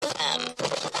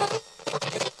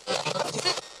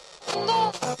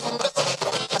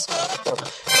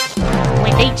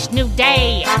each new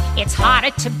day. It's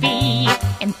harder to be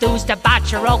enthused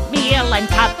about your oatmeal and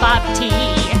cup of tea.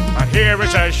 But here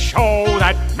is a show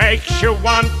that makes you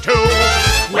want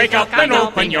to wake up and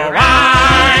open your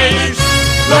eyes.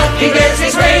 Lucky there's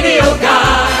these radio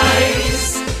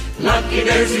guys. Lucky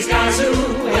there's these guys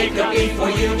who wake up before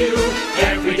you do.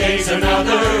 Every day's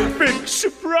another Big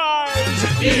surprise.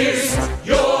 Here's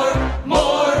your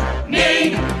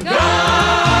morning guys.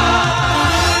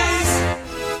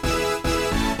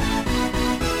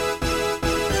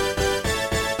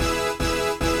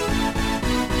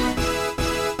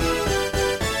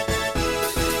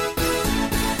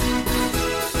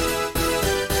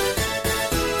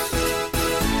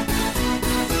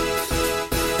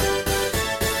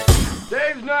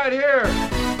 Dave's not here.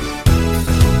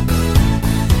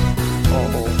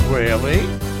 Oh, really?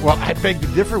 Well, I beg to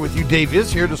differ with you. Dave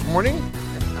is here this morning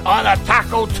on a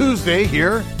Taco Tuesday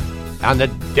here on the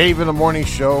Dave in the Morning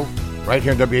Show right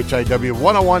here in WHIW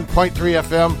 101.3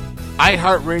 FM,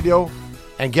 iHeartRadio,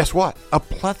 and guess what? A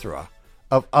plethora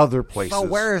of other places. So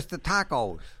where's the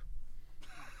tacos?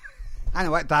 I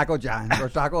know what, Taco John or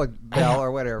Taco Bell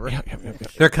or whatever.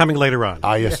 They're coming later on.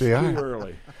 Yes, they are. Too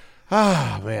early.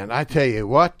 Ah, man, I tell you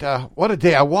what a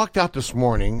day. I walked out this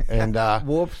morning and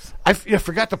Whoops. I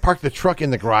forgot to park the truck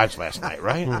in the garage last night,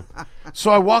 right?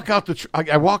 So I walk out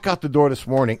the door this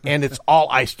morning and it's all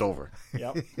iced over.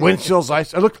 Yep. Windshield's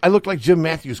iced. I look like Jim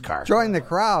Matthews' car. Join the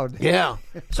crowd. Yeah.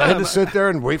 So I had to sit there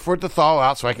and wait for it to thaw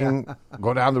out so I can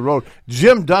go down the road.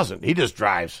 Jim doesn't. He just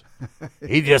drives.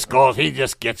 He just goes. He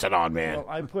just gets it on, man. Well,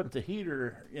 I put the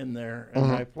heater in there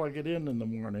and I plug it in the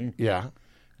morning. Yeah.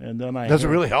 And then I Does it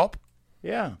really help?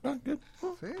 Yeah. Oh, good.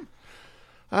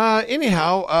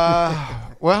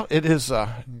 Anyhow, well, it is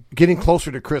getting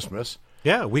closer to Christmas.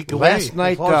 Yeah, a week away. Last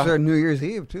night, Closer to New Year's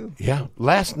Eve, too. yeah,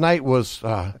 last night was,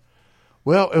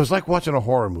 well, it was like watching a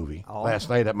horror movie. Last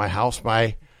night at my house,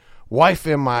 my wife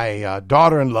and my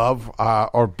daughter-in-law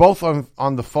are both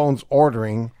on the phones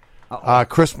ordering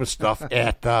Christmas stuff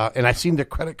and I seen their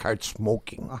credit card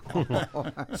smoking.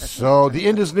 So the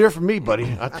end is near for me, buddy.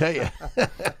 I'll tell you.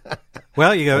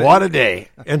 Well, you go. What a day.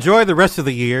 Enjoy the rest of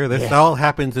the year. This all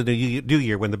happens in the new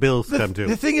year when the bills come due.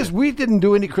 The thing is, we didn't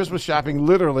do any Christmas shopping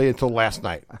literally until last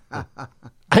night.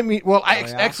 I mean, well,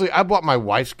 actually, I bought my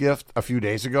wife's gift a few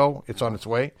days ago. It's on its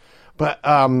way. But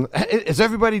has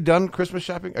everybody done Christmas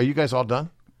shopping? Are you guys all done?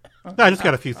 No, I just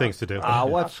got a few things to do.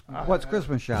 What's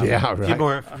Christmas shopping? Yeah, right.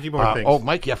 A few more things. Oh,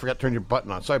 Mikey, I forgot to turn your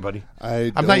button on. Sorry, buddy.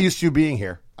 I'm not used to you being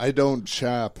here. I don't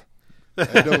shop.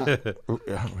 I don't.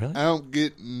 Really? I don't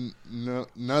get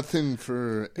nothing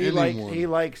for anyone. He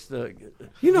likes the.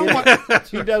 You know what?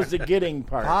 He does the getting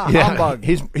part. Humbug.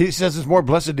 He says it's more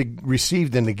blessed to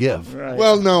receive than to give. Right.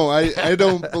 Well, no, I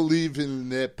don't believe in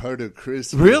that part of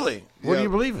Christmas. Really? What do Yeah. you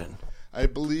believe in? I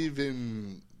believe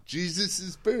in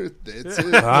Jesus' birth. That's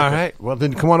it. All right. Well,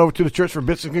 then come on over to the church for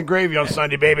bits and gravy on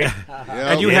Sunday, baby.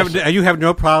 Yeah, And you have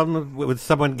no problem with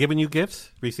someone giving you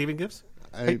gifts, receiving gifts?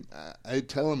 I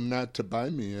tell them not to buy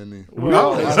me any.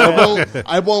 Well,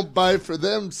 I won't buy for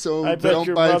them, so I bet don't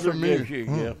your buy mother for me. gives you a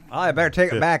gift. I better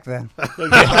take it back then.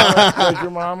 Does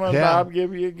your mama and Yeah. Bob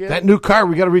give you a gift? That new car,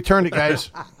 we got to return it, guys.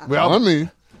 Well, Money.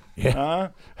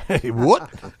 what?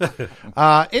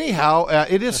 Anyhow,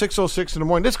 it is 6:06 in the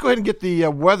morning. Let's go ahead and get the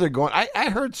weather going. I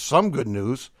heard some good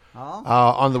news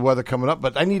on the weather coming up,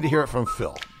 but I need to hear it from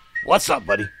Phil. What's up,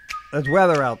 buddy? There's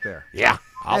weather out there. Yeah,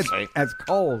 I'll say. It's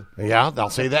cold. Yeah, I'll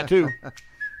say that too.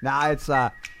 Now it's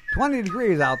 20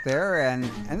 degrees out there, and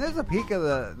there's a peak of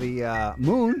the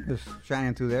moon is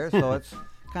shining through there, so it's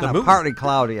kind of partly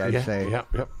cloudy, I'd say.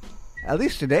 Yep. At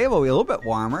least today will be a little bit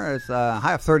warmer. It's a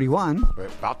high of 31.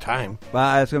 About time.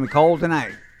 But it's going to be cold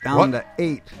tonight, down to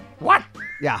 8. What?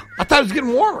 Yeah. I thought it was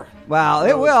getting warmer. Well,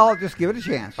 it will. Just give it a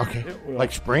chance. Okay.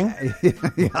 Like spring?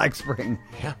 Yeah, like spring.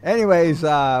 Yeah. Anyways,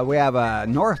 we have a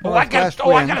northwest I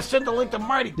wind. got to send the link to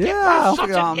Marty. Yeah, I'm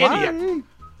such an idiot. Marty.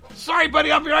 Sorry,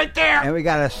 buddy. I'll be right there. And we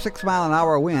got a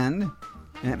 6-mile-an-hour wind.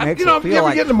 And it makes you know, it feel you ever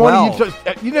like get in the morning,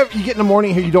 12. you get in the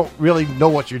morning here, you don't really know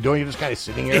what you're doing. You're just kind of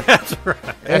sitting here. That's right.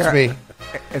 That's me.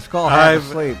 It's called half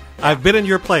asleep. I've been in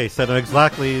your place. I know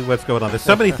exactly what's going on. There's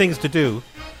so many things to do.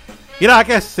 You know, I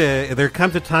guess there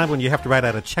comes a time when you have to write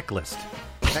out a checklist.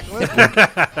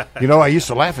 You know, I used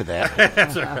to laugh at that.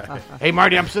 That's right. Hey,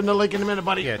 Marty, I'm sending the link in a minute,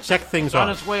 buddy. Yeah, check things It's on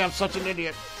off. its way. I'm such an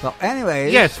idiot. So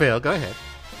anyways, Yes, Phil, go ahead.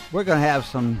 we're going to have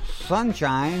some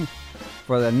sunshine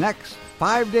for the next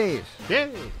 5 days.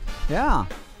 Yay. Yeah.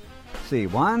 Let's see,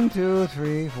 1, 2,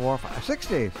 3, 4, 5, 6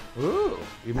 days. Ooh,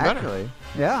 even better. Actually,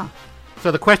 yeah. So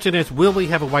the question is, will we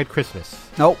have a white Christmas?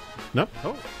 Nope, No?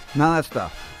 Oh. none of that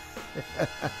stuff.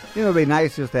 You know, it'd be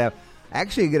nice just to have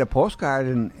Actually, you get a postcard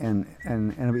and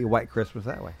it'll be White Christmas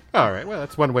that way. All right. Well,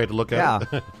 that's one way to look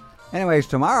at it. Anyways,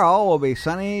 tomorrow will be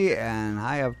sunny and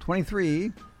high of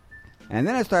 23. And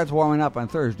then it starts warming up on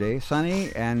Thursday,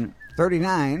 sunny and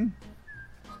 39.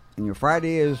 And your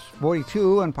Friday is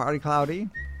 42 and partly cloudy.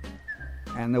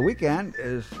 And the weekend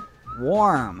is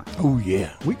warm. Oh,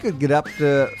 yeah. We could get up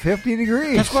to 50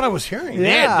 degrees. That's what I was hearing.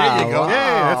 Yeah, there you go. wow.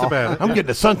 Yeah, that's about it. I'm getting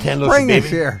the suntan lotion, Spring baby.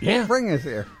 is here. Yeah. Spring is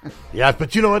here. Yeah,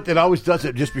 but you know what? It always does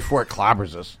it just before it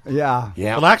clobbers us. Yeah.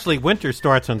 Yeah. Well, actually, winter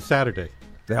starts on Saturday.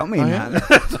 They don't mean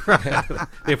that.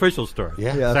 The official story.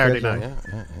 Yeah. Yeah, Saturday official.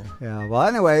 night. Yeah, well,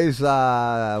 anyways,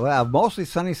 we'll have mostly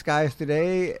sunny skies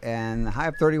today and high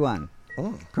of 31.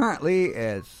 Currently,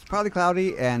 it's partly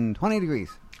cloudy and 20 degrees.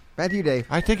 Back to you, Dave.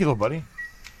 I take it, little buddy.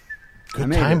 Good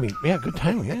made it. timing. Yeah, good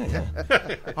timing.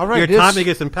 Yeah. All right. Your this- timing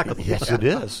is impeccable. Yes, it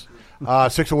is.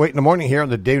 6:08 in the morning here on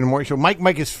the Dave in the Morning Show.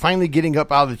 Mike is finally getting up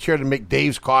out of the chair to make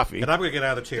Dave's coffee. And I'm going to get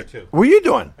out of the chair, too. What are you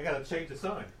doing? I got to change the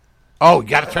sign. Oh, you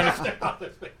got to turn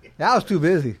it. Yeah, I was too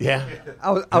busy. Yeah.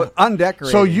 I was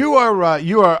undecorated. So you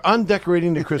are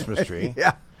undecorating the Christmas tree.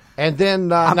 Yeah. And then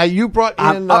now you brought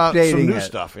I'm in updating some new it.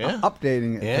 stuff. Yeah. I'm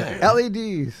updating it. Yeah.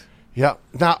 LEDs. Yeah.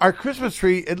 Now our Christmas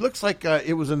tree, it looks like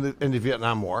it was in the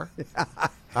Vietnam War.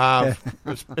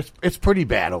 It's pretty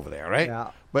bad over there, right?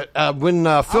 Yeah. But when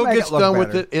Phil make gets it look done with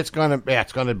better. it, it's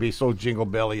gonna be so jingle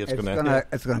belly. It's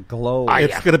gonna glow.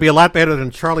 It's going to be a lot better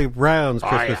than Charlie Brown's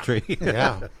Christmas yeah. tree.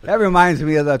 Yeah. That reminds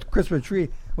me of the Christmas tree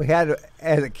we had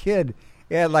as a kid.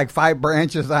 It had like 5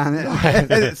 branches on it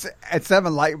and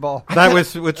 7 light bulbs. That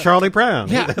was with Charlie Brown.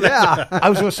 Yeah. Yeah. I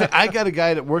was going to say, I got a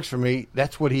guy that works for me.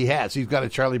 That's what he has. He's got a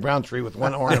Charlie Brown tree with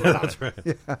one ornament on it. That's right.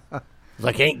 He's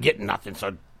like, I ain't getting nothing,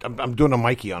 so I'm doing a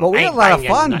Mikey on it. But we I had ain't a lot of buying you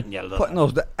fun nothing, you little- putting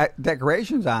those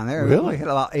decorations on there. Really? We had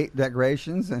about 8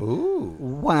 decorations, and Ooh.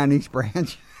 one on each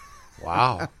branch.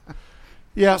 Wow.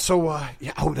 Yeah, so,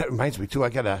 that reminds me, too. I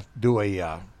got to do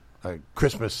a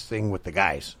Christmas thing with the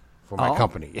guys for my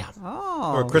company. Yeah.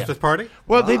 Or a Christmas party?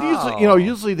 Well, they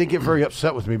usually they get very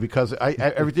upset with me because I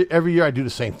every year I do the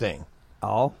same thing.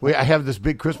 Oh, I have this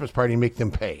big Christmas party and make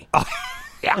them pay.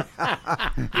 Yeah.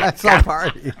 that's a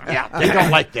party. Yeah, they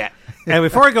don't like that. And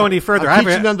before I go any further, I'm I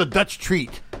teaching have, them the Dutch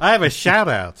treat. I have a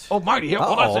shout-out. Oh, Marty, here,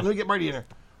 hold on a second. Let me get Marty in here.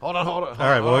 Hold on. All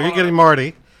right, well, you're getting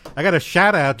Marty. I got a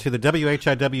shout-out to the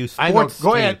WHIW sports I know.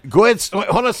 Go team. ahead. Wait,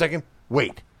 hold on a second.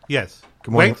 Wait. Yes.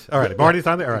 Good morning. Wait. All right, Marty's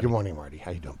on there? All right. Good morning, Marty. How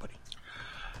you doing, buddy?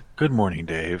 Good morning,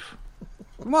 Dave.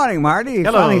 Good morning, Marty.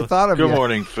 Hello. Finally thought of Good you.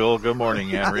 morning, Phil. Good morning,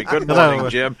 Henry. Good Hello.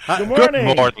 morning, Jim. Good morning.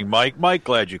 Good morning, Mike. Mike,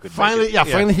 glad you could Finally, make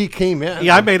it. finally he came in.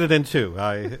 Yeah, I made it in, too,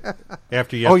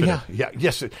 after Oh, yesterday.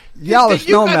 yes. Yeah, the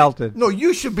snow melted. No,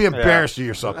 you should be embarrassed of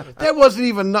yourself. That wasn't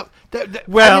even enough.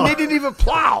 Well- they didn't even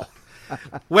plow.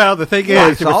 Well, the thing Yeah,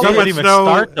 is, there was so so They much didn't even snow.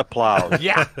 start the plows.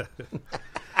 Yeah.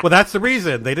 Well, that's the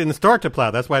reason. They didn't start to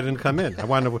plow. That's why I didn't come in. I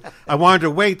wanted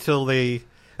to wait till they...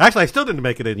 Actually, I still didn't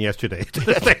make it in yesterday to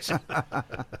the station.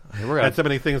 Had so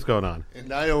many things going on.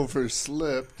 And I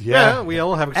overslept. Yeah, we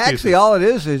all have excuses. Actually, all it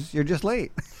is you're just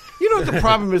late. You know what the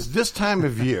problem is? This time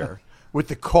of year, with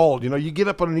the cold, you get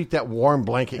up underneath that warm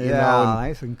blanket, Yeah, know. And,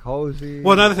 nice and cozy.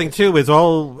 Well, another thing, too, is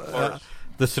the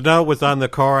snow was on the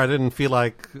car. I didn't feel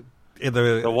like...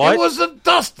 The what? it was a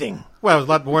dusting. Well, it was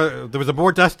a lot more. There was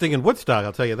more dusting in Woodstock,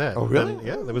 I'll tell you that. Oh, really?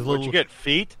 Yeah, there was a Would little... you get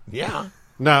feet? Yeah.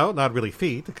 No, not really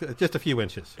feet. Just a few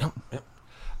inches.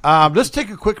 Let's take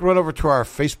a quick run over to our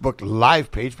Facebook Live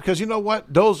page because you know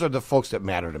what? Those are the folks that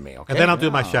matter to me. Okay. And then I'll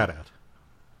do my shout-out.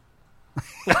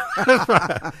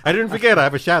 I didn't forget I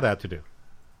have a shout-out to do.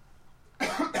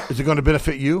 Is it going to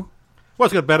benefit you? Well,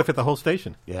 it's going to benefit the whole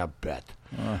station. Yeah, bet.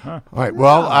 All right.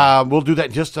 Well, we'll do that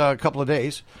in just a couple of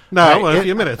days. No, All right, well, a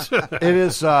few minutes. It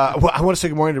is. Well, I want to say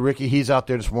good morning to Ricky. He's out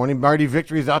there this morning. Marty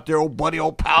Victory's out there. Old buddy,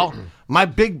 old pal. My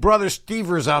big brother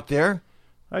Stever's out there.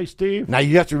 Hi, Steve. Now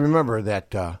you have to remember that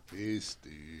Hey,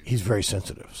 Steve. he's very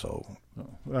sensitive. So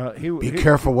be He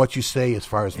careful what you say as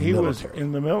far as the He was military.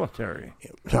 in the military.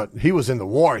 He was in the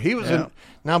war. He was Yeah. in.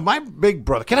 Now my big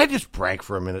brother. Can I just brag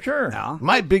for a minute? Sure. No.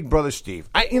 My big brother Steve.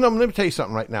 Let me tell you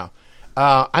something right now.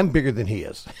 I'm bigger than he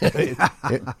is,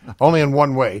 only in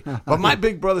one way. But my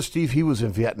big brother Steve, he was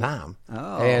in Vietnam,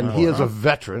 and he is a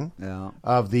veteran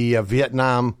of the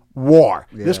Vietnam War.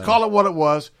 Just call it what it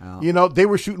was. They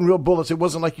were shooting real bullets. It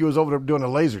wasn't like you was over there doing a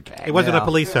laser tag. It wasn't a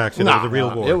police action. It was a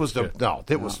real war. It was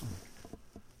was.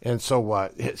 And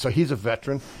so he's a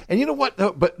veteran, and you know what?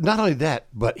 But not only that,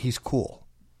 but he's cool.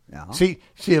 Yeah. See,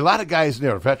 a lot of guys,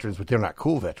 they're veterans, but they're not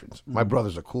cool veterans. My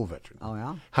brother's a cool veteran. Oh,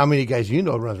 yeah? How many guys runs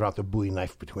around with a Bowie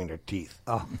knife between their teeth?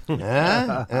 Oh.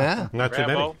 Not too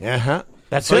many. Rambo? Uh-huh.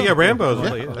 That's Oh, him. yeah, Rambo's.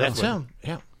 Yeah, that's him.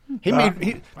 Yeah. He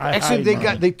made.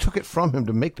 They took it from him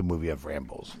to make the movie of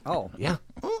Rambos. Oh, Yeah,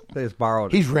 they just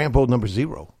borrowed it. he's Rambo number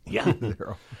 0. Yeah.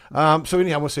 So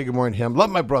anyhow, I want to say good morning to him. Love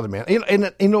my brother, man.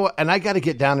 And you know, and I got to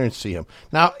get down there and see him.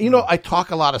 Now, you know, I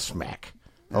talk a lot of smack,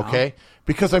 okay?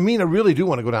 Because I really do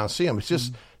want to go down and see him. It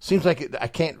just seems like I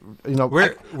can't. You know,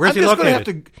 where's I'm he just gonna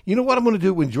located? have to. You know what I'm going to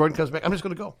do when Jordan comes back? I'm just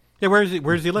going to go. Yeah, where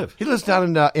does he live? He lives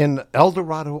down in El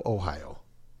Dorado, Ohio.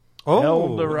 Oh,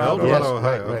 El Dorado. Yes,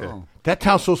 Ohio. right. Okay. That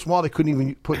town's so small they couldn't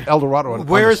even put El Dorado on.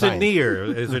 Where on the is it sign. near?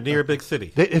 Is it near a big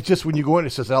city? It's just when you go in,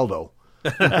 it says Eldo.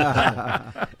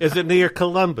 Is it near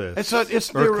Columbus? It's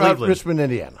or near Cleveland? Richmond,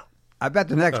 Indiana. I bet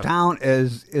the next town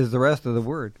is the rest of the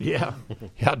word. Yeah,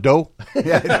 doe.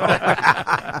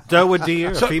 Doe a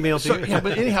deer, a female deer. Yeah,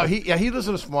 but anyhow, he lives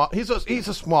in a small. He's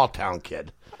a small town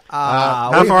kid.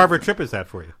 How far of a trip is that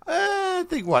for you? I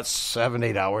think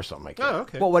 7-8 hours, something like that. Oh,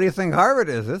 okay. Well, what do you think Harvard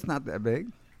is? It's not that big.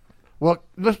 Well,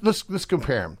 let's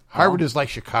compare them. Harvard is like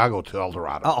Chicago to El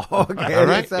Dorado. Oh, okay. All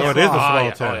right. That's Oh, it is a small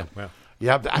yeah, town. yeah. Wow.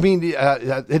 Yeah, I mean,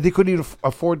 they couldn't even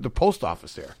afford the post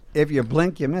office there. If you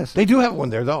blink, you miss. They do have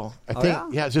one there, though. I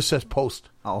think. yeah? It just says post.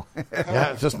 Oh,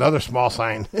 Yeah, it's just another small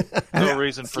sign. No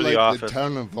reason It's for like the office. the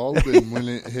town of Alden when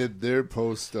it hit their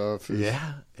post office.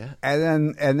 yeah.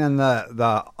 and then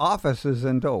the office is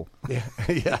in Doe. Yeah,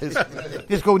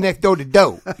 just go next door to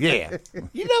dough. Yeah.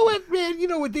 You know what, man? You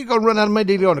know what? They're going to run out of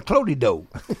money on a clody dough.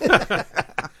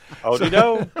 Oh, do you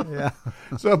know?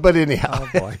 So, but anyhow.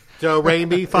 Joe, Ray,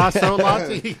 Mi, Fa, Sol, La,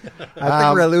 Ti. I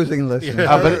think we're losing listeners.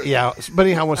 But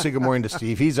anyhow, I want to say good morning to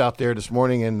Steve. He's out there this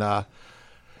morning, and a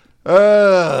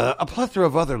plethora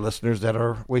of other listeners that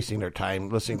are wasting their time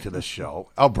listening to this show.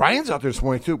 Oh, Brian's out there this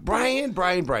morning, too. Brian.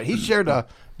 He shared a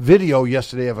video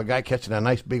yesterday of a guy catching a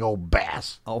nice big old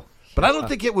bass. Oh. But I don't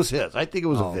think it was his. I think it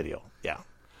was a video. Yeah.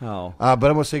 Oh. But I'm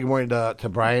going to say good morning to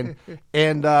Brian.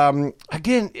 And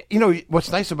again, you know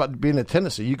what's nice about being in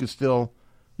Tennessee, you can still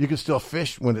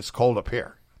fish when it's cold up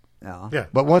here. Yeah.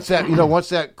 But once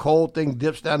that cold thing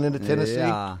dips down into Tennessee,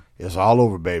 Yeah. it's all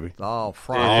over, baby. It's all It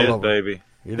fried. is, baby.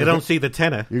 They don't see the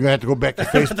tenor. You're gonna have to go back to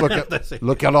Facebook.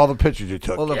 Look at all the pictures you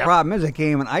took. Well, the problem is it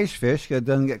came in ice fish because it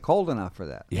doesn't get cold enough for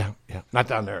that. Yeah, not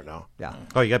down there, no. Yeah.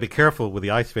 Oh, you got to be careful with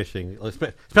the ice fishing,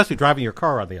 especially driving your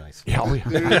car on the ice. Yeah,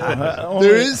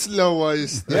 There is no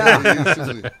ice there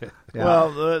usually. Yeah.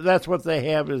 Well, that's what they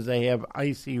have is they have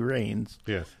icy rains.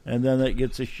 Yes. And then it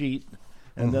gets a sheet,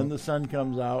 and then the sun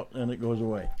comes out, and it goes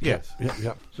away. Yes.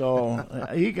 yeah. So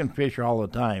you can fish all the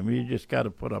time. You just got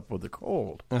to put up with the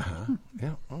cold. Yeah.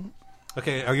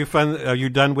 Okay, are you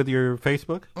done with your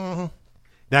Facebook? Mm-hmm.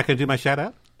 Now can I do my shout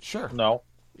out? Sure. No.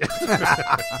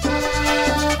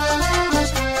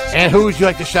 And who would you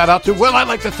like to shout out to? Well, I'd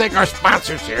like to thank our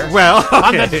sponsors here. Well,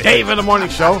 On the Dave in the Morning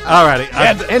Show. All righty.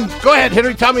 And go ahead,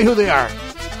 Henry, tell me who they are.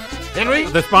 Henry?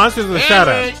 The sponsors of the shout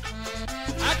out.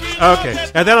 Okay,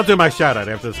 and then I'll do my shout out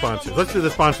after the sponsors. Let's do the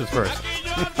sponsors first.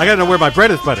 I got to know where my bread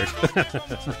is buttered.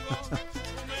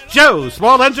 Joe,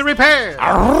 Small Engine Repair.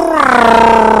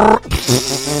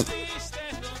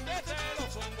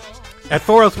 At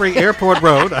 403 Airport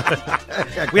Road.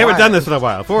 We haven't done this in a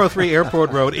while. 403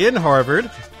 Airport Road in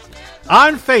Harvard.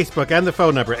 On Facebook and the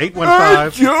phone number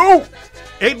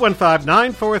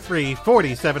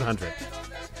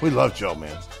 815-943-4700. We love Joe,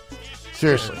 man.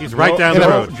 Seriously. He's right down the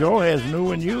road. Joe has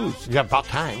new and used. You got about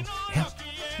time. Yeah.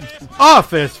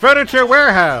 Office Furniture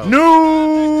Warehouse. New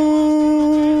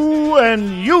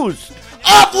and used.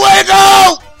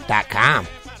 Upwiggle.com.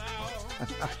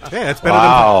 Yeah,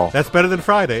 that's better than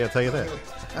Friday, I'll tell you that.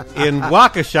 In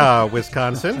Waukesha,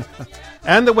 Wisconsin.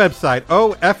 And the website,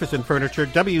 Efficient Furniture,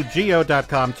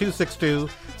 WGO.com,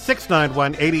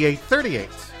 262-691-8838.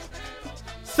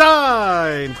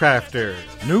 Sign Crafters.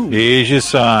 Here's your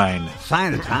sign.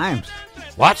 Sign of times.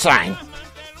 What sign?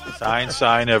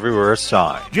 Sign everywhere,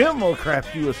 sign. Jim will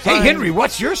craft you a Hey, sign. Henry,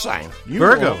 what's your sign? You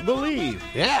Virgo. won't believe.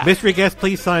 Yeah. Mystery guest,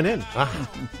 please sign in.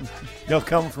 They'll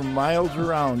come from miles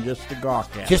around just to gawk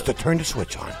at. Just to turn the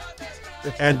switch on.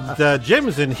 And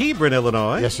Jim's in Hebron,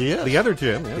 Illinois. Yes, he is. The other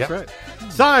Jim, that's Yep. right.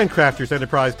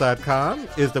 Signcraftersenterprise.com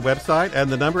is the website,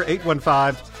 and the number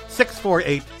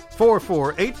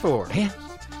 815-648-4484. Man.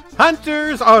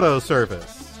 Hunter's Auto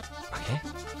Service. Okay.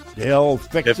 They'll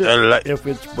fix If it the li- if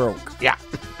it's broke. Yeah.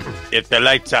 If the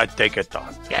lights out, take it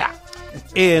on. Yeah.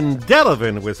 In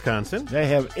Delavan, Wisconsin. They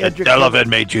have The educated. Delavan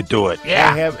made you do it.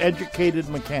 Yeah. They have educated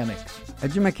mechanics.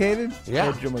 Educated?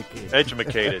 Yeah.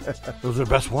 Educated. Those are the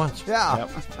best ones. Yeah.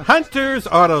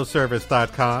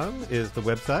 HuntersAutoservice.com is the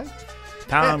website.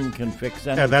 Tom can fix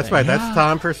anything. And that's right. That's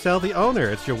Tom Purcell, the owner.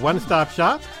 It's your one-stop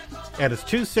shop, and it's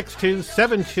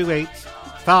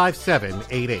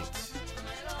 262-728-5788.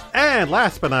 And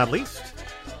last but not least,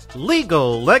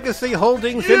 Legal Legacy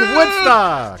Holdings in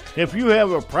Woodstock. If you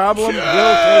have a problem,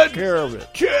 we'll take care of it.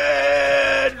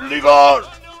 Chad, legal.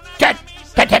 Ted.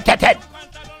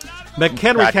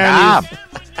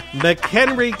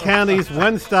 McHenry County's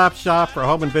one-stop shop for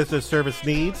home and business service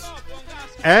needs.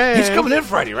 And He's coming in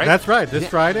Friday, right? That's right. This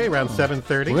Friday around 7:30.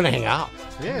 We're going to hang out.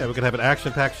 Yeah, we're going to have an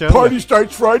action-packed show. Party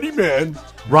starts Friday, man.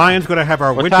 Ryan's going to have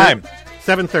our What winter... time?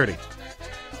 7:30.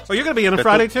 Oh, you're going to be in on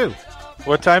Friday, too.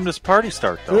 What time does party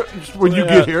start, though? When you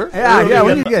get here. Yeah,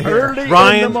 when you get here. Early in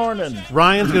Ryan- the morning.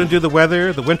 Ryan's going to do the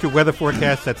winter weather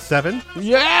forecast at 7.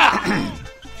 Yeah.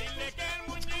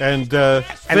 And And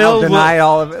Phil I'll deny will,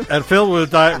 all of it. And Phil would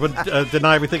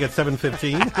deny everything at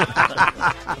 7:15.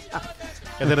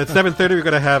 And then at 7:30, we're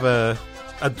going to have a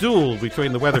duel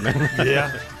between the weathermen.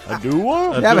 Yeah. A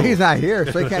duel? Yeah, but he's not here,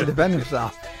 so he can't defend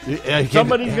himself.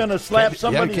 Somebody's going to slap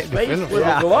somebody's can't face defend with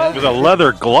him. a glove? With a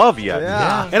leather glove yet.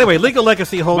 Yeah. Anyway, Legal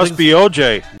Legacy Holdings. Must be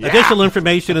OJ. Additional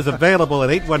information is available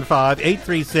at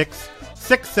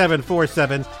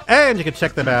 815-836-6747, and you can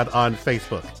check them out on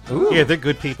Facebook. Yeah, they're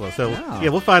good people. So, yeah,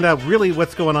 we'll find out really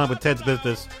what's going on with Ted's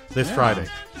business this Friday.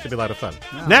 Should be a lot of fun.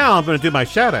 Now I'm going to do my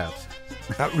shout-outs.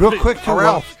 Real quick, too.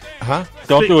 Ralph. Huh?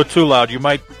 Don't do it too loud. You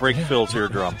might break Phil's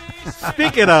eardrum.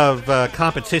 Speaking of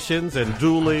competitions and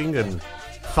dueling and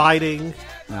fighting,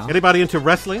 No. anybody into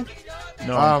wrestling?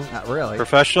 No. Not really.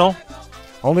 Professional?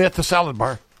 Only at the salad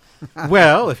bar.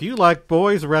 Well, if you like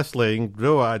boys wrestling,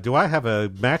 do I have a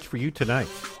match for you tonight?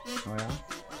 Oh, yeah?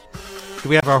 Do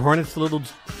we have our Hornets little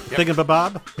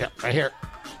thingamabob? Yeah, right here.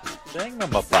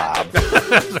 Thingamabob.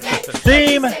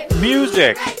 Theme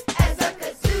music.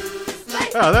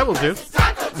 Oh, that will do.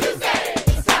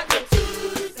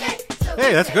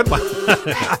 Hey, that's a good one.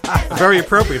 Very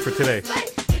appropriate for today.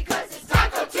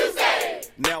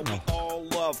 Now we all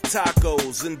love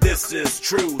tacos, and this is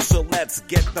true. So let's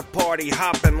get the party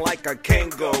hopping like a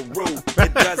kangaroo.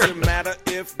 It doesn't matter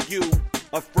if you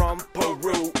are from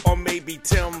Peru or maybe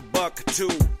Timbuktu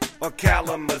or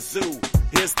Kalamazoo.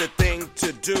 Here's the thing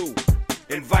to do.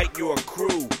 Invite your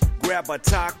crew. Grab a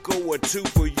taco or two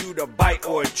for you to bite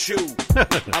or chew.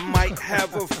 I might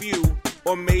have a few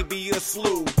or maybe a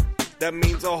slew. That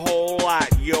means a whole lot,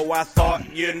 yo, I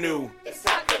thought you knew.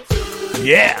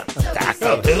 Yeah,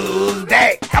 Taco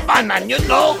Tuesday. Come on, man, you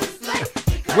know.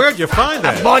 Where'd you find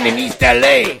that? Born in East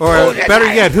L.A. Or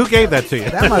better yet, who gave that to you?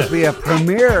 That must be a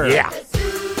premiere. Yeah.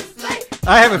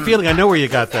 I have a feeling I know where you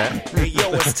got that. Hey,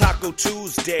 yo, it's Taco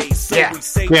Tuesday, so Yeah. we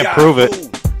say Can't prove it. Yahoo.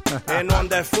 And on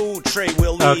that food tray,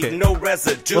 we'll leave Okay. no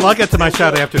residue. Well, I'll get to my And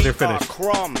shout we'll after they're eat our finished.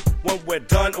 crumb when we're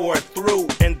done or through,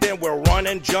 and then we'll run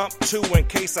and jump too in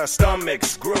case our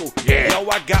stomachs grew. Yeah. Yo,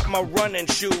 I got my running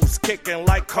shoes kicking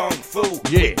like kung fu.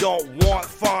 Yeah. We don't want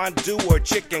fondue or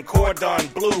chicken cordon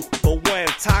bleu, but when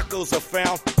tacos are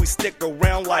found, we stick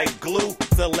around like glue.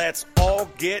 So let's all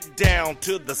get down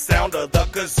to the sound of the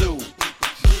kazoo.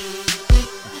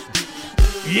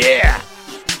 Yeah.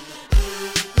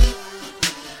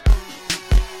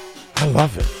 I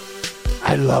love it.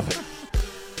 I love it.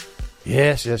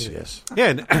 Yes.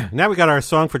 Yeah, and now we got our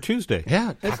song for Tuesday.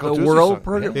 Yeah, It's Taco the Tuesday world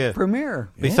song. Yeah. premiere.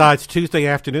 Besides Tuesday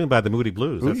Afternoon by the Moody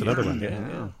Blues. That's another one.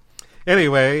 Yeah.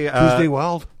 Anyway. Tuesday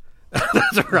Wild.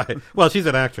 That's right. Well, she's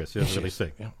an actress. She doesn't really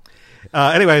sing.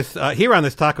 Anyways, here on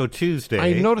this Taco Tuesday.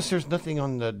 I noticed there's nothing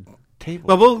on the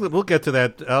table. Well, we'll get to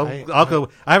that. I'll go.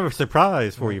 I have a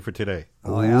surprise for you for today.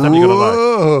 Oh, yeah? Something you're going to like.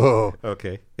 Whoa.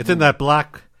 Okay. It's in that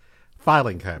black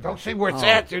filing cabinet. Don't say where it's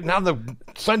at, dude. Now the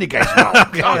Sunday guys know. Oh,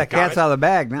 Oh, that cat's out of the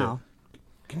bag now.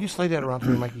 Can you slide that around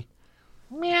for me, Mikey?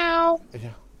 Meow.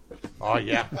 Oh,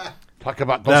 yeah. Talk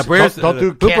about... Now, Don't do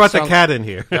who cat brought the sounds. cat in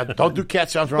here? Yeah, don't do cat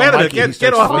sounds around Wait a minute. Mikey. He Get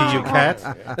starts off flying. me, you cat.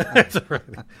 That's all right.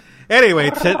 Anyway,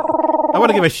 I want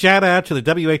to give a shout-out to the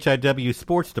WHIW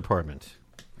Sports Department.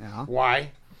 Yeah.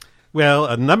 Why? Well,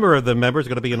 a number of the members are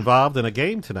going to be involved in a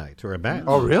game tonight or a match.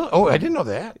 Oh, really? Oh, I didn't know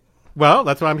that. Well,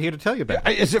 that's what I'm here to tell you about.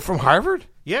 Is it from Harvard?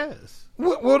 Yes.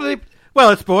 What do they... Well,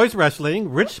 it's boys wrestling.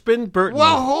 Richmond Burton.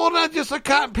 Well, hold on just a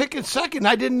cotton picking second.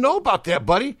 I didn't know about that,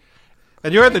 buddy.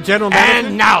 And you're the general manager?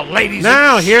 And now, ladies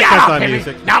Now, and here shut comes up, our Henry.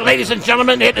 music. Now, ladies and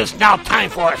gentlemen, it is now time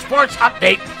for a sports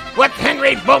update with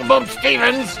Henry Boom Boom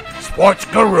Stevens, sports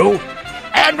guru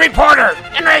and reporter.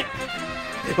 Henry.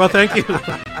 Well, thank you.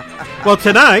 Well,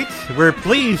 tonight, we're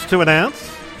pleased to announce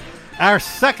our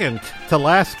second to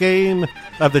last game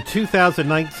of the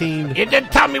 2019 You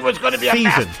did tell me it was going to be a Season.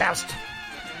 math test.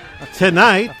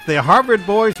 Tonight, the Harvard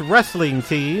boys wrestling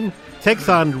team takes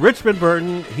on Richmond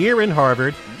Burton here in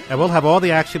Harvard, and we'll have all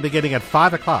the action beginning at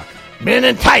 5 o'clock. Men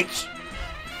in tights.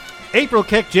 April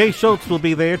Keck, Jay Schultz will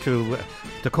be there to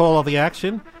call all the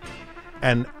action.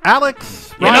 And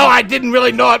Alex... You know, I didn't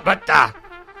really know it, but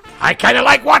I kind of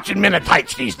like watching men in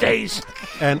tights these days.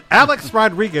 And Alex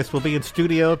Rodriguez will be in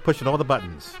studio pushing all the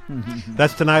buttons.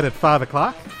 That's tonight at 5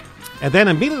 o'clock. And then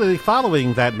immediately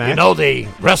following that match... You know they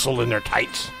wrestle in their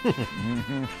tights.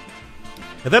 And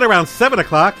then around 7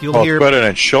 o'clock, you'll hear... better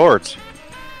than shorts.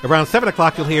 Around 7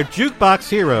 o'clock, you'll hear Jukebox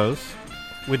Heroes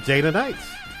with Dana Knights.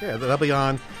 Yeah, that'll be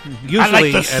on usually... I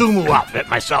like the sumo outfit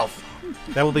myself.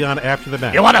 That will be on after the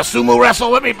match. You want to sumo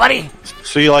wrestle with me, buddy?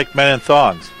 So you like men in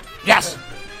thongs? Yes.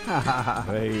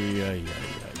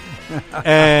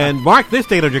 And mark this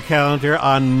date on your calendar.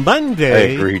 On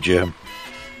Monday... I agree, Jim.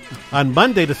 On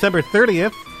Monday, December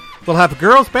 30th, we'll have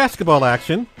girls basketball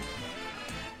action.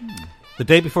 The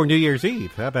day before New Year's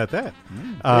Eve. How about that?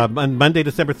 On Monday,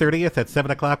 December 30th at 7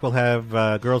 o'clock, we'll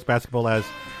have girls basketball as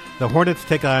the Hornets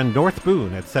take on North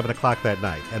Boone at 7 o'clock that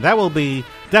night. And that will be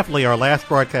definitely our last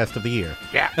broadcast of the year.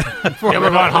 Yeah. We're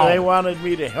going home. They wanted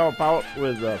me to help out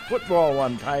with football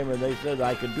one time, and they said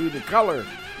I could do the color.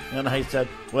 And I said,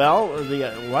 well,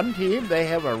 the one team, they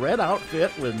have a red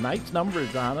outfit with Knights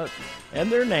numbers on it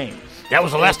and their names. That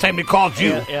was the last time we called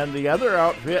you. And the other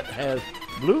outfit has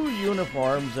blue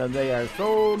uniforms, and they are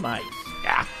so nice.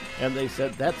 Yeah. And they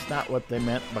said that's not what they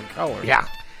meant by color. Yeah.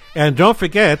 And don't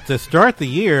forget to start the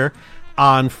year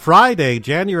on Friday,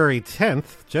 January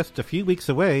 10th, just a few weeks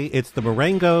away. It's the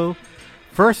Marengo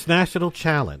First National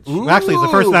Challenge. Well, actually, it's the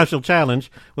First National Challenge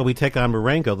where we take on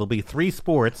Marengo. There'll be 3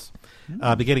 sports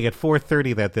beginning at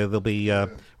 4:30. That there'll be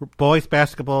boys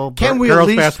basketball,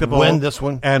 girls basketball, win this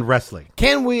one, and wrestling.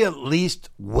 Can we at least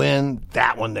win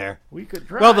that one there? We could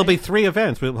try. Well, there'll be 3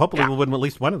 events. Hopefully, we'll win at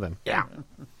least one of them. Yeah.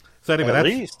 So anyway, At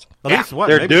least one.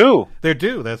 They're due. They're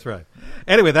due. That's right.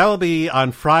 Anyway, that will be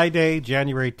on Friday,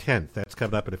 January 10th. That's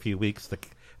coming up in a few weeks.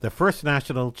 The First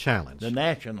National Challenge. The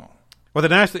National. Well,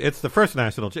 it's the First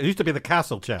National. It used to be the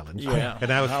Castle Challenge. Yeah. And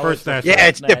now it's First National. Yeah,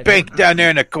 it's the bank down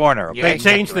there in the corner. They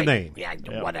changed the name. Yeah,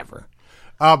 whatever.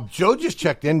 Joe just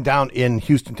checked in down in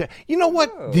Houston. You know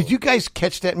what? Did you guys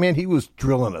catch that, man? He was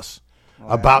drilling us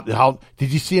about how.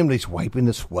 Did you see him? He's wiping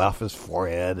the sweat off his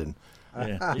forehead and.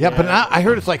 Yeah, but now, I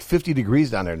heard it's like 50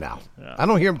 degrees down there now. Yeah. I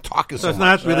don't hear him talking so it's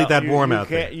much. not really that warm out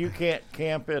there. You can't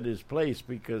camp at his place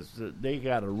because they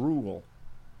got a rule.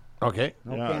 Okay.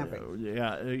 No camping.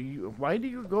 Yeah. Why do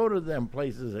you go to them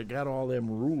places that got all them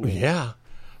rules? Yeah.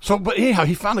 So, but anyhow,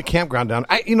 he found a campground down.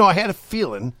 I had a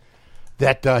feeling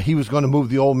that he was going to move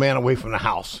the old man away from the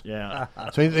house. Yeah.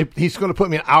 So he's going to put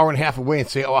me an hour and a half away and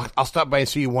say, "Oh, I'll stop by and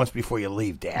see you once before you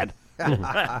leave, Dad."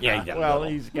 Yeah. Well,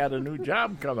 he's got a new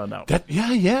job coming up.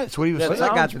 Yeah. That's what he was saying.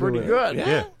 That sounds pretty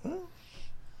good.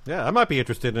 Yeah, I might be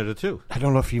interested in it too. I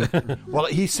don't know if you. Well,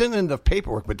 he's sending in the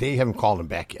paperwork, but they haven't called him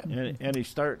back yet. And he's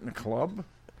starting a club.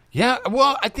 Yeah,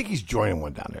 well, I think he's joining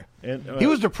one down there. And, he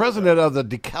was the president of the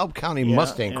DeKalb County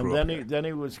Mustang Crew. And then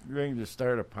he was going to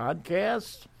start a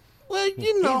podcast. Well,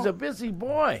 he's a busy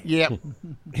boy. Yeah,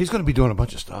 he's going to be doing a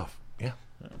bunch of stuff. Yeah.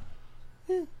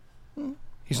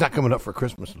 He's not coming up for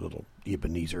Christmas, little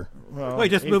Ebenezer. Well, he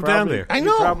just moved down there. I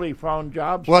know. He probably found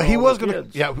jobs. Well, for he all was the going to.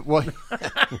 kids. Yeah. Well,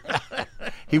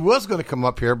 he was going to come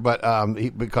up here, but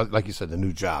because, like you said, the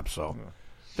new job. So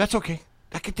that's okay.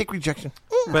 I can take rejection.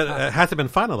 But it hasn't been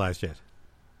finalized yet.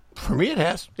 For me, it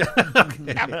has.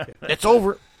 It's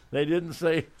over. They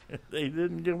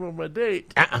didn't give him a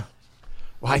date.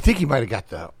 Well, I think he might have got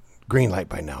the green light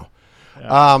by now.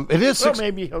 Yeah. It is. Well,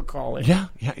 maybe he'll call in. Yeah.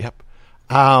 Yep.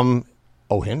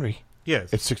 Henry.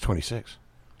 Yes. It's 6:26.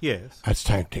 Yes. It's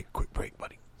time to take a quick break,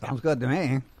 buddy. Sounds good to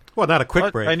me. Well, not a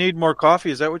quick break. I need more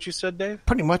coffee. Is that what you said, Dave?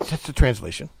 Pretty much. That's the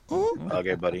translation.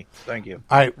 Okay, buddy. Thank you.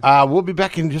 All right. We'll be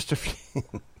back in just a few.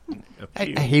 I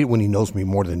hate it when he knows me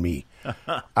more than me.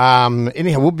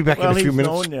 Anyhow, we'll be back in a few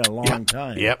minutes. He's known you a long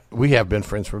time. Yep. We have been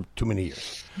friends for too many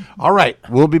years. All right.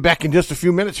 We'll be back in just a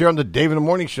few minutes here on the Dave in the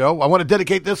Morning Show. I want to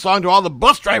dedicate this song to all the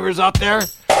bus drivers out there.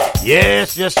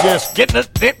 Yes. Getting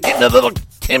the little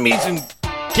Timmies and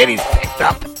kitties picked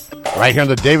up. Right here on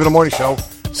the Dave in the Morning Show.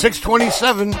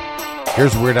 6:27.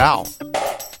 Here's Weird Al.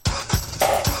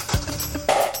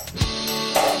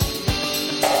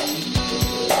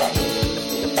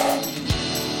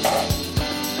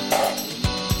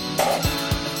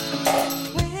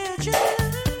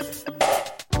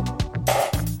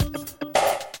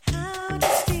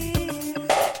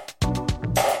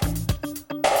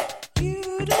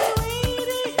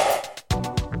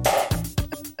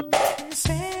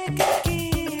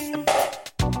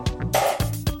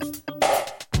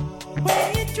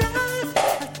 When you drive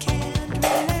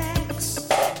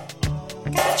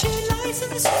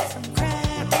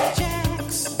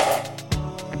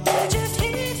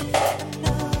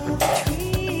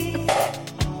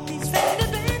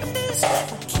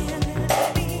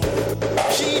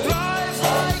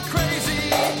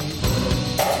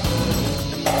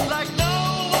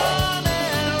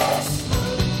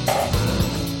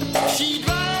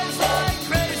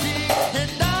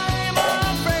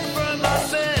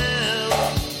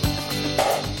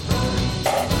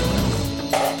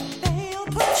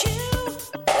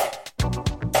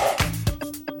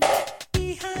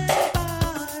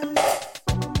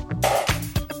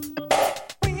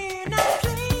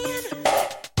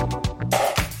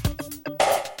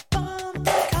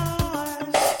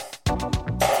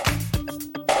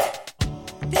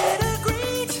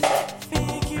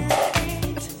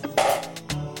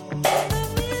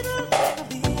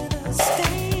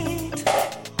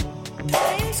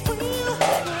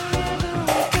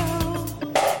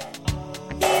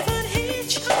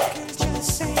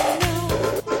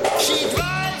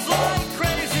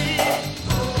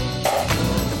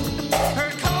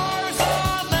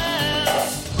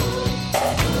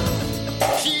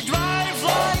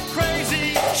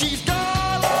She's gone,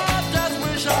 I just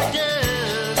wish I could.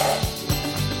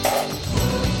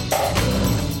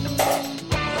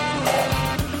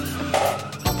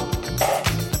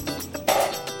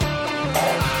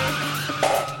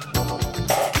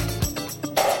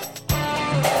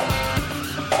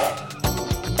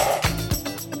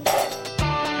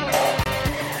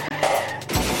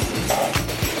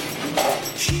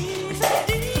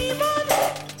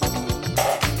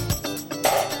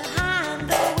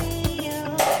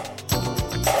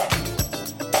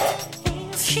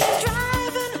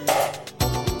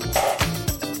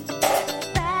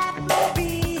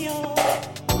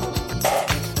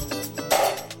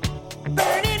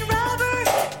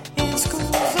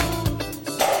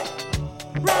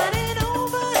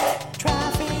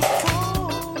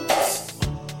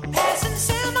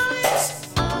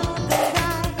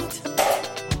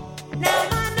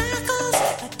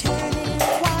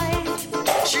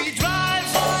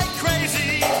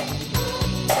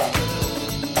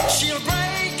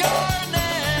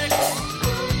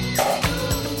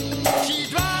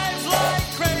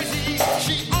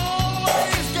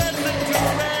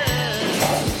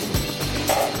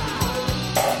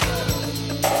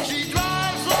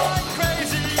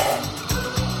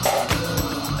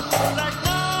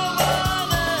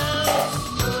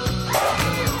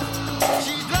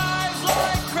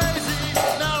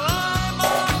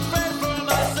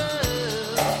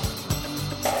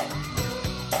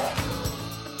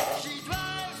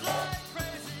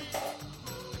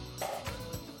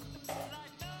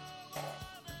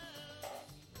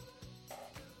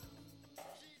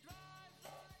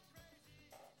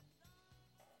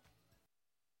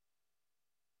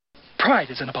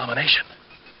 Pride is an abomination.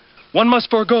 One must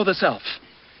forego the self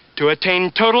to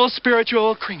attain total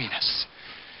spiritual creaminess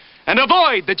and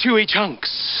avoid the chewy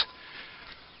chunks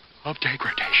of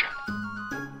degradation.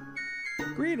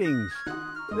 Greetings.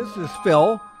 This is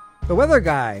Phil, the weather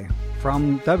guy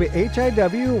from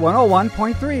WHIW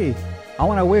 101.3. I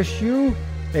want to wish you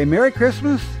a Merry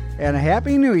Christmas and a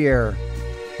Happy New Year.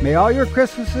 May all your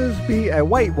Christmases be a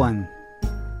white one.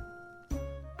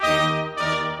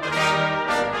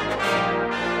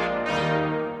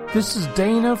 This is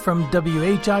Dana from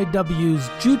WHIW's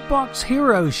Jukebox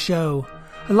Heroes Show.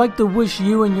 I'd like to wish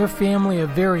you and your family a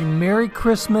very Merry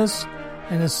Christmas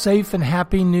and a safe and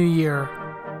Happy New Year.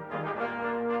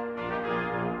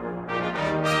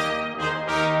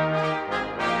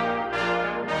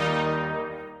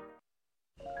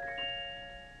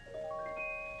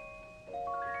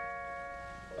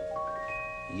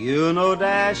 You know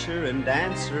Dasher and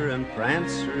Dancer and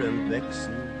Prancer and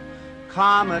Vixen,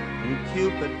 Comet and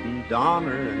Cupid and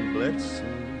Donner and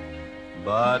Blitzen.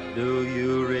 But do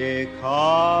you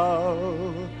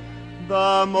recall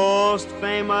the most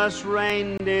famous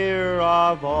reindeer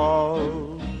of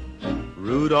all?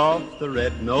 Rudolph the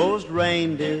red-nosed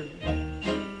reindeer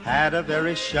had a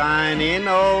very shiny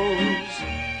nose,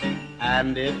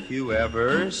 and if you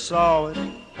ever saw it,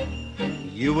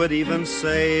 you would even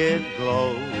say it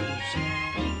glows.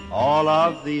 All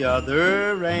of the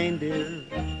other reindeer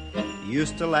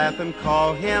used to laugh and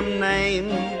call him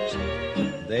names.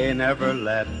 They never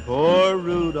let poor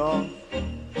Rudolph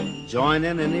join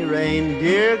in any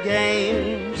reindeer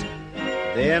games.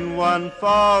 Then one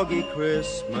foggy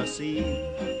Christmas Eve,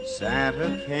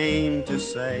 Santa came to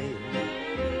say,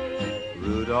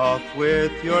 Rudolph,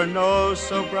 with your nose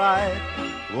so bright,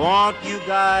 won't you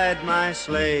guide my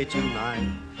sleigh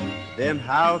tonight? Then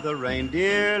how the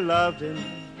reindeer loved him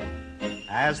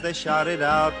as they shouted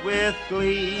out with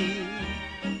glee,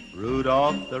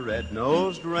 Rudolph the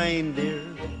red-nosed reindeer,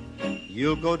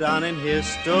 you'll go down in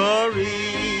history.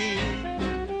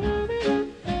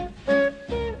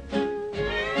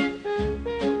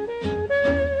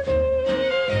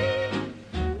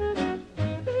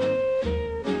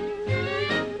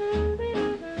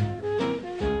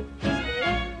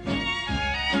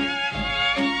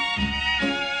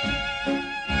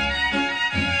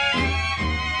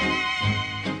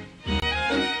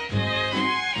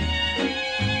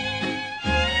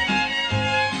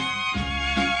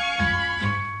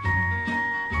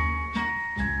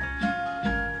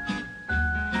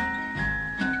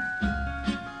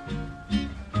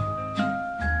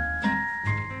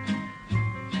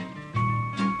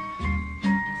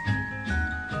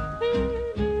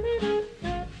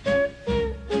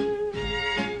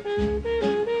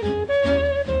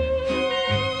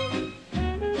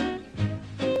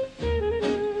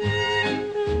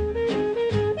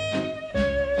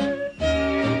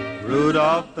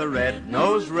 Rudolph the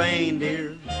red-nosed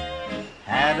reindeer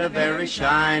had a very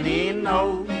shiny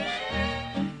nose,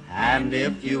 and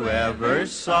if you ever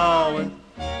saw it,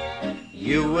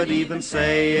 You would even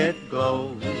say it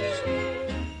glows.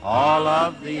 All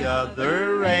of the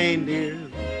other reindeer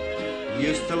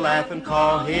used to laugh and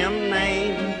call him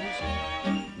names.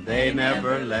 They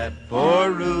never let poor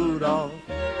Rudolph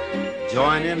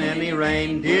join in any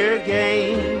reindeer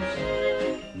games.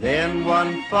 Then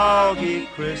one foggy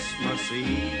Christmas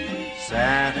Eve,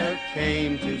 Santa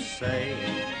came to say,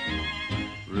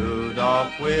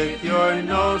 Rudolph, with your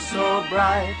nose so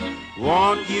bright,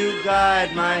 won't you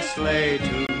guide my sleigh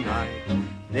tonight?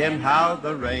 Then how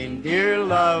the reindeer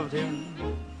loved him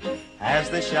as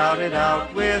they shouted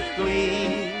out with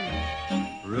glee,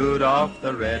 Rudolph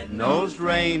the red-nosed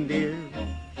reindeer,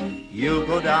 you'll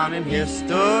go down in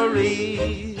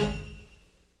history.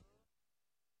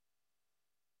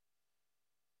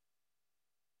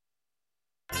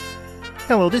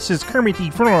 Hello, this is Kermit the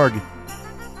Frog.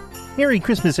 Merry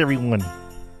Christmas, everyone.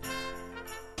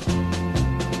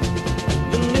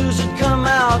 The news had come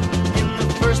out in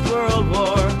the First World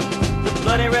War. The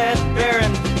bloody Red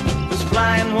Baron was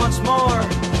flying once more.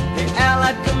 The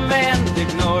Allied command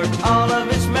ignored all of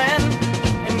its men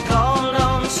and called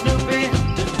on Snoopy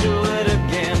to do it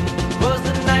again. It was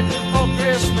the night before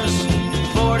Christmas,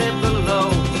 40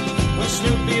 below, when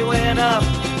Snoopy went up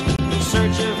in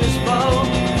search of his foe.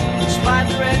 Spied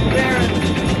the Red Baron,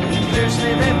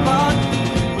 fiercely they fought.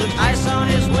 With ice on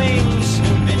his wings,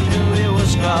 Snoopy knew he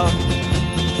was caught.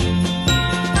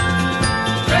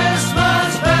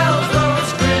 Christmas bells,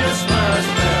 those Christmas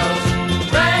bells,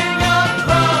 rang up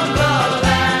from the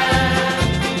land,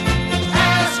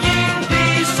 asking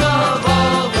peace of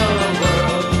all the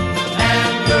world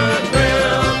and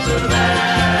goodwill to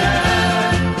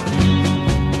that.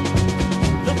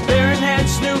 The Baron had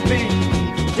Snoopy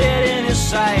dead in his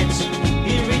sights.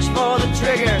 He reached for the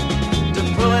trigger to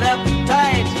pull it up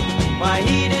tight. Why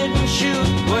he didn't shoot,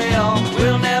 well,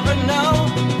 we'll never know.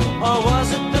 Or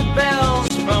was it the bells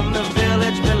from the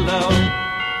village below?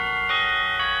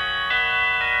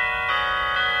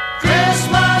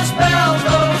 Christmas bells,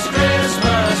 those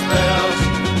Christmas bells,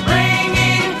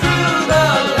 ringing through the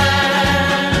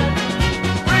land,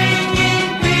 bringing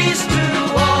peace to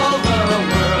all the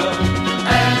world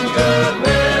and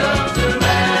goodwill to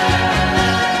man.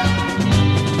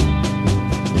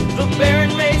 The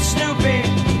Baron made Snoopy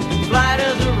fly to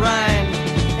the Rhine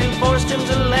and forced him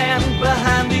to land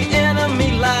behind the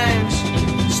enemy lines.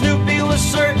 Snoopy was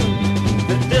certain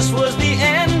that this was the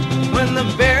end when the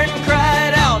Baron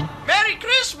cried out, "Merry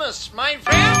Christmas, my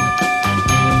friend!"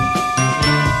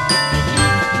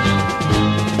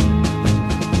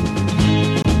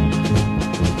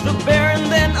 The Baron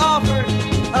then offered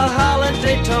a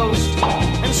holiday toast,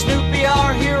 and Snoopy,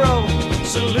 our hero,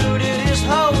 saluted his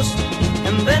host.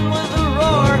 And then with a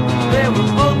roar, they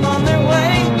were both on their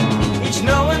way, each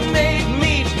knowing they'd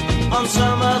meet on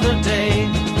some other day.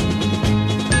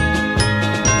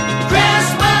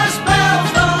 Christmas bells,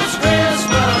 those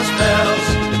Christmas bells,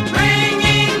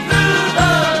 ringing through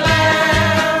the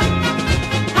land,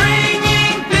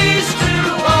 bringing peace to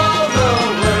all the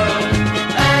world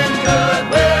and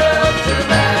goodwill to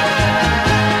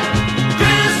man.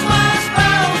 Christmas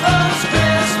bells, those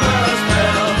Christmas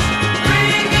bells,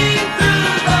 ringing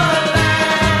through the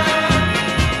land,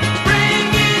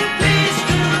 bringing peace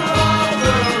to all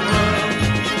the world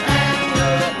and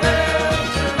goodwill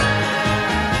to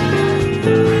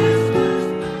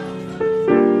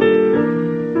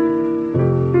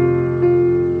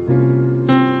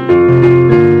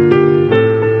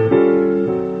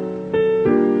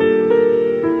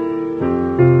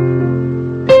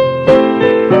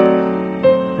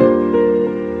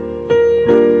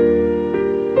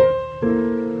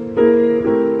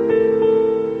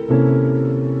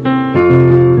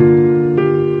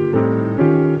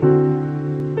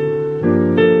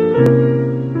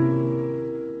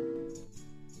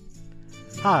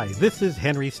Hi, this is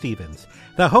Henry Stevens,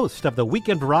 the host of the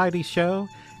Weekend Variety Show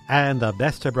and the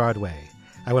Best of Broadway.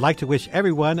 I would like to wish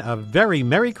everyone a very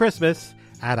Merry Christmas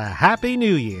and a Happy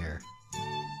New Year.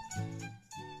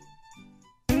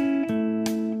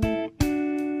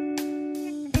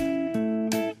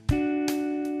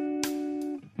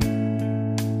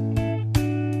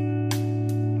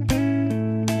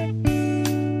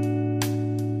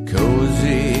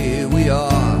 Cozy we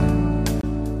are,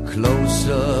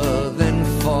 closer than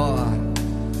far,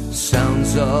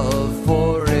 sounds of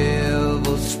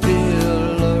forever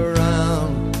still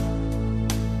around,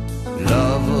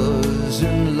 lovers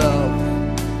in love,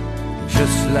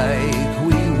 just like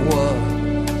we were,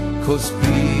 'cause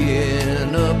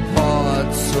being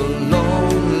apart's a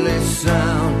lonely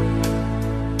sound.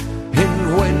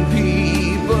 And when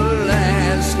people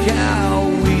ask how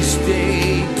we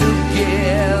stay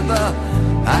together,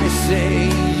 I say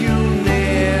say you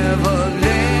never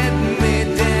let me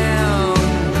down.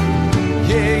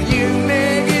 Yeah, you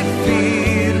make it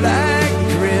feel like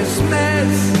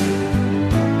Christmas,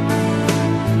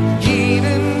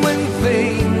 even when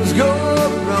things go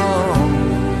wrong.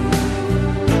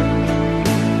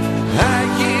 I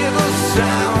hear the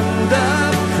sound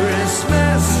of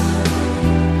Christmas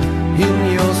in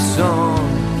your song.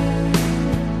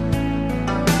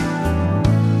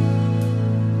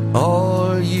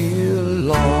 All year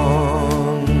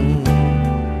long,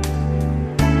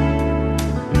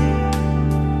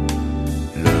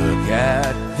 look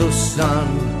at the sun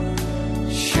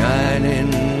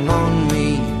shining on me.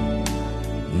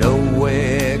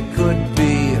 Nowhere could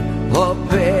be a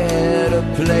better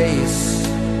place.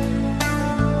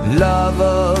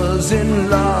 Lovers in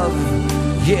love,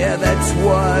 yeah, that's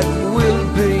what we'll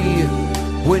be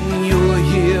when you're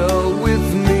here with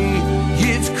me.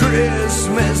 It's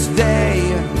Christmas Day,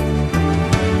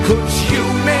 'cause you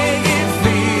make it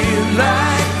feel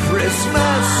like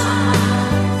Christmas,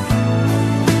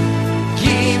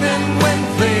 even when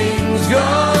things go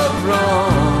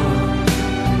wrong.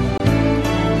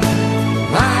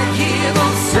 I hear the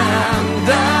sound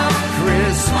of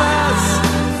Christmas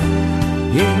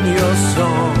in your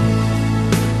song.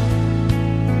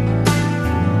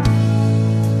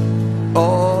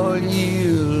 All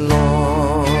year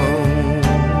long.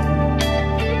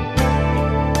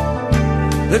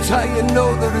 That's how you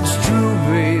know that it's true,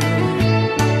 baby.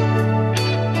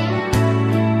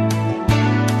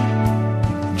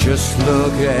 Just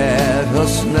look at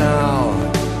us now,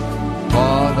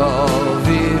 part of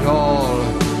it all.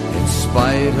 In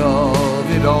spite of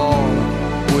it all,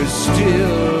 we're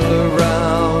still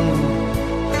around.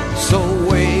 So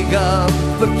wake up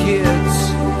the kids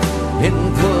and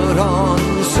put on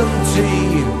some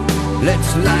tea.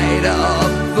 Let's light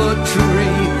up the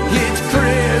tree. It's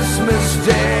Christmas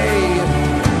Day,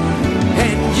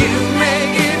 and you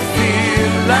make it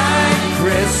feel like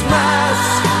Christmas,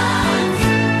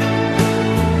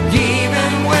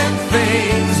 even when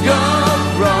things go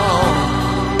wrong.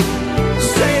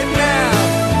 Say it now.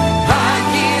 I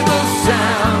hear the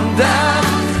sound of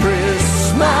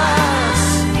Christmas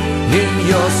in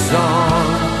your song.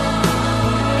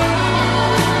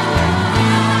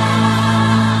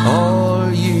 All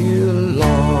year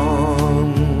long.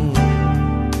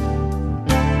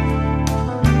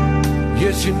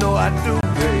 Yes, you know I do,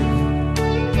 baby.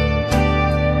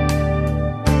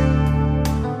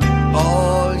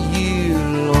 All year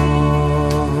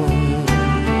long.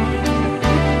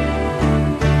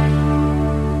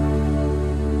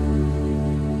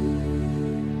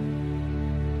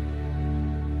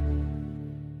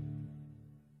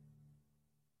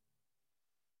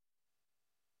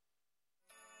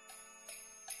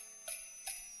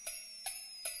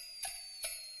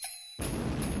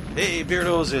 Hey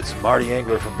Beardos, it's Marty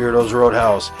Angler from Beardos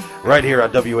Roadhouse, right here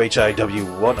on WHIW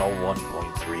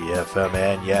 101.3 FM.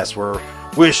 And yes, we're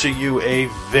wishing you a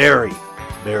very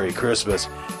Merry Christmas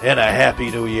and a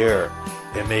Happy New Year.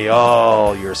 And may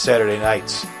all your Saturday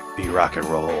nights be rock and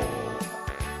roll.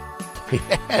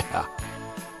 Yeah,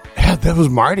 that was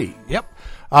Marty. Yep.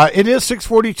 It is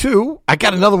 6:42. I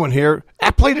got another one here.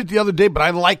 I played it the other day, but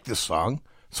I like this song.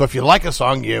 So if you like a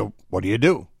song, what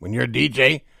do? When you're a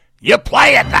DJ, you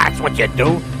play it. That's what you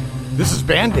do. This is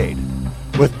Band-Aid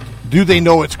with Do They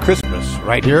Know It's Christmas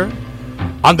right here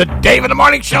on the Dave in the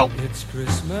Morning Show. It's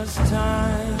Christmas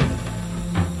time.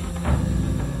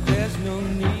 There's no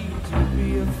need to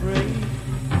be afraid.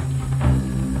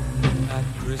 At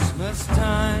Christmas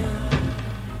time,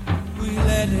 we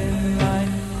let in light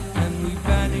and we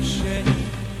banish shade.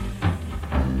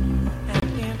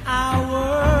 And in our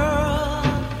world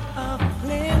of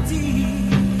plenty,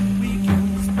 we can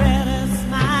spread a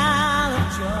smile of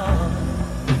joy.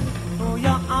 Throw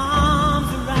your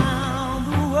arms around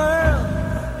the world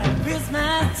at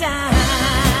Christmas time.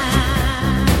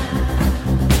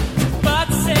 But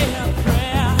say a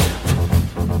prayer,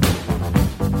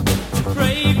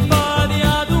 pray for the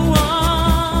other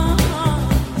ones.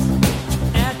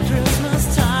 At Christmas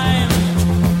time,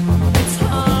 it's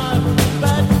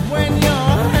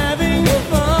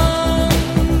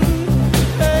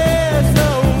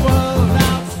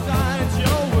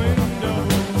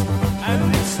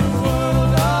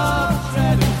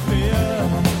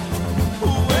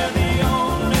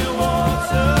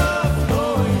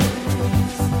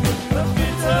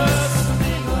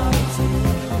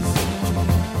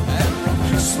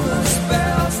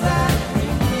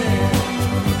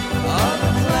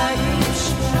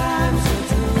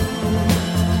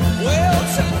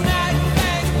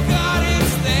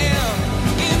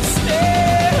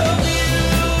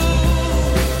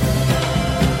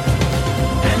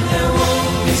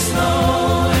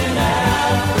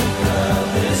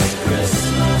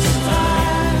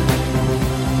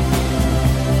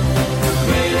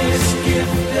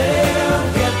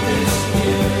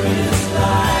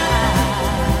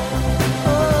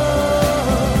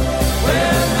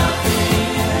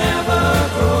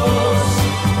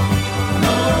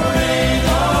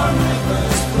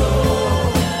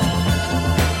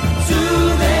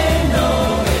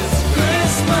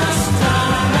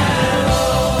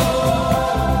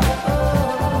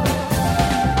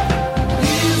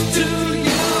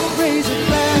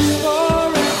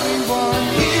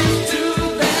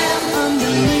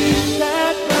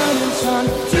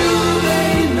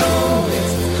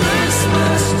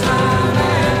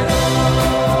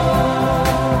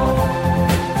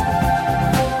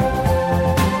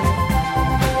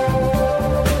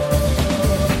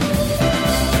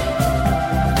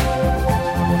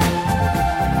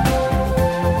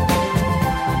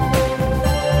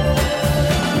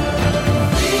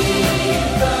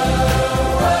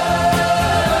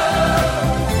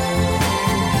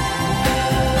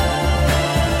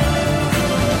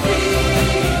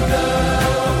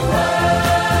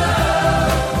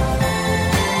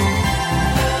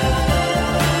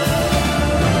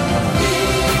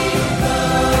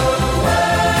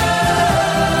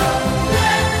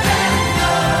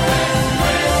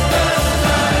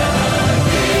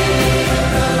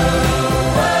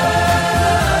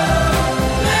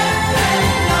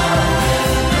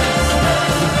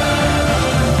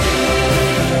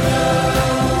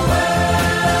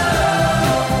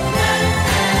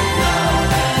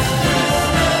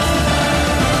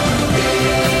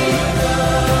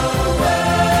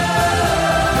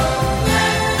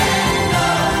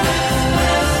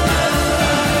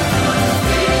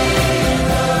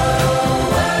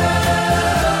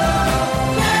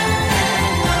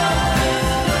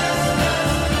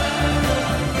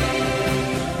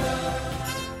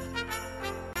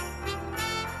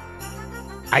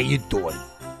How you doing?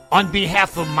 On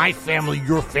behalf of my family,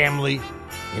 your family,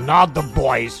 and all the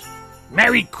boys,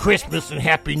 Merry Christmas and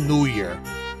Happy New Year.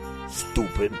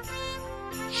 Stupid.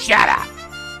 Shut up.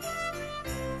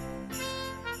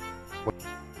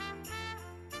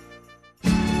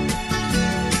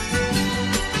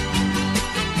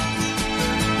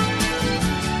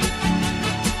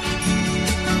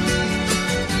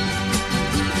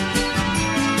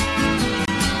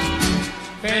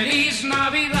 Feliz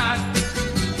Navidad,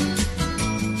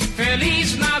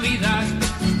 Feliz Navidad,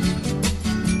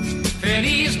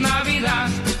 Feliz Navidad,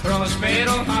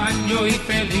 próspero año y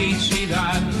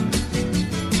felicidad.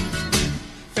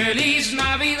 Feliz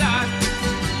Navidad,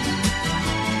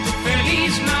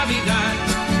 Feliz Navidad,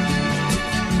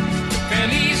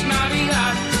 Feliz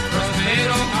Navidad,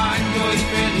 próspero año y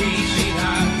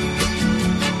felicidad.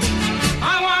 I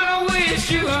wanna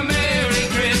wish you a Merry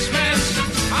Christmas.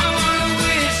 I wanna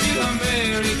wish you a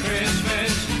Merry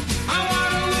Christmas. I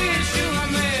wanna wish you a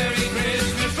Merry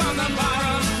Christmas from the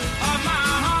bottom of my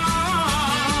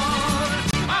heart.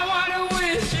 I wanna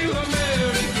wish you a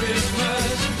Merry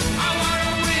Christmas. I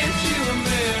wanna wish you a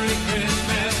Merry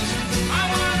Christmas. I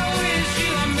wanna wish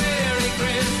you a Merry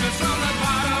Christmas from the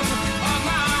bottom of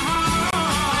my heart.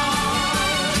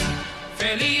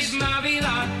 Feliz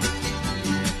Navidad.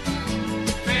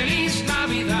 Feliz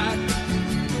Navidad.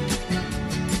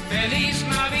 Feliz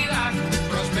Navidad,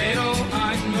 próspero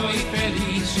año y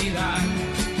felicidad.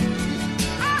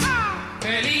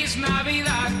 Feliz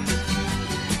Navidad,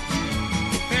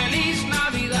 Feliz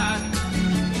Navidad,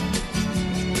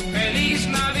 Feliz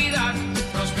Navidad,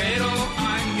 próspero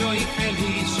año y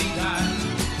felicidad.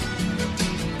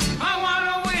 I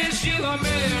wanna wish you a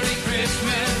Merry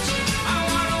Christmas. I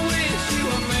wanna wish you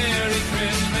a Merry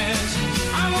Christmas.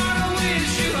 I wanna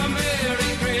wish you a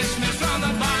Merry Christmas from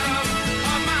the bottom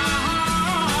of my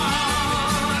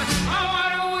heart. I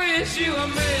wanna wish you a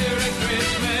Merry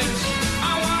Christmas.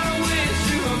 I wanna wish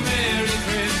you a Merry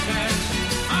Christmas.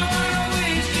 I wanna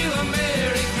wish you a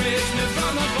Merry Christmas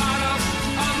from the bottom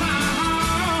of my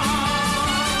heart.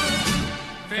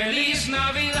 Feliz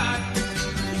Navidad.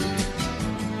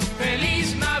 Feliz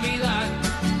Navidad.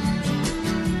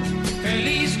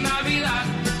 Feliz Navidad.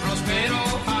 Próspero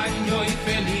año y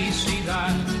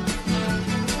felicidad.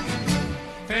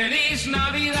 Feliz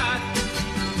Navidad.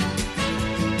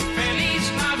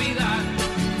 Feliz Navidad.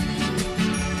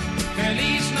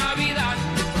 Feliz Navidad.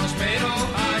 Próspero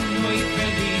año y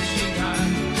felicidad.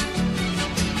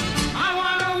 I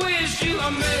wanna wish you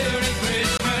a Merry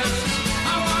Christmas.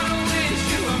 I wanna wish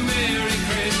you a Merry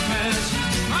Christmas.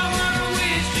 I wanna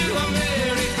wish you a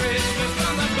Merry Christmas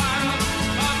from the bottom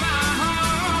of my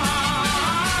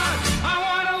heart. I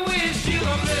wanna wish you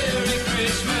a Merry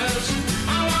Christmas.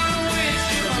 I wanna wish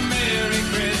you a Merry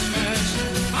Christmas.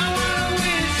 I wanna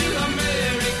wish you a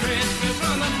Merry Christmas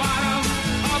from the bottom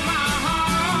of my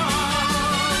heart.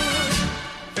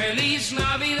 Feliz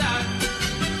Navidad.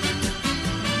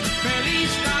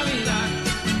 Feliz Navidad.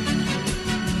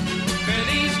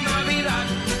 Feliz Navidad.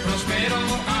 Próspero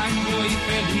año y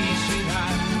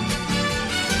felicidad.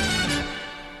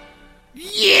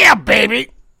 Yeah, baby.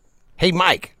 Hey,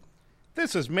 Mike.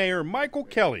 This is Mayor Michael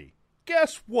Kelly.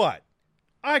 Guess what?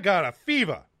 I got a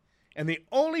fever, and the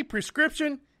only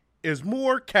prescription is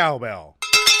more cowbell.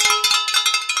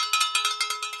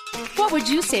 What would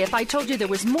you say if I told you there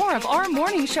was more of our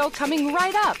morning show coming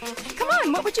right up? Come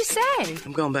on, what would you say?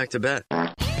 I'm going back to bed.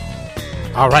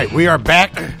 All right, we are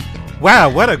back. Wow,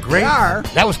 what a great...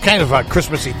 That was kind of a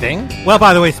Christmassy thing. Well,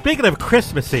 by the way, speaking of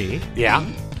Christmassy... Yeah?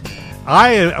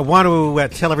 I want to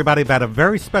tell everybody about a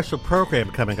very special program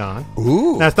coming on.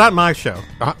 Ooh. Now, it's not my show.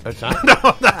 It's not?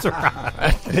 No, that's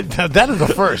right. That is the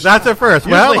first. That's the first.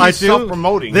 Usually well, I he's do.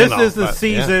 Self-promoting. This is the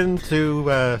season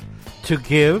to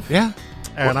give. Yeah.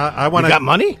 And I want to... You got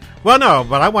money? Well, no,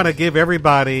 but I want to give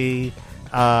everybody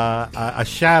a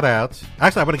shout-out.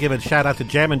 Actually, I want to give a shout-out to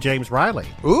Jammin' James Riley.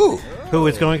 Ooh. Who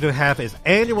is going to have his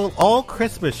annual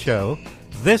all-Christmas show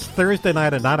this Thursday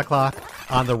night at 9 o'clock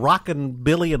on the Rockin'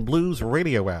 Billy and Blues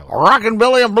radio hour. Rockin'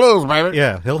 Billy and Blues, baby.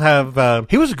 Yeah, he'll have...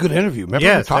 he was a good interview. Remember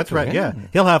yes, we talked that's to right, him? yeah.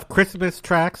 He'll have Christmas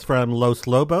tracks from Los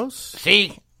Lobos.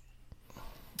 See?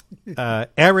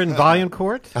 Aaron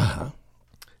Vaillancourt.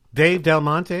 Dave Del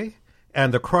Monte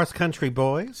and the Cross Country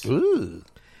Boys. Ooh.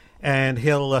 And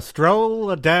he'll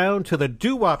stroll down to the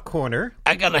doo-wop corner.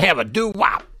 I'm going to have a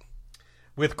doo-wop.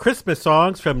 With Christmas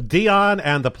songs from Dion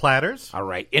and the Platters. All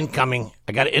right, incoming.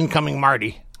 I got an incoming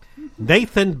Marty.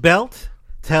 Nathan Belt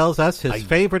tells us his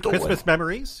favorite Christmas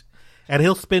memories. And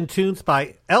he'll spin tunes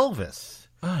by Elvis.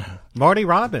 Marty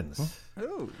Robbins.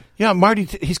 Yeah, Marty,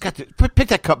 he's got to... Pick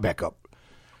that cup back up.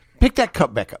 Pick that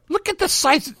cup back up. Look at the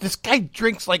size. This guy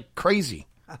drinks like crazy.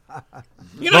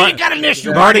 You got an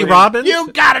issue. Marty Robbins?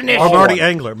 You got an issue. Or Marty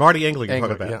Engler. Marty Engler you're Engler,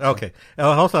 talking about. yeah. Okay. He'll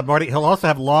also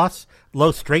have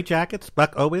Low Straitjackets,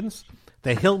 Buck Owens,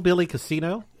 the Hillbilly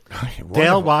Casino,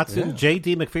 Dale Watson,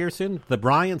 J.D. McPherson, the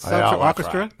Brian Seltzer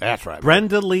Orchestra. Right. That's right.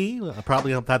 Brenda Lee,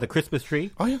 probably have the Christmas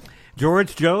tree. Oh, yeah.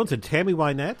 George Jones and Tammy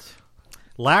Wynette.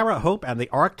 Lara Hope and the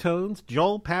Arctones,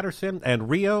 Joel Patterson and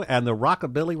Rio and the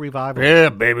Rockabilly Revival. Yeah,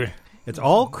 baby. It's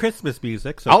all Christmas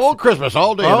music. So all Christmas,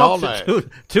 all day and all night.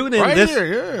 Tune in right this.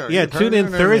 Here, yeah, tune in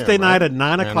Thursday night at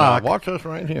 9 o'clock. Watch us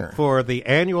right here for the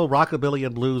annual Rockabilly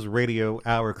and Blues Radio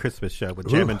Hour Christmas show with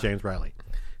Jim and James Riley.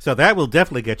 So that will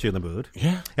definitely get you in the mood.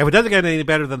 Yeah. If it doesn't get any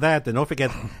better than that, then don't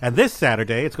forget. And this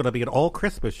Saturday, it's going to be an all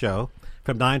Christmas show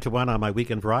from 9 to 1 on my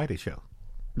weekend variety show.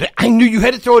 I knew you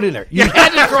had to throw it in there. You had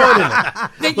to throw it in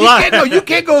there. You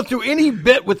can't go through any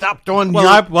bit without throwing.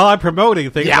 I'm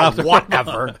promoting things. Yeah,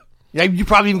 whatever. Yeah, you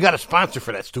probably even got a sponsor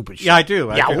for that stupid shit. Yeah, I do.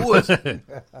 Who is it?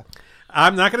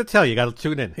 I'm not going to tell you. You got to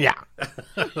tune in. Yeah.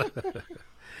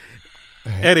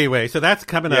 Anyway, so that's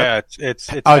coming up. Yeah, it's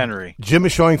Henry. Jim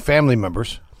is showing family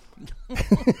members.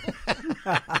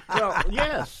 Well,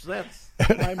 yes, that's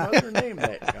my mother named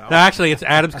that. No, actually, it's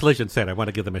Adams Collision Center. I want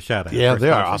to give them a shout out. Yeah, they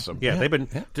are awesome. Yeah, they've been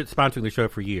sponsoring the show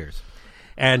for years.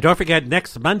 And don't forget,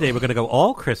 next Monday we're going to go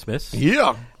all Christmas.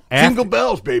 Yeah. Jingle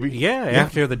bells, baby. Yeah,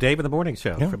 after the Dave in the Morning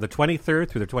show from the 23rd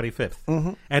through the 25th.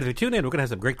 Mm-hmm. And if you tune in, we're going to have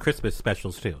some great Christmas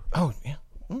specials, too. Oh, yeah.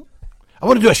 I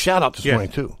want to do a shout-out this morning,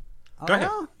 too. Go ahead.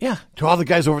 Yeah, to all the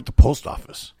guys over at the post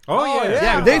office. Oh, yeah.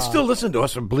 Yeah, they still listen to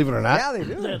us, believe it or not. Yeah, they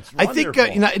do. That's I think,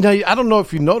 wonderful. I don't know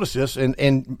if you noticed this, and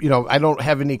I don't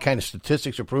have any kind of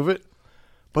statistics to prove it,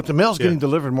 but the mail's getting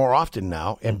delivered more often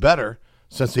now and better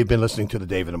since they've been listening to the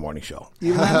Dave in the Morning show.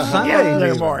 Even on Sunday,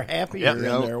 They're more happier in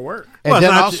their work. And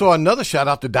then also another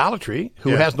shout-out to Dollar Tree,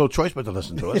 who has no choice but to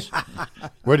listen to us.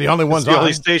 We're the only ones It's the on.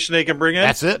 only station they can bring in?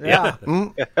 That's it. Yeah.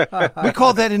 We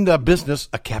call that in the business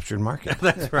a captured market.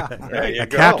 That's right. A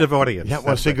captive audience. Yeah, I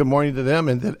want to say good morning to them,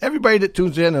 and then everybody that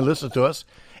tunes in and listens to us,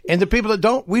 and the people that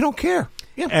don't, we don't care.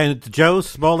 Yeah. And Joe's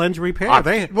Small Engine Repair.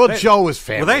 Joe is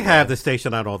family. Well, they have the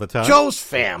station on all the time. Joe's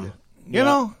fam. You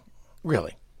know?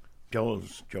 Really.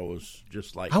 Joe's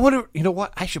just like I wonder, you know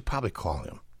what? I should probably call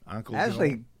him. Uncle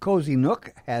Actually, Joe. Cozy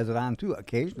Nook has it on, too,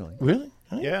 occasionally. Really?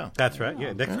 Yeah. That's right.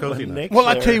 Yeah, Nick's Cozy Nook. Well,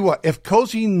 I'll tell you what. If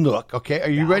Cozy Nook, okay, are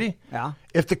you ready? Yeah.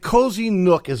 If the Cozy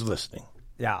Nook is listening,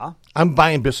 Yeah. I'm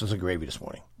buying Biscuits and Gravy this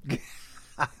morning.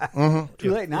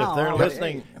 Too late now. If they're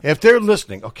listening, If they're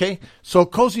listening, okay? So,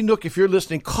 Cozy Nook, if you're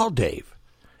listening, call Dave.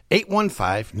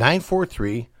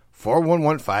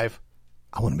 815-943-4115.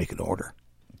 I want to make an order.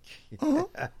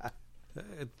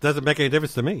 It doesn't make any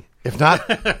difference to me. If not,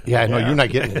 I know you're not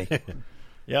getting any.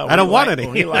 yeah, I don't want any.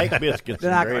 We like biscuits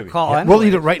They're and not going gravy. to call anyway. We'll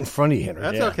eat it right in front of you, Henry.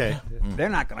 That's okay. They're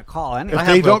not going to call anyway. If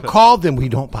they don't call, then we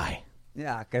don't buy.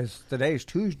 Yeah, because today's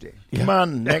Tuesday. Come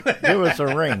on, Nick, give us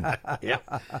a ring. Yeah,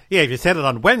 if you said it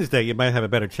on Wednesday, you might have a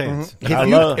better chance.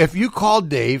 If you call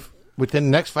Dave within the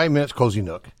next 5 minutes, Cozy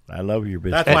Nook. I love your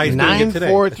biscuits. That's why he's doing it today.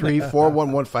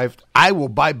 943-4115. I will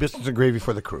buy Biscuits and Gravy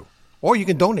for the crew. Or you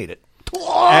can donate it.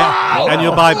 And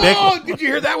you'll buy big. Oh, did you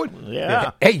hear that one?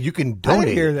 Yeah. Hey, you can I donate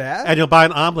didn't hear it. that. And you'll buy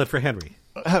an omelet for Henry.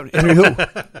 Henry who?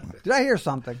 Did I hear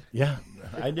something? Yeah.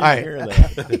 I didn't All right. hear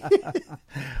that.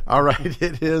 All right,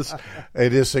 it is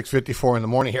 6:54 in the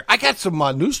morning here. I got some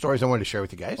news stories I wanted to share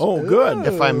with you guys. Oh, good.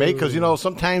 If I may, because,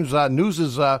 sometimes news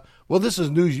is, this is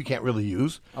news you can't really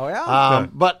use. Oh, yeah?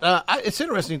 But it's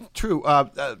interesting, true.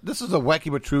 This is a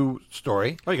wacky but true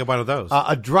story. Oh, you got one of those.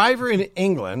 A driver in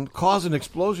England caused an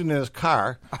explosion in his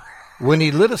car when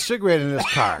he lit a cigarette in his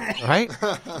car, right?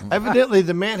 Evidently,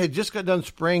 the man had just got done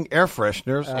spraying air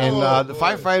fresheners, and the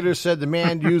firefighters said the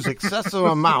man used excessive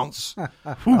amounts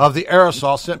of the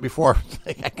aerosol sent before.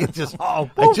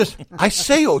 I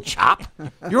say, oh, chop,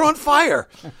 you're on fire.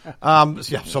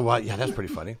 That's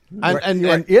pretty funny. And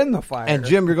you're in the fire. And,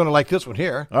 Jim, you're going to like this one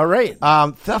here. All right.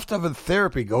 Theft of a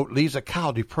therapy goat leaves a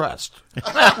cow depressed.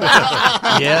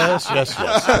 Yes.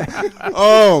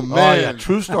 Oh, man. Oh, yeah,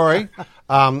 true story.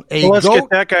 Let's get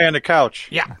that guy on the couch.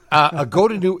 Yeah, a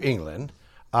goat in New Zealand,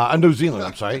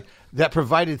 that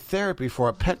provided therapy for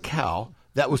a pet cow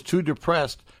that was too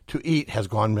depressed to eat has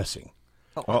gone missing.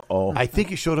 Uh-oh. I think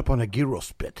he showed up on a gyro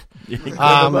spit. Peaches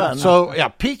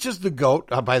Peaches the goat,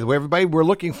 by the way, everybody, we're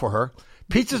looking for her.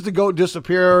 Peaches the goat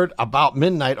disappeared about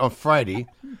midnight on Friday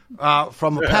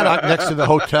from a paddock next to the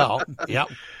hotel. Yep.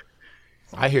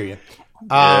 I hear you.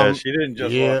 She didn't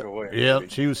just walk away. Yeah,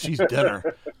 she's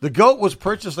dinner. The goat was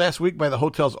purchased last week by the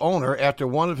hotel's owner after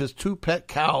one of his two pet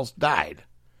cows died.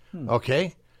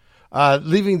 Okay?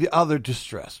 Leaving the other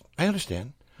distressed. I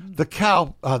understand. The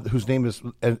cow, whose name is,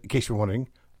 in case you're wondering,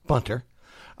 Bunter,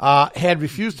 had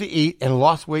refused to eat and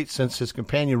lost weight since his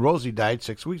companion Rosie died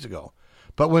 6 weeks ago.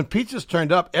 But when Peaches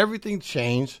turned up, everything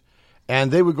changed,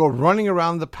 and they would go running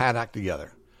around the paddock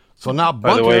together. So now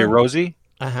Bunter... By the way, Rosie,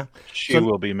 she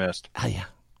will be missed. Yeah.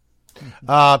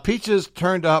 Peaches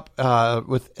turned up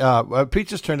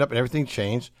Peaches turned up, and everything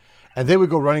changed, and they would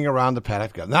go running around the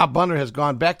paddock together. Now Bunter has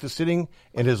gone back to sitting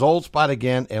in his old spot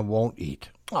again and won't eat.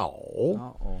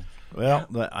 Oh. Well,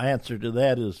 the answer to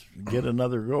that is get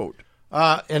another goat.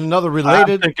 And another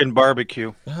related... I'm thinking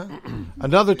barbecue.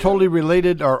 Another totally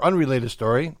related or unrelated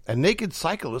story. A naked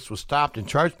cyclist was stopped and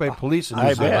charged by police in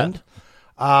New Zealand.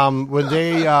 When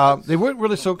they weren't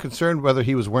really so concerned whether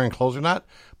he was wearing clothes or not,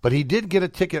 but he did get a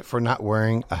ticket for not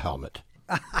wearing a helmet.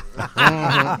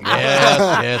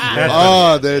 Yes.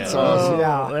 Oh, that's awesome.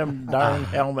 Yeah, them darn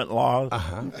helmet laws.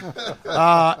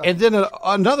 And then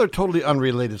another totally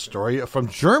unrelated story from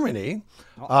Germany.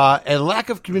 A lack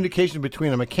of communication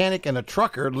between a mechanic and a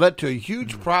trucker led to a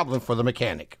huge problem for the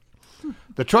mechanic.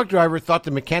 The truck driver thought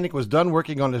the mechanic was done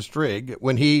working on his rig.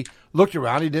 When he looked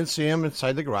around, he didn't see him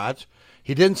inside the garage.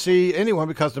 He didn't see anyone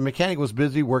because the mechanic was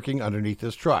busy working underneath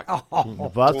his truck.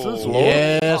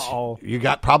 Yes. You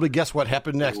got probably guess what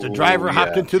happened next. The driver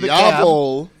hopped into the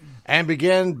cab and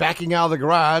began backing out of the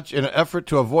garage in an effort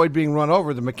to avoid being run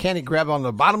over. The mechanic grabbed on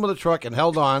the bottom of the truck and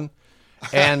held on.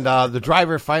 And the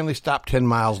driver finally stopped 10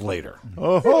 miles later.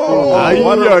 What a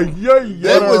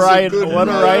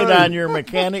ride on your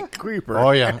mechanic creeper. Oh,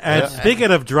 yeah. And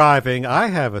speaking of driving, I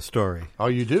have a story. Oh,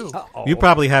 you do? You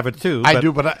probably have it, too. I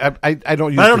do, but I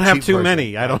don't use I don't the have cheap too version.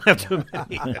 many. I don't have too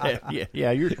many.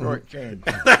 Yeah, you're short-changed.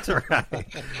 That's right.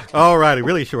 All righty,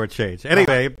 really short-changed.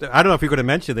 Anyway, I don't know if you're going to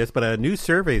mention this, but a new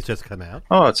survey's just come out.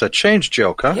 Oh, it's a change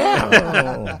joke, huh?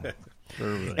 Yeah.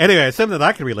 Anyway, something that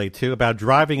I can relate to about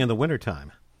driving in the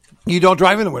wintertime. You don't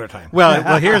drive in the wintertime.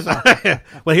 Well, here's a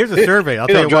survey. I'll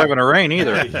tell you don't drive in the rain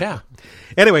either. Yeah.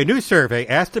 Anyway, new survey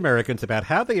asked Americans about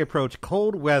how they approach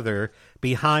cold weather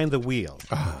behind the wheel.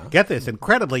 Get this,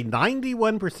 incredibly,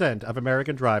 91% of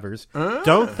American drivers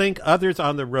don't think others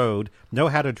on the road know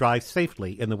how to drive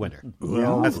safely in the winter.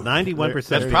 Well, that's 91%.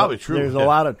 That's probably true. There's a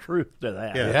lot of truth to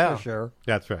that. Yeah, for sure.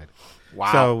 That's right.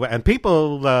 Wow. So, and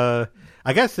people,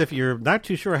 I guess if you're not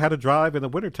too sure how to drive in the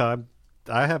wintertime,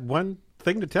 I have one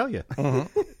thing to tell you.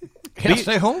 Can't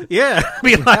stay home? Yeah.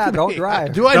 Be like don't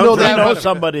drive. Do I know that? I know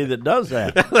somebody that does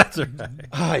that. That's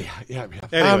right. Yeah.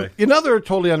 Anyway. Another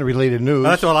totally unrelated news.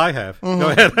 That's all I have. Go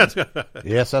ahead.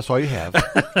 Yes, that's all you have.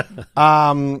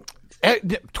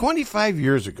 25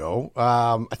 years ago,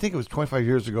 I think it was 25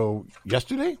 years ago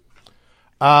yesterday,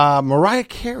 Mariah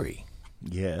Carey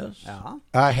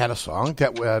had a song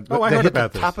that I hit heard the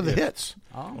about top this. of the hits.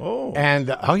 Oh.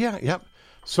 And,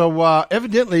 So,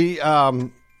 evidently,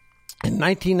 in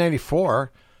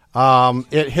 1994,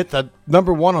 it hit the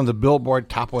number one on the Billboard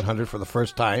Top 100 for the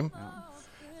first time.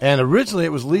 And originally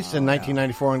it was released in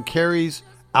 1994 on Carey's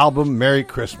album Merry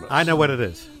Christmas. I know what it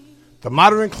is. The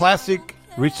modern classic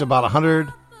reached about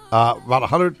 100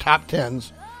 top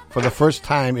tens for the first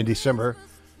time in December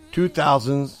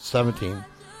 2017.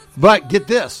 But get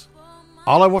this.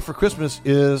 All I Want for Christmas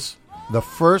is the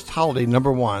first holiday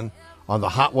number one on the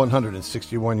Hot 100 in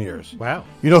 61 years. Wow.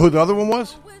 You know who the other one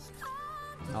was?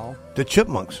 No. The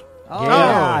Chipmunks. Oh,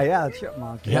 yeah, the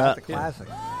Chipmunks. Yeah. That's a classic.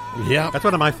 Yeah. That's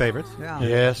one of my favorites. Yeah.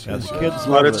 Yes. The kids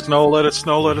Let love it snow, let it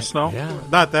snow, let it snow. Yeah.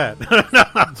 Not that.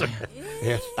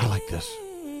 Yes, I like this.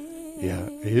 Yeah.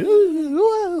 You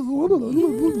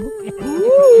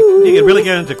can really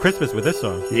get into Christmas with this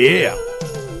song. Yeah.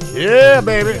 Yeah,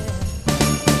 baby.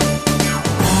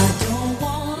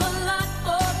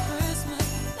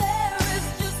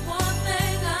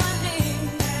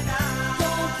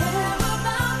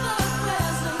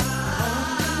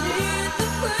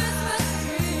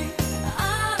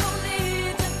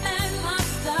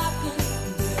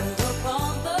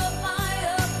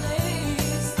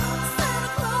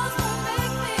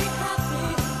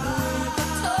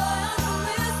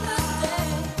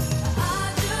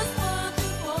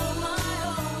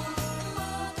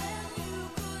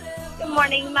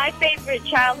 My favorite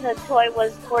childhood toy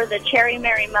was for the Cherry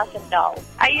Mary Muffin dolls.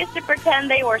 I used to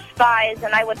pretend they were spies,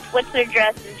 and I would switch their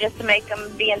dresses just to make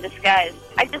them be in disguise.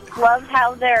 I just loved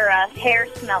how their hair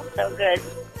smelled so good.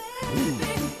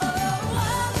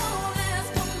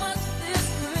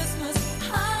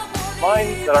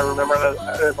 Mine that I remember,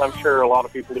 as I'm sure a lot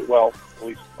of people do well, at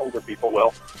least older people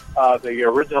will, the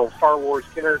original Star Wars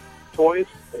toys,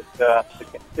 the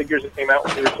figures that came out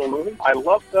with the original movie. I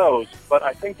love those, but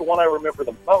I think the one I remember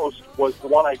the most was the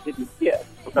one I didn't get,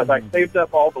 because I saved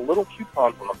up all the little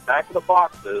coupons on the back of the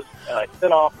boxes, and I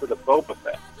sent off for the Boba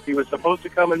Fett. He was supposed to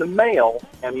come in the mail,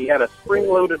 and he had a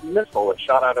spring-loaded missile that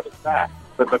shot out of his back.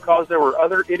 But because there were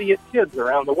other idiot kids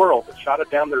around the world that shot it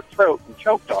down their throat and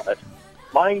choked on it,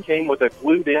 mine came with a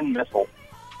glued-in missile.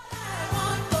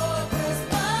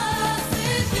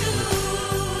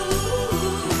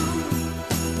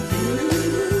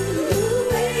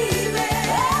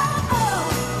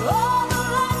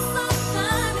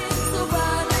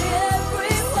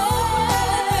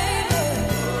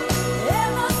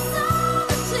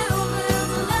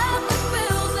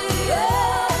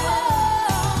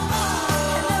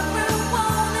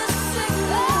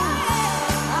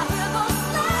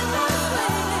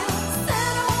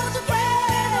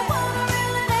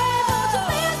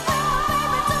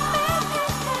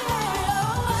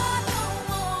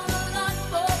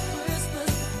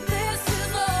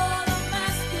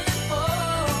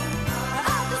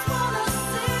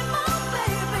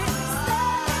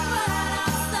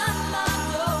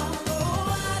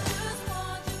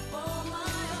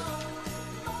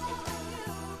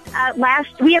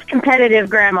 We have competitive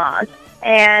grandmas,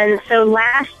 and so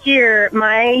last year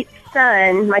my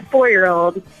son, my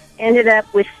 4-year-old, ended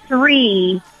up with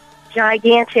 3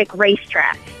 gigantic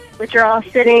racetracks, which are all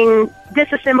sitting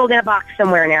disassembled in a box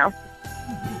somewhere now.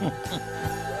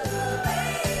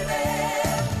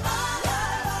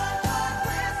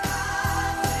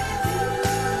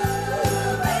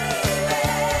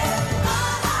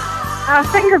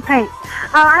 Finger paint.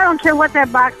 I don't care what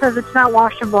that box says, it's not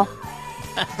washable.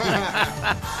 We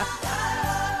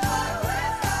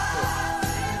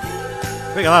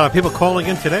got a lot of people calling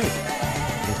in today.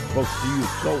 They're supposed to use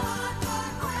soap.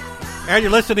 And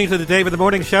you're listening to the Dave in the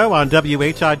Morning Show on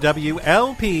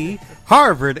WHIW-LP,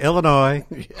 Harvard, Illinois,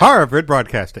 Harvard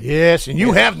Broadcasting. Yes, and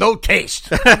you have no taste.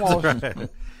 That's right.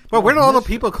 Well, where do all the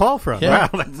people call from? Yeah,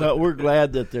 Wow, but we're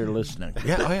glad that they're listening.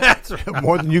 Yeah, oh, yeah. That's right.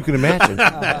 More than you can imagine.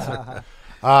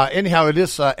 Anyhow, it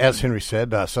is, as Henry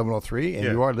said, 7:03, and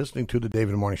you are listening to the Dave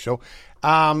in the Morning Show.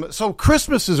 So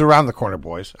Christmas is around the corner,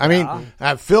 boys. I mean,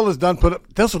 Phil has done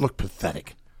those look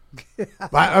pathetic.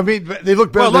 I mean, they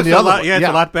look better than the other one. Yeah, it's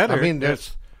a lot better. I mean,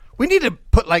 we need to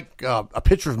put like a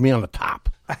picture of me on the top.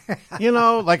 You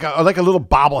know, like a little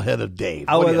bobblehead of Dave.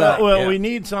 We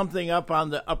need something up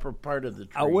on the upper part of the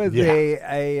tree. With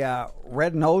a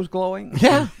red nose glowing?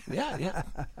 Yeah.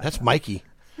 That's Mikey.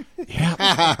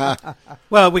 Yeah.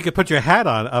 Well, we could put your hat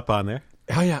up on there.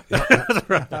 Oh, yeah.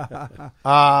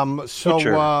 So put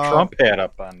your Trump hat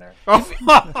up on there.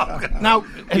 Now,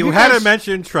 you had to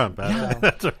mention Trump.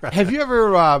 That's right. Have you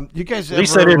ever, you guys At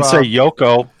least I didn't say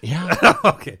Yoko. Yeah.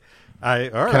 Okay. All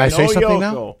right. Can I say something Yoko.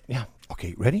 now? Yeah.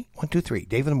 Okay, ready? 1, 2, 3.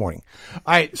 Dave in the Morning.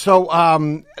 All right, so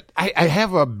I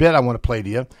have a bit I want to play to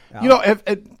you. You know,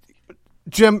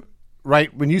 Jim,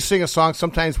 right, when you sing a song,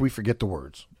 sometimes we forget the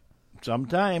words.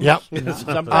 Sometimes. Yep.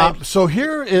 Sometimes. So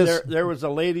here is... There was a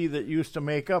lady that used to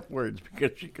make up words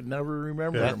because she could never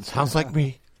remember them. Sounds like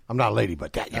me. I'm not a lady,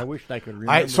 but that. Yeah. I wish I could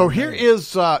remember. All right, so them. here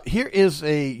is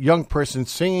a young person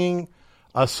singing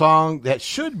a song that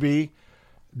should be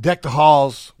Deck the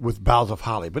Halls with Boughs of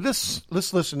Holly. But let's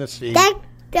listen and see. Deck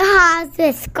the halls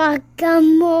with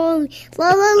guacamole. La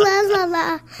la la la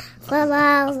la. La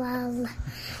la la la.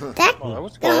 Deck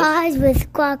the halls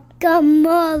with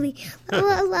guacamole. La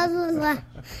la la la la.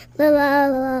 La la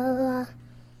la la.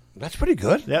 That's pretty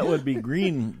good. That would be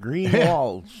green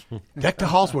walls. Deck the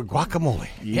halls with guacamole.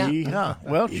 Yeah.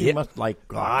 Well, she must like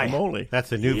guacamole.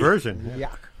 That's a new version.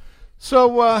 Yeah.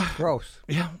 So, gross.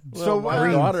 Yeah. Well, So,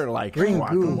 my daughter likes green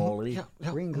guacamole.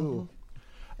 goo. Green goo.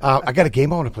 I got a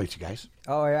game I want to play to you guys.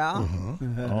 Oh, yeah?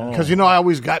 Because, you know, I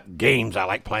always got games I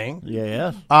like playing.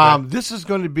 Yes. This is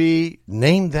going to be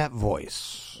Name That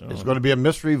Voice. It's going to be a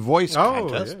mystery voice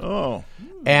contest. Yeah. Oh.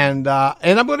 And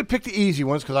I'm going to pick the easy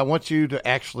ones because I want you to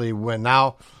actually win.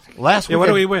 Now, last week... what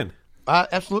do we win?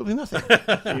 Absolutely nothing.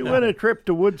 You win a trip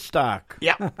to Woodstock.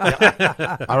 Yeah.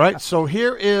 All right, so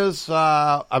here is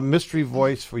a mystery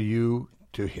voice for you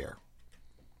to hear.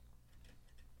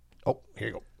 Oh, here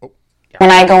you go. Oh. When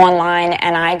I go online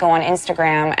and I go on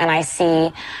Instagram and I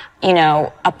see, you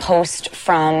know, a post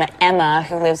from Emma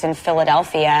who lives in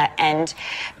Philadelphia and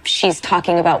she's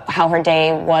talking about how her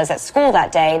day was at school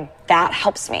that day, that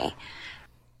helps me.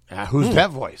 Who's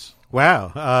that voice?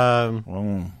 Wow.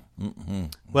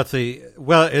 Let's see.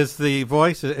 Well, is the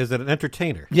voice, is it an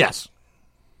entertainer? Yes.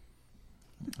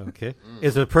 Okay.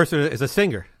 Is it a person, is a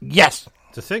singer? Yes.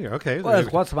 It's a singer. Okay. Well, it's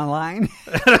What's My Line?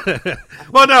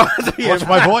 Well, no. What's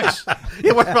my voice?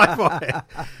 Yeah, what's my voice?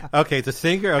 Okay, it's a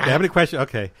singer. Okay, how many questions?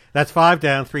 Okay, that's 5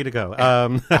 down, 3 to go.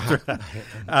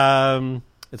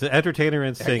 It's an entertainer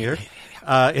and singer.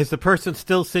 Is the person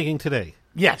still singing today?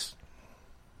 Yes.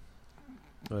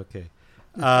 Okay.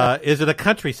 Is it a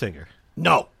country singer?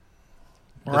 No.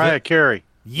 Mariah Carey.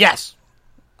 Yes.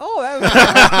 Oh, that was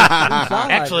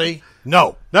Actually,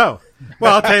 no. No.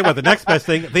 Well, I'll tell you what. The next best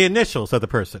thing, the initials of the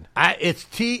person. It's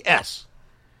T.S.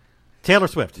 Taylor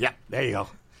Swift. Yeah, there you go.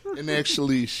 And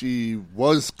actually, she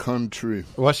was country.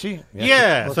 Was she?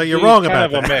 Yeah, Well, so you're she's wrong kind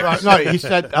about of a that. mix. No, he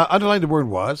said, underline the word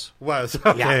was. Was.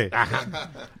 Okay.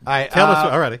 Yeah. Taylor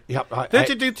Swift. All righty. Yep. Didn't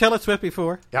you do Taylor Swift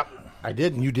before? Yep. I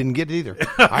did, and you didn't get it either.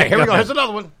 All right, here we go. Here's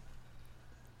another one.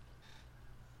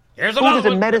 Here's Food another is a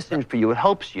one. medicine for you. It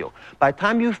helps you. By the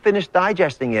time you finish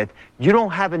digesting it, you don't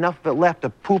have enough of it left to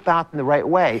poop out in the right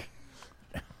way.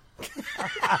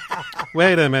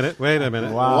 Wait a minute.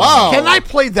 Wow. Can I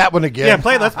play that one again? Yeah,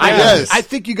 play. Let's play. I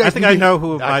think you guys. I think I know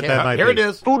who that might Here be. it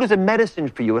is. Food is a medicine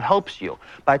for you. It helps you.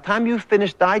 By the time you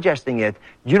finish digesting it,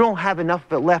 you don't have enough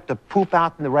of it left to poop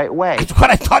out in the right way. That's what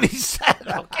I thought he said.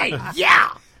 Okay, yeah.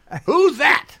 Who's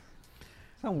that?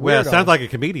 Well, it sounds like a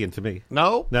comedian to me.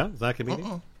 No. No, it's not a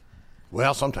comedian.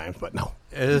 Well, sometimes, but no.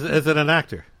 Is it an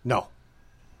actor? No.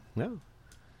 No.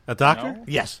 A doctor? No.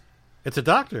 Yes. It's a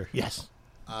doctor. Yes.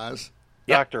 Oz.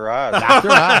 Dr. Oz. Dr.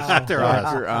 Oz. Dr. Oz.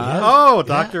 Dr. Oz. Oh,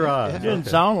 Dr. Oz. It didn't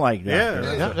sound like that.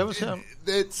 Yeah. Yeah, that was him.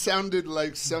 That sounded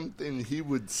like something he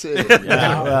would say.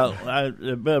 Yeah, well,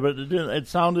 but it didn't. It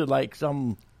sounded like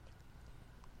some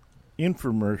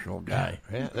infomercial guy.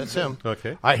 Yeah, that's him.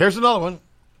 Okay. All right, here's another one.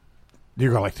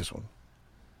 You're gonna like this one.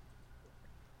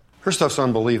 Her stuff's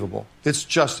unbelievable. It's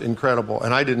just incredible.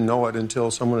 And I didn't know it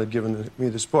until someone had given me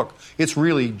this book. It's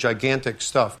really gigantic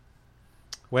stuff.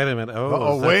 Wait a minute.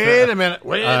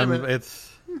 Wait a minute.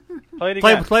 It's Play it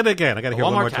again. Play it again. I got to hear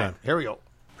one more time. Here we go.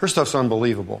 Her stuff's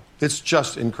unbelievable. It's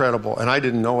just incredible. And I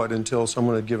didn't know it until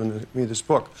someone had given me this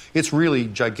book. It's really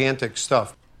gigantic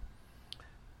stuff.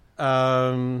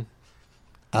 Yeah.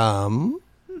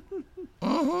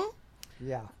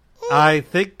 I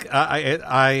think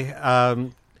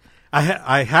I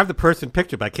have the person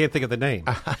pictured, but I can't think of the name.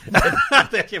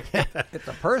 It's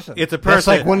a person. It's a person. That's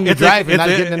like when you drive and not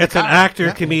getting in the It's an car.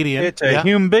 actor, comedian. It's a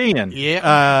human being.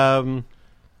 Yeah.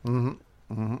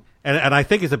 And I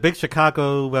think he's a big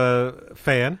Chicago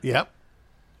fan. Yep.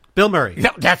 Bill Murray.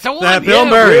 Yeah, that's the one. Bill Yeah,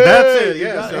 Murray. good. That's it. You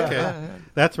Yes. got it. Okay. Yeah.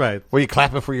 That's right. Were you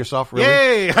clapping for yourself? Really?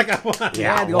 Yay! I got one.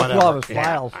 Yeah, he goes through all his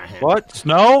files. What?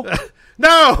 Snow?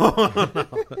 No.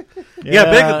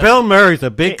 Yeah, big Bill Murray's a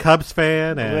big Cubs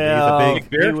fan, and Well, he's a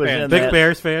big in Big that-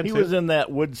 Bears fan. He too. was in that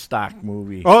Woodstock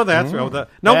movie. Oh, that's right. No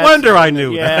That's- wonder I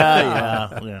knew.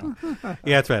 Yeah. Yeah,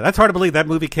 that's right. That's hard to believe. That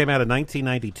movie came out in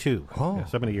 1992. Oh. Yeah,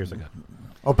 so many years ago.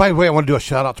 Oh, by the way, I want to do a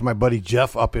shout out to my buddy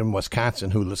Jeff up in Wisconsin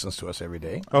who listens to us every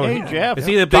day. Oh, Hey, Jeff. Is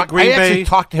he a big Green I Bay? actually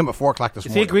talked to him at 4 o'clock this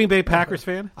Is he a morning. Green Bay Packers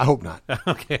fan? I hope not.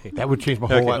 Okay. That would change my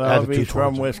whole Okay. life. Well, if attitude he's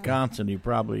from towards him. Wisconsin, he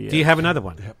probably is. Do you have another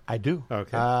one? I do.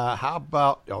 Okay. How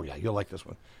about? Oh yeah, you'll like this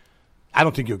one. I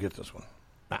don't think you'll get this one.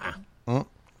 Hold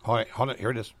on.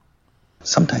 Here it is.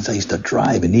 Sometimes I used to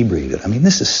drive inebriated. I mean,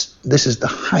 this is the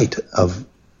height of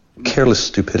careless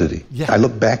stupidity. Yeah. I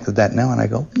look back at that now and I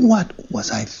go, what was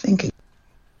I thinking?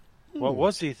 What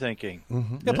was he thinking?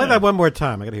 Yeah, play that one more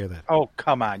time. I got to hear that. Oh,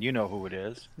 come on. You know who it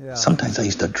is. Yeah. Sometimes I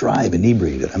used to drive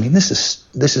inebriated. I mean, this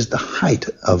is the height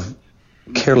of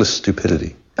careless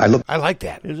stupidity. I like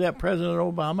that. Is that President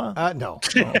Obama? No.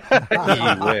 You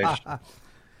wish.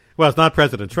 Well, it's not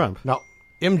President Trump. No.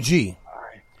 MG.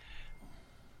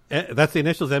 That's the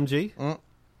initials MG?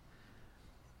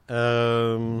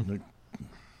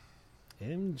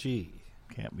 MG.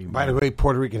 Can't be. By the way,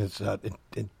 Puerto Rican is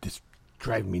it's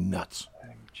driving me nuts.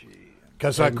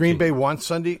 Because Green Bay won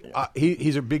Sunday.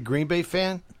 He's a big Green Bay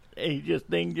fan. Hey, you just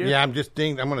dinged you? Yeah, I'm just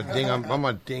dinged. I'm gonna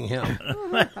ding him.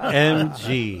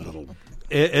 MG.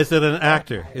 Is it an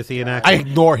actor? Is he an actor? I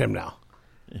ignore him now.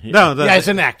 No, yeah, he's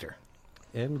an actor.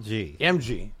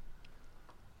 MG.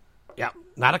 Yeah,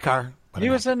 not a car. He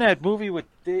was in that movie with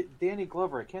Danny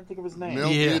Glover. I can't think of his name. Mel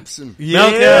Gibson.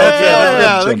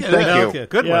 Yeah. Thank you.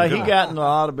 Good Yeah, one. he got in a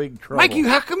lot of big trouble. Mikey,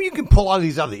 how come you can pull all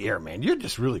these out of the air, man? You're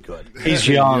just really good. He's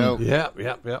young. Yeah.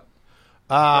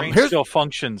 Brain Here's still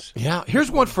functions. Yeah,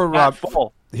 here's one for Not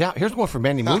full. Yeah, here's one for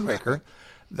Manny Moonraker.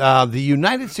 The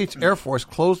United States Air Force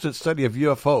closed its study of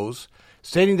UFOs,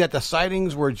 stating that the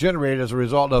sightings were generated as a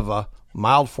result of a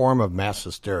mild form of mass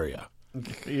hysteria.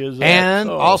 Is that And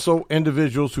so? also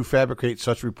individuals who fabricate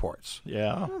such reports.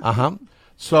 Yeah. Uh-huh.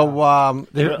 So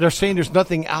they're saying there's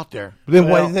nothing out there. Then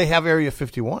why do they have Area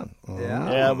 51?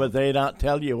 Yeah, but they don't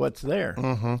tell you what's there.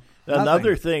 Mm-hmm.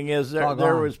 Another thing is there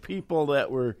gone. was people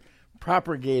that were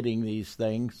propagating these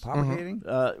things. Propagating?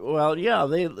 Well, yeah,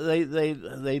 they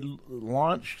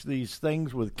launched these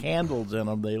things with candles in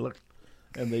them. They looked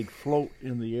and they'd float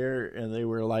in the air, and they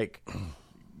were like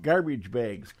garbage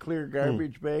bags, clear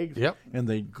garbage bags. Yep. And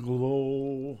they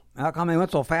glow. How come they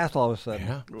went so fast all of a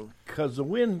sudden? Because the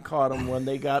wind caught them when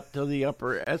they got to the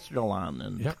upper echelon,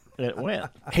 and it went.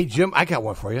 Hey, Jim, I got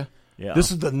one for you. Yeah.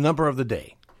 This is the number of the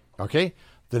day. Okay?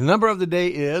 The number of the day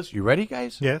is, you ready,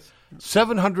 guys? Yes.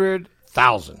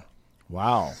 700,000.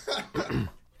 Wow.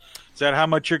 Is that how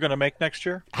much you're going to make next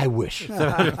year? I wish.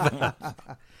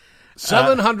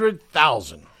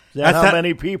 700,000. Is that how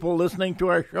many people listening to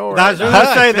our show? I was just going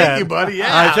to say that. Thank you, buddy.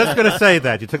 Yeah. I was just going to say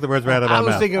that. You took the words right out of my I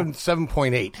was mouth. thinking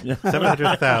 7.8.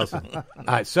 700,000. All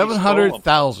right,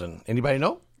 700,000. Anybody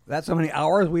know? That's how many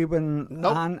hours we've been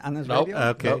on this radio?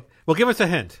 Okay. Nope. Well, give us a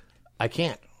hint. I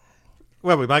can't.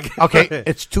 Well, we might. Okay,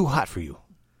 it's too hot for you.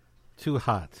 Too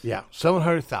hot. Yeah,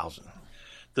 700,000.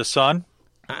 The sun?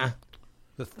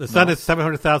 The sun is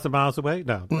 700,000 miles away?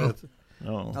 No. No.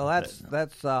 Oh,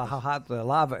 that's how hot the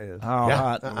lava is. How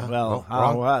hot? Well,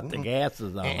 how hot the gas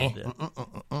is on it.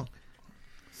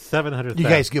 700,000. You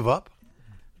guys give up?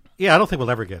 Yeah, I don't think we'll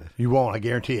ever get it. You won't, I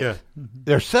guarantee it. Yeah.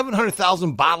 There's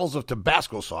 700,000 bottles of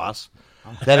Tabasco sauce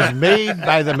that is made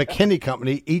by the McKinney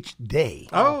Company each day.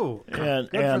 Oh. And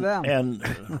for them.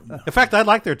 In fact, I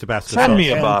like their Tabasco Send sauce.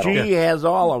 me a bottle. G has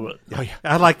all of it. Oh, yeah.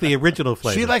 I like the original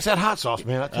flavor. She likes that hot sauce,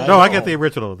 man. No, I get the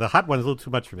original. The hot one is a little too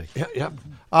much for me. Yeah.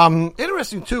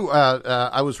 Interesting, too,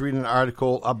 I was reading an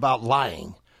article about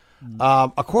lying.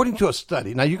 According to a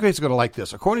study, now you guys are going to like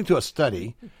this. According to a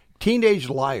study, teenage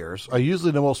liars are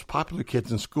usually the most popular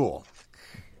kids in school.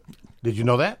 Did you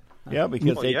know that? Yeah,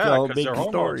 because they tell big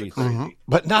stories. Mm-hmm.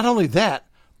 But not only that,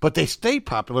 but they stay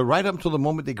popular right up until the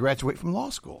moment they graduate from law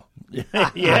school.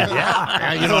 Yeah.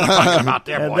 You know what I'm talking about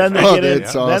there, And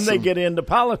boys. then they get into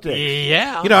politics.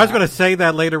 Yeah. You know, I was going to say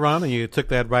that later on, and you took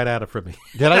that right out of from me.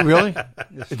 Did I really?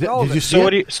 Did you see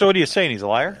it? So what are you saying? He's a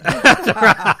liar?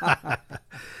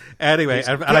 Anyway, Is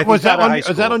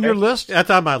that on your list? That's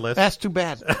on my list. That's too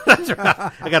bad. That's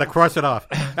right. I got to cross it off.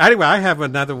 Anyway, I have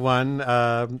another one.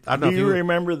 I don't know Do if you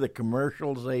remember the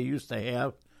commercials they used to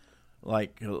have?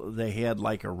 Like they had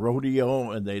like a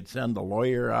rodeo, and they'd send a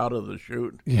lawyer out of the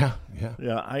chute. Yeah.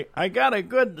 I got a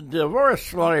good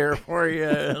divorce lawyer for you.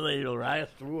 And they rise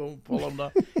through them, pull them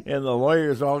down, and the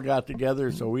lawyers all got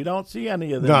together, so we don't see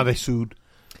any of them. No, they sued.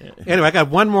 Anyway, I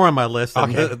got one more on my list,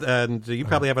 and, Okay. and you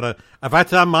probably have it. If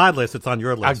it's on my list, it's on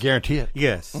your list. I guarantee it.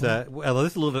 Yes. Well,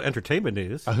 this is a little entertainment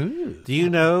news. Do you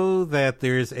know that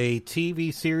there's a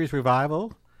TV series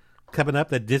revival coming up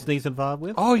that Disney's involved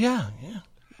with? Oh, yeah.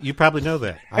 You probably know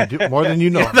that. I do more than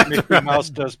you know. Mickey Mouse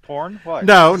does porn? What?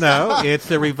 No. It's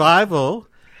a revival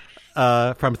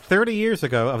from 30 years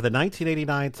ago of the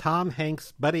 1989 Tom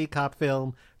Hanks buddy cop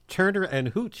film Turner and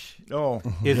Hooch.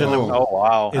 Is in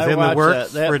the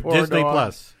works that for poor Disney dog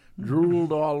Plus.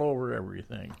 Drooled all over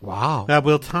everything. Wow. Now,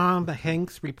 will Tom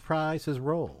Hanks reprise his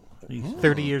role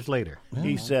 30 years later?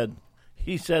 He said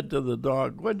to the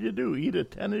dog, "What'd you do? Eat a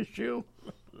tennis shoe?"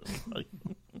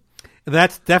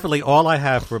 That's definitely all I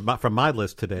have from my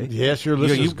list today. Yes, your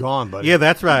list is gone, buddy. Yeah,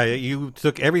 that's right. You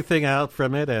took everything out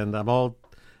from it, and I'm all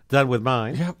done with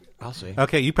mine. Yep, I'll see.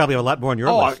 Okay, you probably have a lot more on your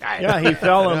list. Yeah, he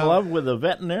fell in love with a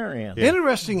veterinarian. Yeah.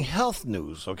 Interesting health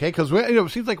news, okay? Because it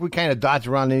seems like we kind of dodge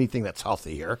around anything that's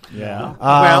healthy here. Yeah.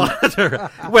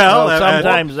 Well,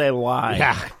 sometimes they lie.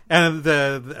 Yeah. And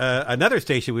another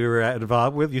station we were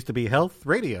involved with used to be Health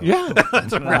Radio. Yeah.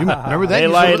 That's right. Remember that? They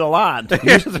lied a lot.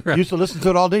 You used to listen to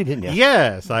it all day, didn't you?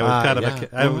 Yes, I was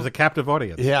I was a captive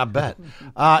audience. Yeah, I bet.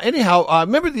 Anyhow,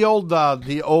 remember the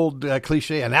old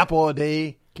cliche, an apple a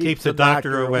day keeps the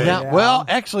doctor away. Yeah. Well,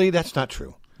 actually, that's not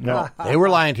true. No. They were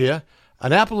lying to you.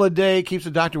 An apple a day keeps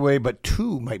the doctor away, but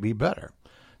 2 might be better.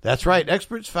 That's right.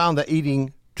 Experts found that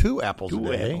eating 2 apples a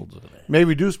day may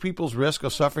reduce people's risk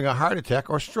of suffering a heart attack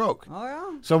or stroke. Oh,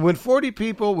 yeah? So when 40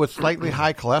 people with slightly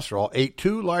high cholesterol ate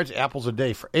 2 large apples a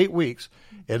day for 8 weeks,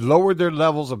 it lowered their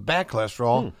levels of bad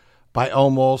cholesterol by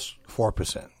almost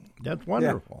 4%. That's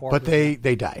wonderful. Yeah, but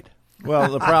they died.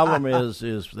 Well, the problem is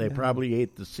they probably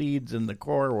ate the seeds and the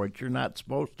core, which you're not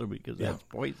supposed to because that's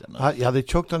poisonous. They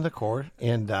choked on the core.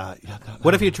 And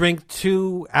what if you drink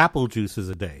 2 apple juices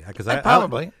a day? Because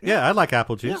probably. I like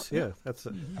apple juice. Yeah, that's.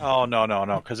 Oh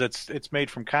no, because it's made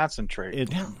from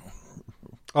concentrate.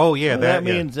 Oh yeah, that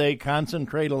means they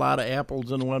concentrate a lot of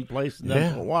apples in one place and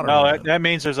then put water. No, that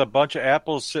means there's a bunch of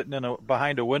apples sitting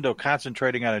behind a window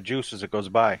concentrating on a juice as it goes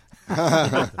by.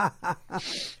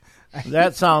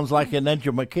 That sounds like an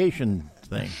education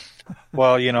thing.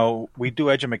 Well, we do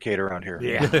edumacate around here.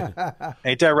 Yeah.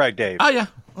 Ain't that right, Dave? Oh, yeah.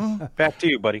 Back to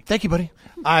you, buddy. Thank you, buddy.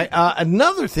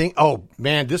 Another thing. Oh,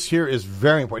 man, this here is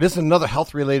very important. This is another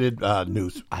health-related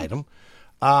news item.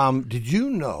 Did you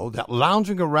know that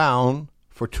lounging around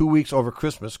for 2 weeks over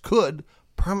Christmas could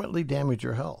permanently damage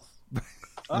your health?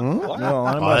 No,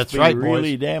 I must that's be right,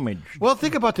 really boys. damaged. Well,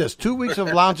 think about this. 2 weeks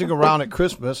of lounging around at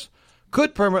Christmas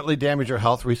could permanently damage your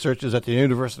health. Researchers at the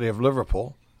University of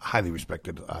Liverpool, a highly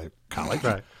respected college,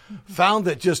 found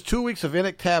that just 2 weeks of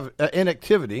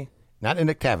inactivity, not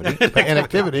inactivity, but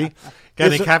inactivity.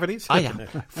 Got any cavities?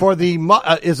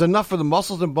 Is enough for the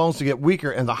muscles and bones to get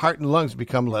weaker and the heart and lungs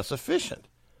become less efficient.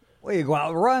 Well, you go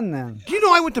out and run then. Do you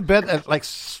know I went to bed at like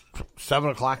 7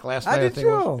 o'clock last night? I did think it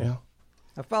was? too. Yeah.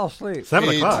 I fell asleep. 7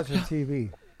 o'clock. Watching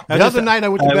TV. The other night I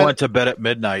went to bed. I went to bed at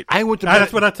midnight. I went to bed.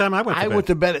 That's what time I went to bed. I went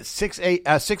to bed at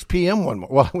 6 p.m. one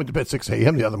morning. Well, I went to bed at 6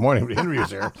 a.m. the other morning when Henry was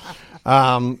there.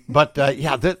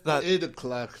 8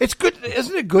 o'clock. It's good.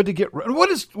 Isn't it good to get? What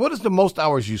is the most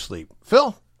hours you sleep,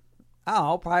 Phil? I don't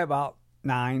know, probably about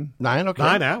 9. 9. Okay.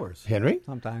 9 hours. Henry?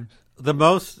 Sometimes. The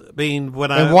most being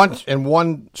when in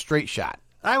one straight shot.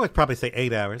 I would probably say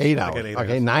 8 hours. 8 I hours. get 8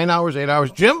 Okay, hours. 9 hours, 8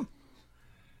 hours. Jim?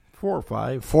 4 or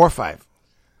 5. 4 or 5.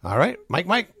 All right.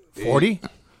 Mike? 40?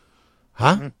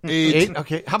 Huh? 8.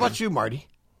 Okay. How about you, Marty?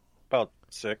 About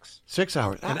 6. 6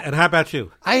 hours. And how about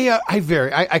you? I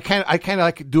vary. I kind of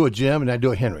like do a Jim and I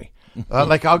do a Henry.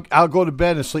 Like I'll go to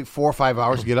bed and sleep 4 or 5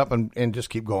 hours, get up and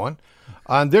just keep going.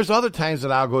 There's other times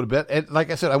that I'll go to bed. And like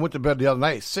I said, I went to bed the other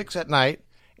night, 6 at night,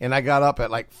 and I got up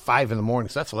at like 5 in the morning.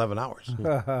 So that's 11 hours.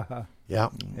 Yeah.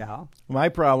 My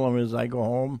problem is I go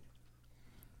home,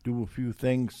 do a few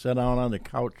things, sit down on the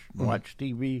couch, watch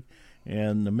TV,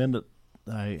 and the minute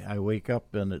I wake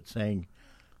up and it's saying,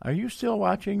 "Are you still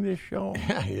watching this show?"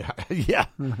 Yeah.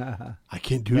 I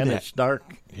can't do that. And it's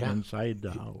dark inside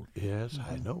the house. Yes,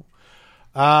 I know.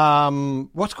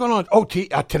 What's going on? Oh,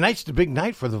 tonight's the big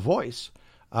night for The Voice.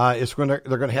 They're going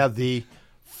to have the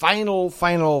final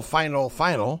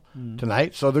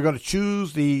tonight. So they're going to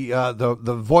choose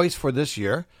the voice for this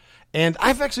year. And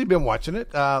I've actually been watching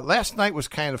it. Last night was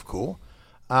kind of cool.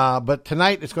 But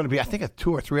tonight it's going to be, I think, a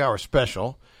 2 or 3 hour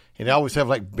special. And they always have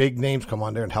like big names come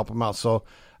on there and help them out. So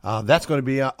that's going to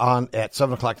be on at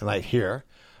 7 o'clock tonight here.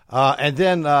 And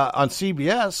then on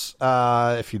CBS,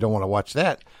 if you don't want to watch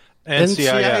that,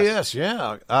 NCIS,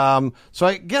 yeah. So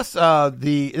I guess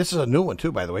this is a new one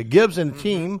too, by the way. Gibbs and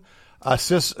team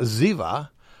assists Ziva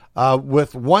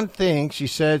with one thing she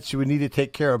said she would need to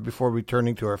take care of before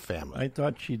returning to her family. I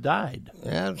thought she died.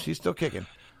 Yeah, she's still kicking.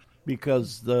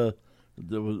 Because the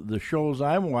shows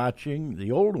I'm watching,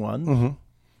 the old ones,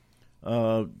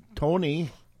 Tony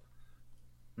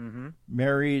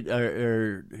married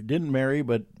or didn't marry,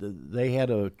 but they had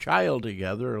a child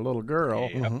together, a little girl,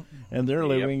 and they're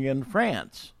living in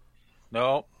France.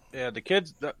 No, the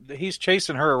kids. He's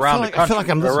chasing her around the country. I feel like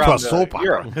I'm listening to a soap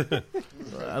opera.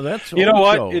 That's you know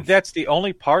what? That's the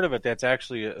only part of it that's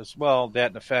actually as well. That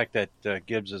and the fact that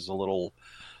Gibbs is a little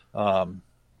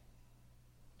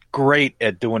great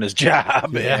at doing his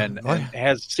job and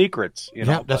has secrets.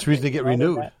 That's the reason they get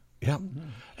renewed. Yeah.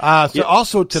 So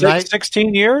also tonight,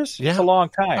 16 years. Yeah, it's a long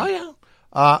time. Oh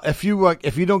yeah. If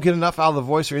you don't get enough out of The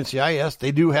Voice or NCIS,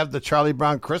 they do have the Charlie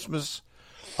Brown Christmas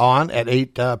on at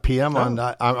 8 p.m. on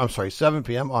 7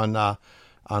 p.m. on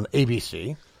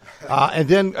ABC. And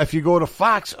then if you go to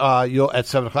Fox, you'll at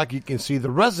 7 o'clock you can see The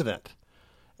Resident,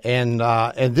 and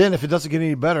then if it doesn't get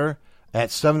any better, at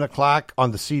 7 o'clock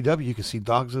on the CW you can see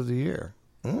Dogs of the Year.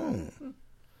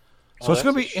 So it's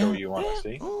going to be show you want to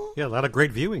see. Yeah, a lot of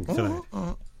great viewing tonight.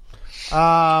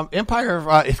 Empire,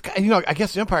 I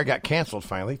guess Empire got canceled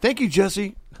finally. Thank you,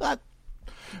 Jesse.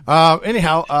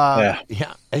 Anyhow,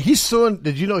 he's suing.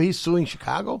 Did you know he's suing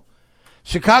Chicago?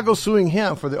 Chicago's suing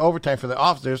him for the overtime for the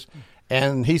officers,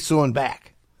 and he's suing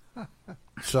back.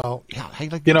 So,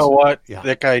 you know what? Yeah.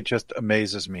 That guy just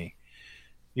amazes me.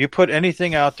 You put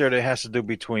anything out there that has to do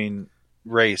between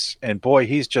race, and boy,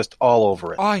 he's just all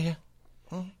over it. Oh, yeah.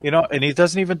 And he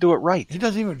doesn't even do it right. He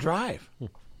doesn't even drive.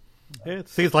 It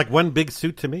seems like one big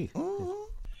suit to me.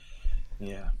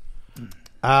 Yeah.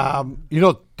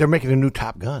 They're making a new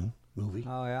Top Gun movie.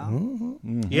 Oh, yeah?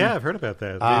 Mm-hmm. Yeah, I've heard about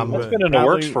that. That's been in the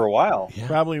works for a while. Yeah.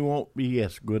 Probably won't be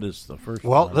as good as the first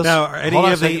one. Now, are any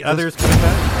of the others coming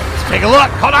back? Let's take a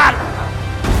look. Hold on.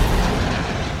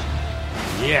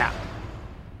 Yeah.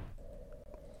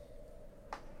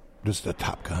 This is the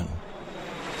Top Gun.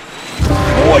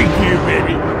 Boy, you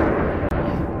baby.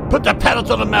 Put the pedal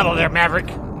to the metal there, Maverick.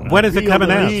 When is it coming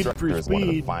out? Instructor is one of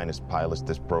the finest pilots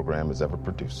this program has ever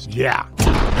produced. Yeah.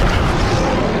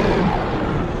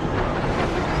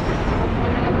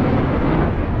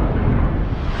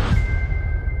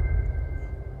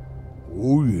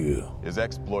 Oh, yeah. His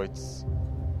exploits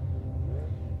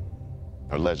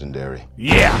are legendary.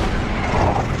 Yeah.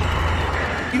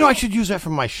 You know, I should use that for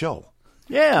my show.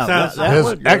 Yeah, Sounds- His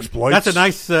would- exploits. That's a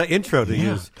nice intro to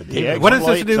use. The When is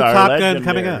this new exploits are Top Gun legendary.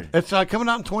 coming out? It's coming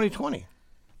out in 2020.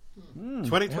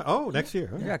 2020. Oh, next year.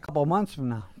 Yeah, a couple of months from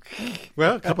now.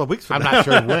 Well, a couple of weeks from I'm now. not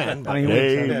sure when. I mean,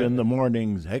 Dave weeks. in the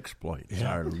morning's exploits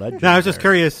are legendary. Now, I was just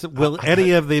curious, will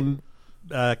any of the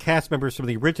cast members from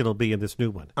the original be in this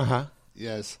new one? Uh-huh.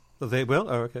 Yes. So they will?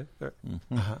 Oh, okay. All right.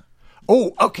 Uh-huh.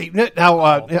 Oh, okay.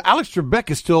 Now, Alex Trebek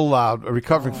is still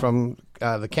recovering from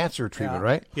the cancer treatment,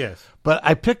 right? Yes. But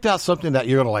I picked out something that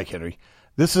you're going to like, Henry.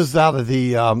 This is out of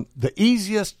the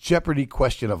easiest Jeopardy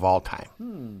question of all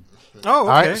time. Oh, okay. All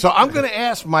right, so I'm going to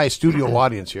ask my studio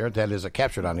audience here, that is a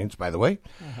captured audience, by the way,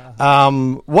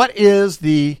 what is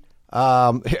the,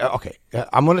 okay,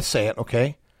 I'm going to say it,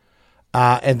 okay?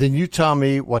 And then you tell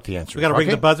me what the answer is. We got to ring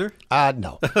okay? the buzzer?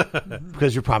 No,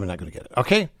 because you're probably not going to get it.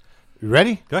 Okay? You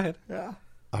ready? Go ahead. Yeah.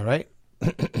 All right.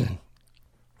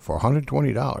 For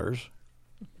 $120,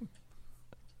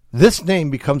 this name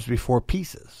becomes before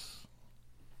pieces.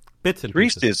 Bits and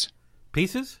pieces. Reese's.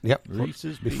 Pieces? Yep.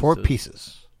 Reese's before Pieces.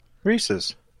 pieces.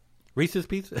 Reese's. Reese's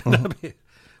Pieces? Well,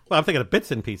 I'm thinking of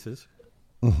bits and pieces.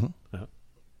 Mm-hmm. No.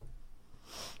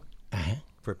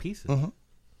 For pieces. Mm-hmm.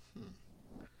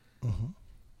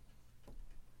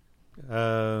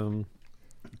 Mm-hmm.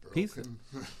 Pieces.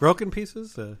 Broken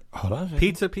pieces? Hold on a second.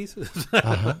 Pizza pieces?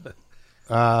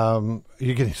 You're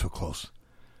getting so close.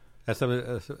 Has something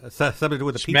to do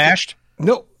with the pizza? Smashed?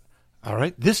 No. All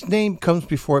right. This name comes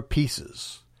before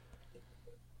pieces.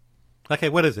 Okay,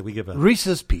 what is it? We give a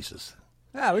Reese's Pieces.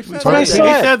 Yeah, we said That's what I that. said.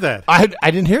 He said that. I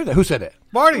didn't hear that. Who said it?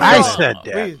 Marty I said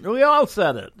said that. We all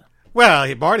said it.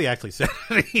 Well, Marty actually said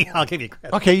it. I'll give you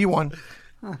credit. Okay, you won.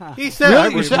 He said Really?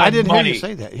 it. You said, I didn't hear money. you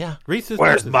say that. Yeah. Reese's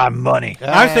Where's Pieces. my money?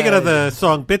 I was thinking of the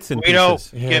song Bits and We don't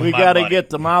Pieces. get We my got to money. get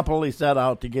the Monopoly set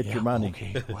out to get your money.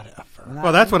 Okay, whatever.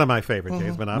 Well, that's one of my favorite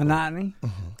games, Monopoly. Monotony.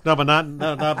 No,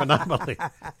 not Monopoly.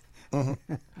 All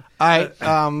right.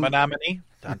 Menominee?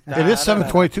 It is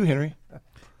 7:22, Henry,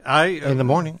 in the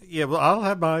morning. Yeah, well, I'll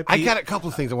have my. I got a couple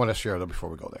of things I want to share though before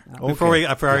we go there. Before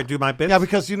I do my bits. Yeah,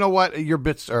 because you know what, your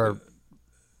bits are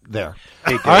there.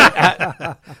 Hey, All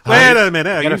right. Wait a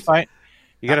minute.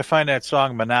 You got to find that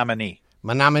song Menominee.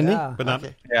 Menominee. Yeah.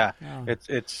 Okay. Yeah. Yeah.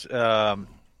 It's Wait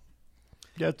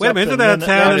a minute, isn't that a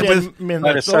town in by the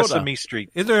Minnesota? Sesame Street.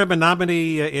 Is there a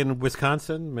Menominee in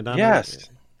Wisconsin? Menominee? Yes.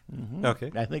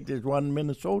 Okay. I think there's one in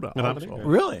Minnesota. Menominee? Also.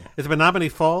 Really? Is it Menominee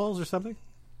Falls or something?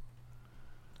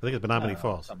 I think it's Menominee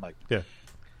Falls. Something like Yeah.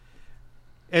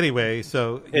 Anyway,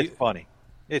 so It's funny.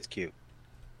 It's cute.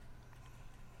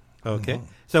 okay.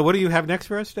 So what do you have next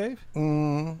for us, Dave?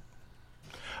 All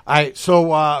right.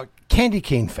 So candy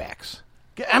cane facts.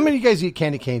 How many of you guys eat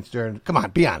candy canes during? Come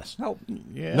on, be honest. Nope.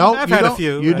 Yeah. No, I've you had a don't?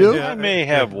 few. You do? I may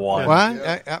have one. What?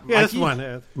 Yeah, Mikey? this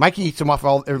one. Mikey eats them off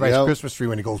everybody's Yep. Christmas tree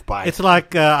when he goes by. It's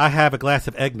like I have a glass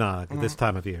of eggnog this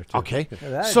time of year. Too. okay.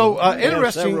 that So We have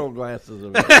interesting. several glasses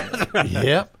of it.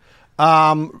 Yep.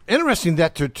 Interesting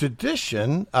that the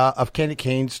tradition of candy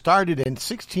canes started in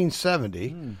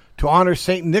 1670 to honor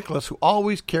St. Nicholas, who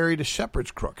always carried a shepherd's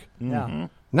crook. Yeah.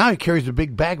 Now he carries a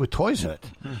big bag with toys in it.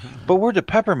 But where'd the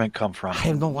peppermint come from? I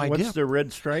have no idea. What's the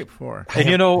red stripe for? And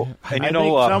you know, I think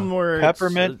somewhere it's-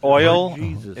 pepperment it's oil for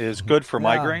Jesus. is good for Yeah.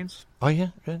 migraines. Oh, yeah?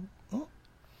 Good. It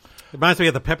reminds me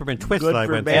of the peppermint twist Good that I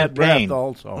for went bad through. breath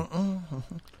also. All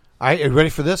right, are you ready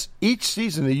for this? Each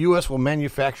season, the U.S. will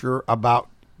manufacture about,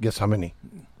 guess how many?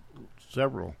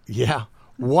 Several. Yeah.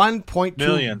 1.2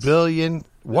 Millions. billion.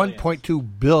 1.2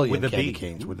 billion With a candy B.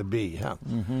 canes with a B. Yeah,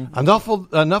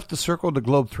 enough to circle the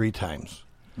globe 3 times.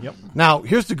 Yep. Now,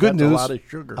 here's the good That's a news lot of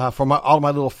sugar. for all my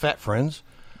little fat friends.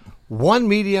 One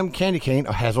medium candy cane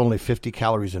has only 50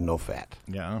 calories and no fat,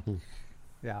 Yeah.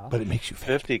 Yeah. but it makes you fat.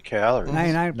 50 calories.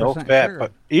 99% No fat. sugar.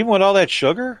 But even with all that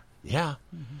sugar? Yeah.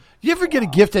 You ever get a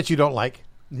gift that you don't like?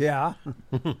 Yeah.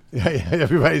 Yeah,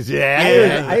 everybody's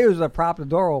I use a prop the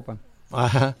door open.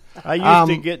 Uh-huh. I used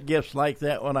to get gifts like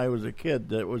that when I was a kid.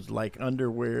 That was like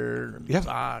underwear and Yeah.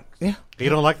 socks. Yeah. You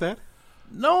don't like that?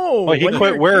 No. Well, he when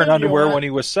quit you're a wearing kid, you underwear want- when he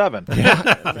was 7.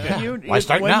 Why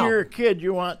start when now? you're a kid,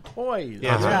 you want toys.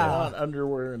 Yeah, you that's right. want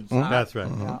underwear and socks. That's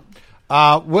right.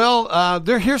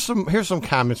 Here's some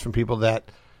comments from people that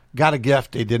got a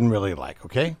gift they didn't really like.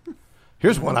 Okay,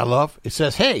 here's one I love. It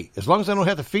says, "Hey, as long as I don't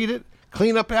have to feed it,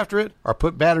 clean up after it, or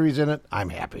put batteries in it, I'm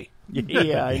happy."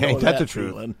 Yeah, I know Ain't that that the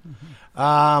truth? feeling.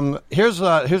 Here's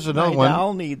another My one.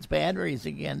 doll needs batteries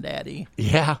again, Daddy.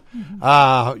 Yeah.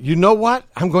 You know what?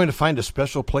 I'm going to find a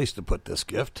special place to put this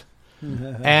gift.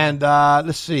 And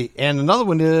let's see. And another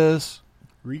one is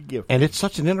Re-gift. And it's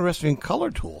such an interesting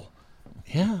color tool.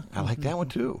 Yeah, I like that one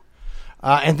too.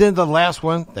 And then the last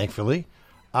one, thankfully.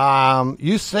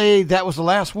 You say that was the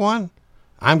last one?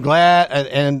 I'm glad,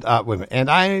 and wait a minute, and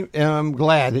I am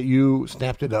glad that you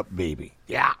snapped it up, baby.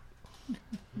 Yeah.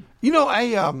 You know,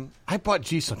 I bought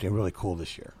G something really cool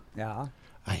this year. Yeah.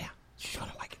 Oh yeah, she's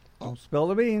gonna like it. Don't spill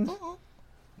the beans.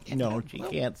 No, she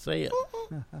can't say it.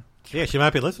 Yeah, she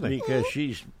might be listening. Because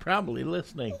she's probably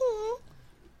listening.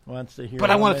 Wants to hear.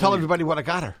 But I want to tell everybody what I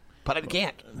got her, but I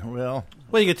can't. Well,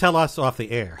 you can tell us off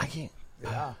the air. I can't.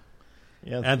 Yeah.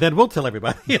 Yes. And then we'll tell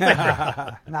everybody.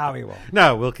 No, we won't.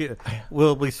 No,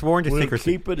 we'll be sworn to we'll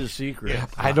secrecy. keep it a secret. Yeah,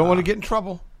 I don't want to get in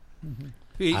trouble.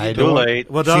 I Too don't-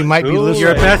 late. Well, she might be listening.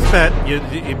 Your best bet.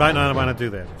 You might not want to do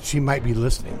that. She might be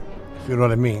listening. If you know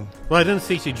what I mean. Well, I didn't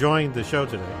see she joined the show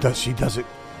today. Does it?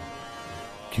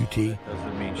 QT.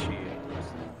 Doesn't mean she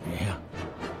ain't. Yeah.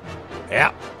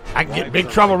 Yeah. I can get in big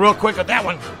trouble real quick with that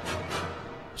one.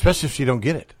 Especially if she don't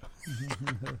get it.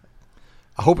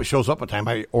 I hope it shows up in time.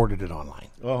 I ordered it online.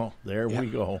 Oh, there we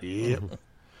go. Yep.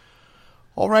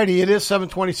 Alrighty, it is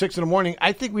 7:26 in the morning.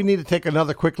 I think we need to take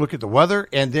another quick look at the weather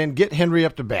and then get Henry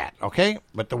up to bat, okay?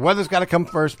 But the weather's got to come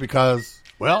first because,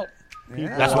 well,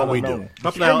 that's what we do.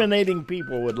 Discriminating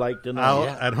people would like to know.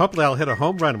 And hopefully I'll hit a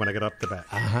home run when I get up to bat.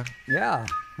 Uh-huh. Yeah,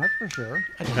 that's for sure.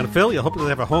 And Phil, you'll hopefully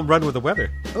have a home run with the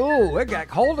weather. Ooh, it got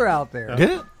colder out there. Did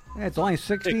it? Yeah, it's only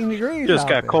 16 degrees Just out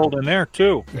got there. cold in there,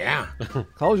 too. Yeah.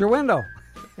 Close your window.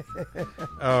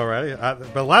 All right.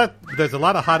 But there's a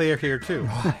lot of hot air here, too.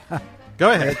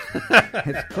 Go ahead.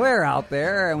 It's clear out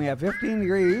there, and we have 15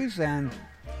 degrees,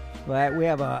 but we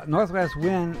have a northwest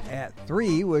wind at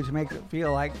 3, which makes it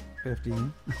feel like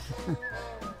 15.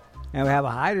 And we have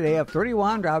a high today of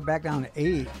 31, drop back down to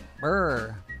 8.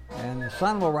 Brr. And the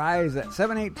sun will rise at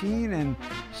 7:18 and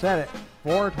set at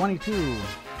 4:22.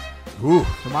 Ooh.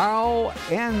 Tomorrow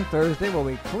and Thursday will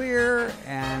be clear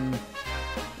and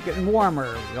getting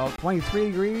warmer. 23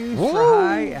 degrees for Woo.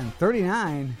 high and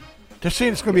 39. They're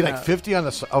saying it's going to be like 50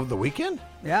 on of the weekend?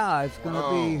 Yeah, it's going to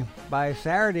be, by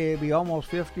Saturday, it'll be almost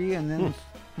 50, and then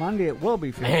Monday it will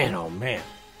be 50. Man, oh man.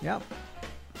 Yep.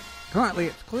 Currently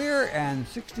it's clear and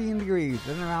 16 degrees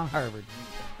in and around Harvard.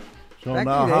 So Back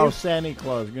now to you, how's Dave. Santa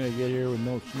Claus going to get here with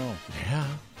no snow? Yeah.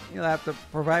 He'll have to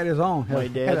provide his own. My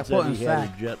He'll dad have to put said in he had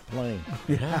sack. a jet plane.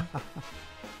 Yeah.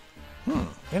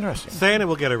 Interesting. Santa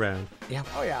will get around. Yeah.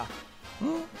 Oh, yeah.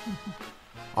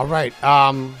 All right.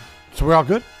 So we're all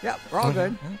good? Yep, we're all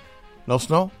good. No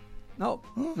snow? Nope,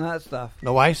 none of that stuff.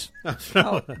 No ice?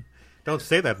 No. Don't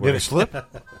say that word. Did it slip?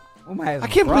 We might have I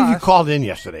some can't believe you frost. called in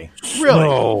yesterday. Really?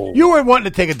 No. You were wanting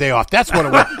to take a day off. That's what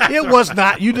it was. It was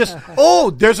not. You just,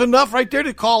 there's enough right there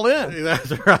to call in.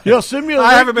 That's right. You'll send me a I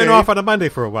link, haven't been Dave. off on a Monday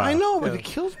for a while. I know, but it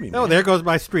kills me, No, man. there goes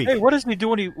my streak. Hey, what does he do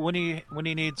when he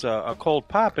needs a cold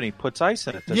pop and he puts ice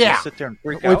in it? Does Yeah. he sit there and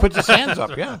freak Well, he out? puts his hands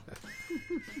up, yeah.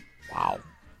 Wow.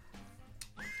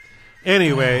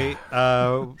 Anyway,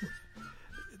 I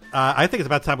think it's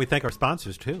about time we thank our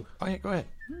sponsors, too. Oh, yeah, go ahead.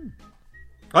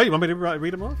 Oh, you want me to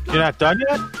read them off? You're not done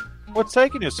yet? What's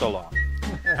taking you so long?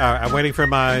 All right, I'm waiting for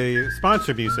my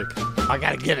sponsor music. I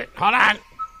got to get it. Hold on.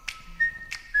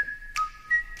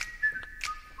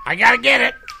 I got to get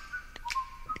it.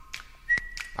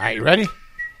 All right, you ready?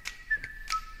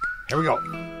 Here we go.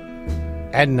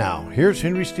 And now, here's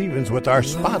Henry Stevens with our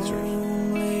sponsors.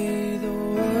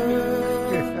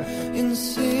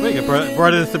 Wait, you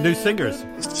brought in some new singers.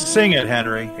 Sing it,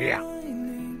 Henry. Yeah.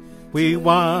 We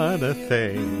want to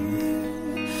thank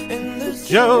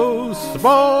Joe's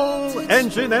Small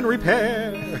Engine and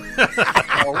Repair.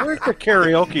 Oh, where's the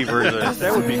karaoke version?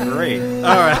 That would be great.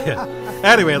 All right.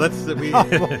 Anyway,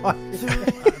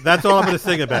 that's all I'm going to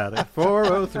sing about it.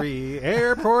 403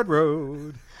 Airport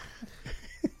Road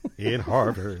in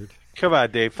Harvard. Come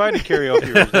on, Dave. Find a karaoke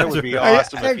version. That would be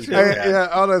awesome if you did that. Yeah,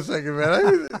 hold on a second,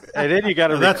 man. And then you got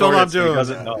to That's record all I'm it so he doing.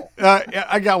 doesn't know. Yeah,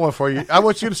 I got one for you. I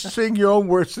want you to sing your own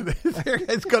words.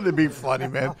 It's going to be funny,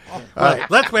 man.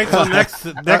 Let's wait till next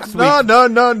week. No. Let's do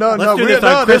this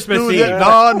on Christmas Eve.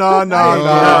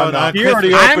 No. You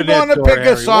already I'm opened going it, to pick a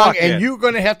Henry. song, Walk in. and you're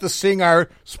going to have to sing our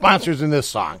sponsors in this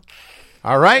song.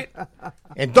 All right?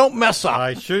 And don't mess up.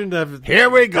 I shouldn't have Here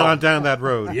we go. gone down that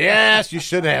road. Yes, you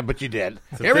should have, but you did.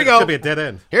 Here we It go. should be a dead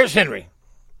end. Here's Henry.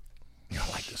 You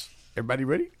don't like this. Everybody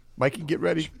ready? Mikey, get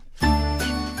ready.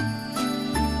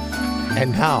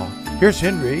 And now, here's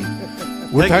Henry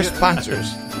with Thank our you.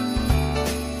 sponsors.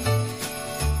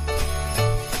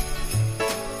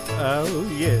 Oh,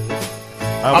 yeah.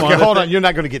 Okay, hold on. You're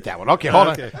not going to get that one. Okay, hold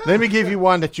Okay. on. Let me give you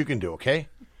one that you can do, okay?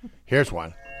 Here's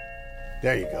one.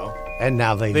 There you go. And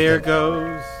now, ladies. There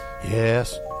goes.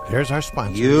 Yes. Here's our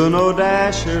sponsor. You know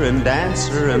Dasher and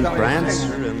Dancer and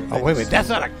Prancer and... Oh, wait a minute. That's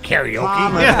not a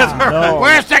karaoke. Yeah, that's right. No.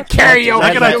 Where's the karaoke?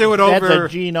 I gotta do it over. That's a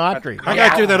Gene Autry. I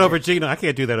gotta do that over Gene. I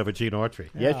can't do that over Gene Autry.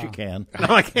 Yes, you can.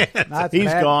 No, I can't.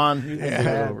 He's gone. You can do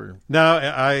it over. No,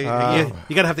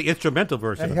 you gotta have the instrumental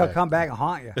version. And of he'll that. come back and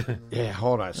haunt you. Yeah,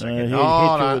 hold on a second. he'll hit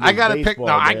Hold you on. with I his gotta pick. baseball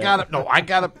No, I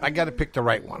bat. gotta pick the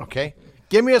right one. Okay,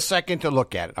 give me a second to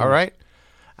look at it. All right,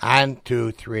 1,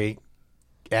 2, 3.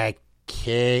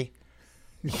 Okay.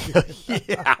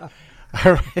 Yeah.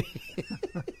 All right.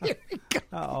 Here we go.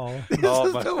 Uh-oh. Oh,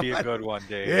 it must be a good one,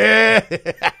 Dave. Yeah.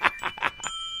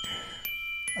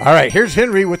 All right, here's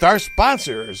Henry with our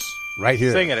sponsors right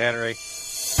here. Sing it, Henry.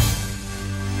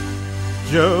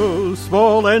 Joe's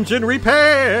Small Engine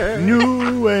Repair.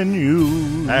 New and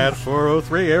you. At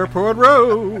 403 Airport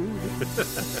Road.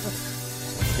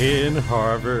 In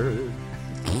Harvard.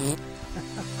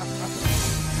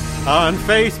 On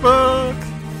Facebook.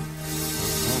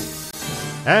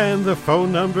 And the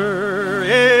phone number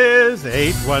is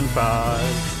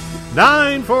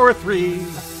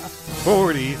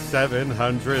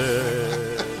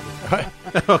 815-943-4700.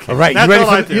 Okay. All right, you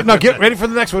ready no, get ready for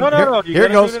the next one. No, Here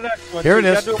it goes. Do the next one. Here it You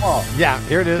is. gotta do them all. Yeah,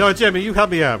 here it is. No, Jimmy, you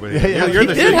help me out with it. Yeah, You're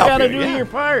the You got to you, do yeah. your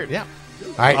part. Yeah.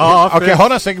 All right. Office. Okay,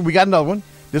 hold on a second. We got another one.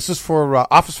 This is for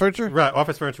office furniture. Right,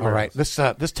 office furniture. All right, let's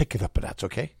take it up a notch,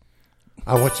 okay?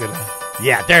 I want you to.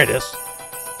 Yeah, there it is.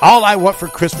 All I want for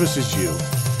Christmas is you.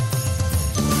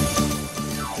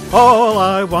 All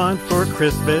I want for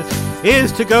Christmas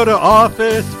is to go to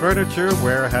Office Furniture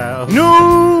Warehouse.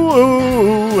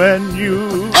 New and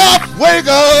you. Up we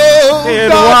go! In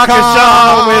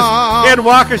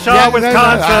Waukesha,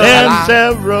 Wisconsin. And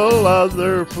several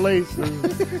other places.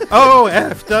 OFWGO.com.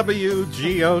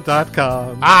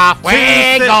 Up we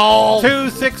go!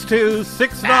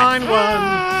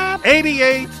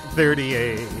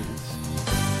 262-691-8838.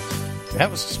 That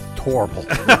was horrible.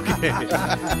 Okay.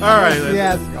 All right.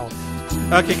 Yes, go.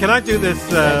 Okay, can I do this?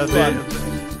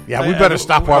 Yeah, we better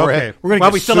stop while we're okay. we're gonna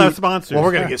While get we still sued. have sponsors. Well,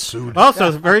 we're gonna get sued.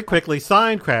 Also, very quickly,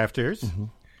 Sign Crafters.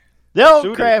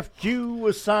 They'll craft you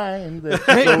a sign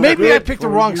that Maybe I picked the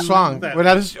for wrong you. song. But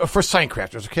that is for sign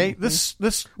crafters, okay? This.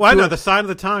 Well, I know the Sign of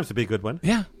the Times would be a good one.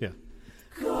 Yeah. Yeah.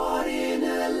 Caught in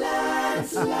a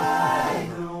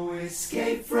landslide, no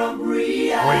escape from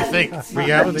reality. What do you think?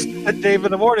 Reality. The Dave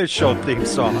in the Morning Show theme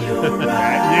song.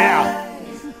 Yeah.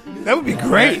 That would be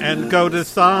great. And go to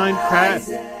Sign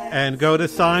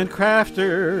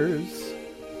Crafters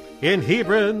in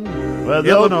Hebron,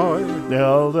 Illinois.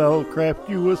 They'll craft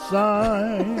you a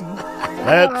sign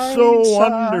that's so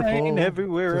wonderful.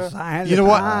 Everywhere. You know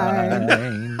what?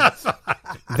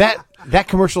 That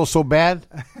commercial is so bad.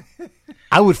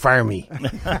 I would fire me.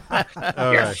 You're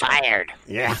fired.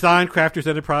 Yeah.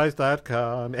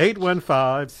 SignCraftersEnterprise.com.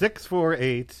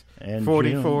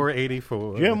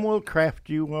 815-648-4484. Jim will craft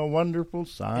you a wonderful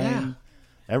sign. Yeah.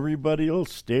 Everybody will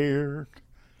stare.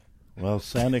 Well,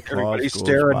 Santa Claus Everybody's goes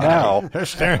staring by. now. They're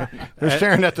staring. They're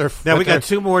staring at their. Now we got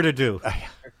 2 more to do.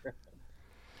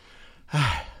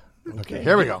 Okay,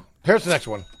 here we go. Here's the next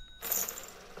one.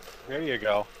 There you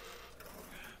go.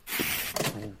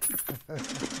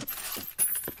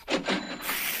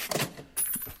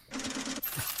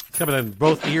 Coming in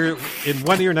both ear, in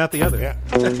one ear, not the other. Yeah.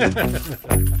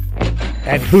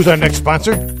 And who's our next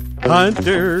sponsor?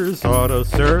 Hunter's Auto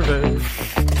Service.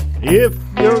 If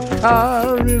your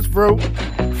car is broke,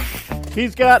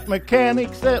 he's got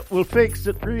mechanics that will fix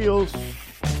it real.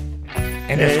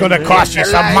 And it's going to cost you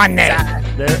some money.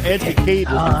 They're educated.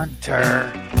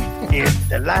 Hunter, if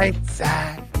the lights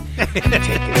out, take it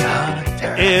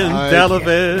Hunter. In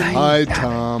Delavan. Hi,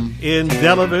 Tom. In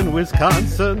Delavan,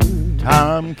 Wisconsin.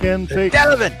 Tom can fix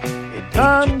it.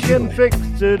 Tom can fix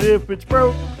it if it's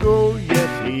broke. Oh,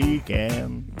 yes, he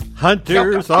can.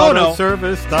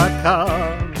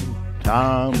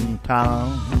 HuntersAutoservice.com.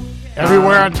 Tom.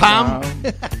 Everywhere on Tom.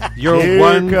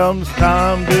 Here comes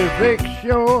Tom to fix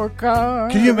your car.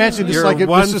 Can you imagine this? Your Like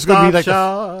this is going to be like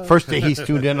one-stop the first day he's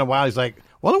tuned in a while. He's like,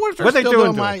 "Well, I wonder if they're What they still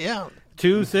doing doing to my it? yeah."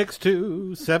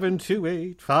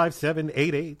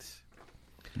 262-728-5788.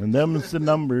 And them's the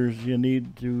numbers you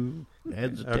need to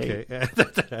hesitate.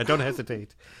 Okay, don't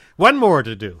hesitate. One more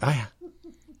to do. Oh, yeah.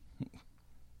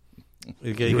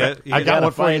 Okay, I got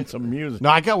one for you. Find some music.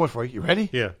 No, I got one for you. You ready?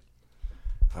 Yeah.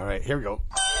 All right, here we go.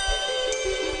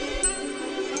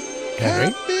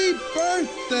 Henry? Happy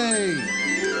birthday!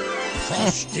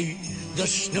 Frosty the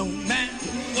Snowman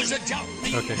was a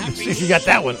jolly Okay. See if you got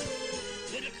that one.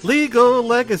 Legal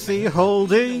Legacy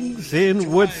Holdings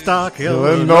in Woodstock,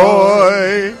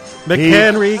 Illinois.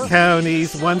 McHenry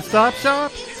County's one-stop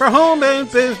shop for home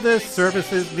and business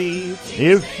services needs.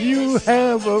 If you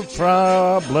have a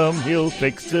problem, he'll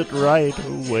fix it right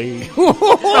away.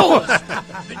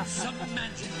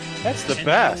 That's the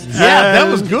best. Yeah,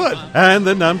 that was good. And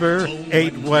the number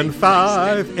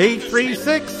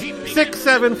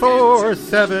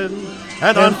 815-836-6747.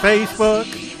 And on Facebook.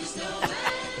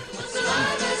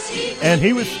 And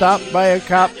he was stopped by a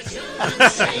cop.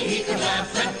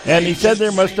 And he said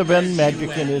there must have been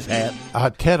magic in his hat.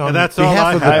 Ted, on that's behalf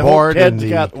all of I the board, Ted's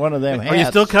got one of them hats. Are you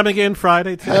still coming in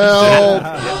Friday, Ted?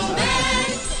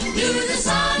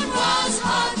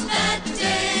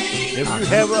 If you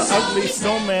have an ugly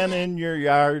snowman in your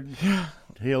yard,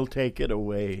 he'll take it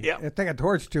away. Yeah, take a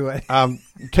torch to it.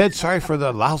 Ted, sorry for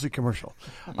the lousy commercial.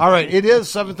 All right, it is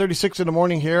 7:36 in the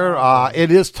morning here. It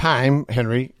is time,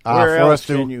 Henry, Where for else us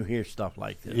to. can you hear stuff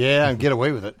like this? Yeah, and get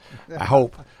away with it. I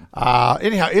hope.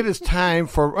 Anyhow, it is time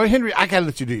for Henry. I gotta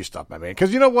let you do your stuff, my man,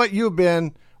 because you know what? You've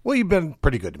been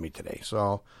pretty good to me today.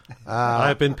 So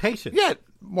I've been patient. Yeah,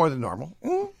 more than normal.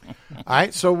 All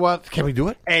right, so can we do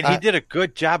it? And he did a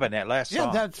good job on that last song.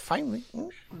 Yeah, that's finally.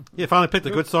 You finally picked a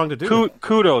good song to do.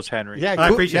 Kudos, Henry. Yeah, I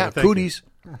appreciate it. Thank cooties.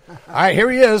 All right, here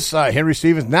he is. Henry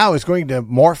Stevens now is going to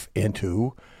morph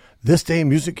into This Day in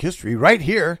Music History right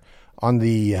here on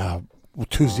the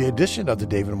Tuesday edition of the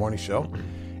Dave in the Morning Show.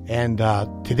 And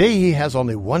today he has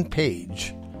only one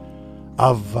page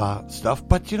of stuff,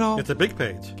 but you know. It's a big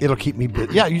page. It'll keep me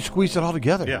busy. Yeah, you squeeze it all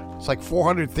together. Yeah. It's like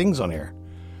 400 things on here.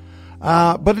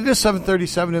 But it is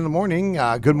 7:37 in the morning.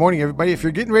 Good morning, everybody. If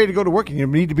you're getting ready to go to work and you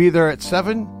need to be there at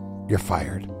 7, you're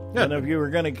fired. And if you were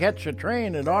going to catch a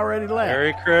train, it already left.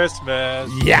 Merry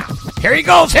Christmas. Yeah. Here he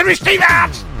goes, Henry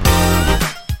Stevens.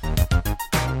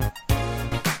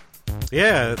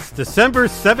 Yeah, it's December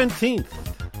 17th.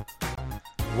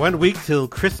 1 week till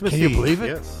Christmas Can Eve. you believe it?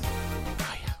 Yes.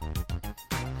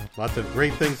 Lots of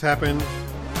great things happened.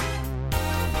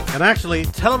 And actually,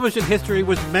 television history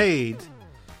was made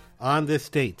on this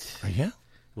date. Yeah?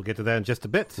 We'll get to that in just a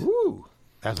bit. Ooh.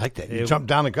 I like that. You jumped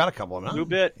down and got a couple of them. A little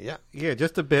bit. Yeah. Yeah,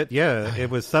 just a bit. Yeah,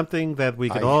 it was something that we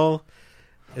could all...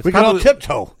 We can all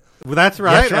tiptoe. Well, that's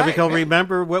right. That's right. And we can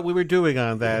remember what we were doing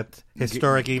on that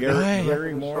historic evening.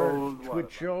 Gary Moore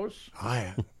Twitch shows. Oh,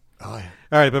 yeah. Oh, yeah.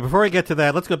 All right, but before we get to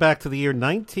that, let's go back to the year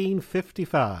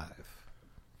 1955.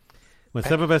 When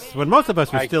most of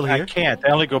us were still here. I can't.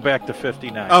 I only go back to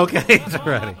 59. Okay, that's all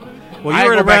right. Well, you I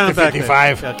were go back around to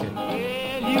 55. Then. Okay.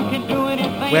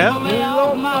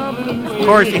 Well, of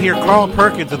course, you hear Carl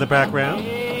Perkins in the background.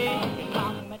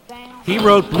 He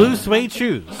wrote Blue Suede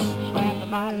Shoes.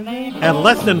 And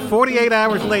less than 48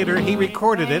 hours later, he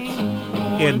recorded it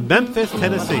in Memphis,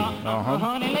 Tennessee.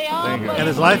 And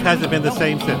his life hasn't been the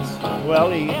same since.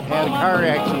 Well, he had a car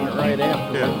accident right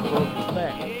after he broke his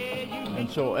neck. And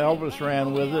so Elvis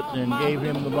ran with it and gave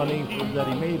him the money that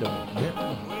he made him.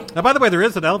 Now, by the way, there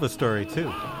is an Elvis story,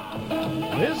 too.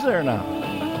 Is there now?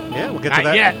 Yeah, we'll get to Not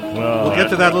that. yet. Well, We'll get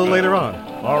to that a little later on.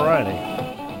 All righty.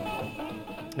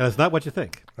 And it's not what you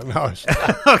think. No, it's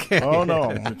Okay. Oh, no.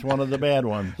 It's one of the bad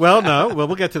ones. Well, no. Well,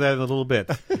 we'll get to that in a little bit.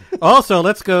 Also,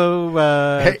 let's go.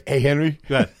 Hey, Henry.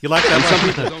 Go ahead. You like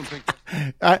that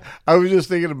one? I was just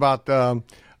thinking about some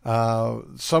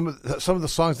of the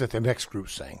songs that the next group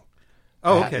sang.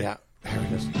 Oh, okay. Yeah. There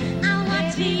it is.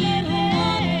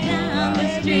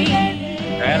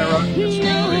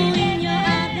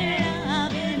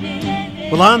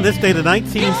 Well, on this date of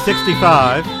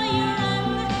 1965,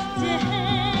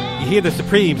 you hear the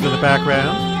Supremes in the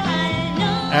background.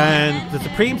 And the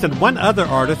Supremes and one other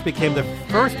artist became the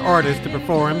first artist to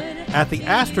perform at the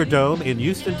Astrodome in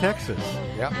Houston, Texas.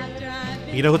 Yep.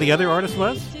 You know who the other artist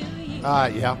was?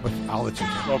 Yeah, but I'll let you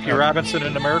know. Smokey Robinson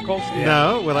and the Miracles? Yeah.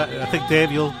 No. Well, I think, Dave,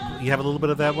 you have a little bit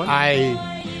of that one? I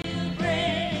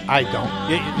don't.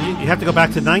 You have to go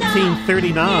back to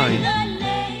 1939.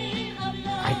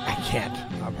 I can't.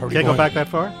 Can't go back that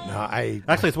far? No,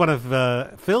 Actually, it's one of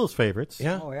Phil's favorites.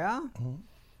 Yeah. Oh, yeah? Mm-hmm.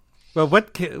 Well,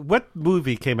 what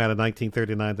movie came out in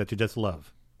 1939 that you just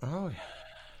love? Oh, yeah.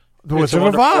 The Wizard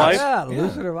of Oz. Yeah, The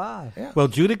Wizard of Oz. Yeah. Well,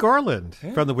 Judy Garland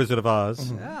from The Wizard of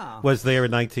Oz Yeah. was there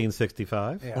in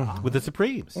 1965 with the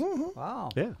Supremes. Wow.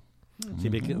 Yeah. They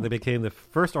became the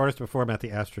first artist to perform at the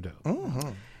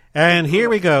Astrodome. And here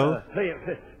we go.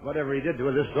 Whatever he did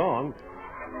to this song.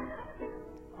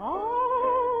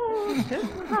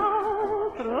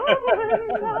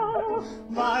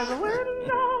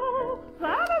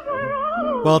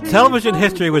 Well, television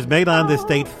history was made on this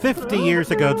date 50 years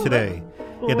ago today,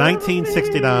 in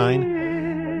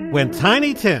 1969, when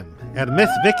Tiny Tim and Miss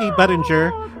Vicky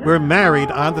Budinger were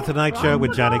married on The Tonight Show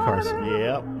with Johnny Carson.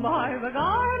 Yep.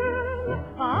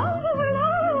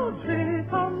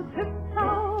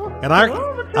 And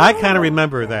I kind of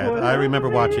remember that. I remember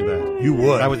watching that. You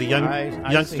would. I was a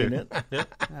youngster. Seen it. Yeah.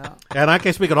 And I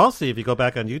guess we could all see if you go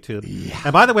back on YouTube. Yeah.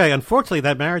 And by the way, unfortunately,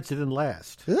 that marriage didn't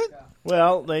last.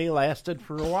 Well, they lasted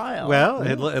for a while. Well,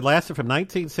 it lasted from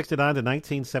 1969 to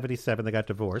 1977. They got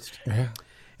divorced. Yeah.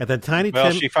 And then Tiny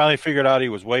Well, Tim... she finally figured out he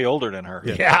was way older than her.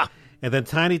 Yeah. And then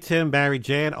Tiny Tim married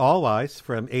Jan Allweiss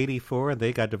from 84, and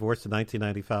they got divorced in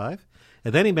 1995.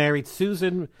 And then he married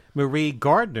Susan Marie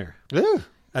Gardner. Ooh.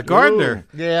 A Gardner.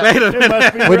 Ooh. Yeah. Wait a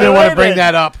minute. We didn't want to bring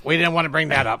that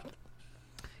up.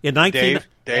 In Dave,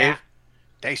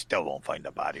 they still won't find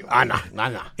the body. I know.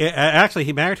 Actually,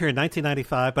 he married her in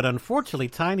 1995, but unfortunately,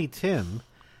 Tiny Tim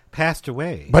passed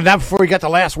away. But not before we got the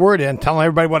last word in, telling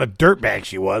everybody what a dirtbag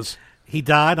she was. He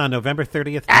died on November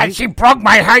 30th. And she broke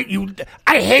my heart.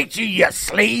 I hate you, you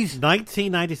sleaze.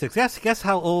 1996. Guess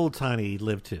how old Tiny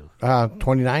lived to?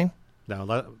 29?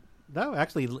 No,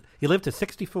 actually, he lived to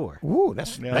 64. Ooh,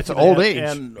 that's an old age.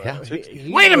 And,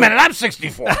 Wait a minute, I'm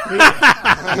 64.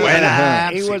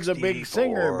 He was a big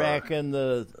singer back in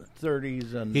the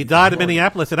 30s. And he died in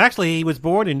Minneapolis, and actually, he was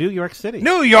born in New York City.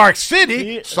 New York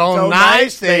City? So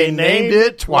nice they named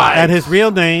it twice. And his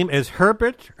real name is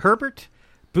Herbert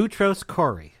Boutros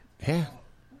Corey. Yeah.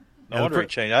 No wonder he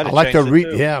changed. I like to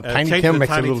read. Yeah, Tiny Tim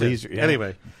makes it a little easier. Yeah.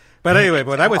 Anyway,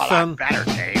 boy, that was some.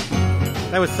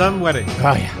 That was some wedding.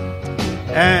 Oh yeah.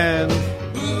 And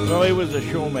well, he was a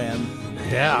showman.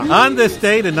 Yeah. On this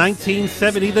date in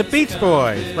 1970, the Beach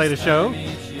Boys played a show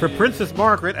for Princess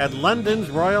Margaret at London's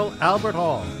Royal Albert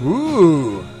Hall.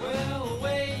 Ooh.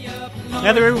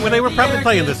 And they were probably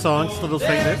playing this song, Little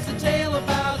Saint Nick.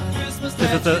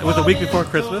 It was a week before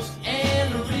Christmas.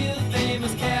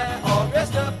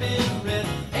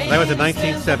 That was in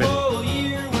 1970.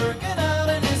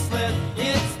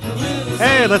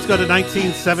 Hey, let's go to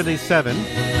 1977.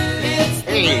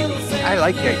 Hey, I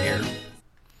like that year.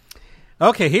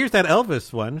 Okay, here's that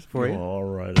Elvis one for you. All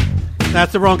right.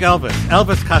 That's the wrong Elvis.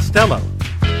 Elvis Costello.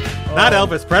 Not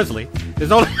Elvis Presley.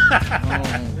 There's only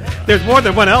there's more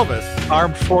than one Elvis.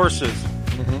 Armed Forces.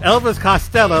 Elvis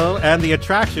Costello and the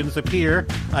Attractions appear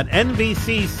on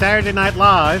NBC Saturday Night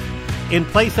Live in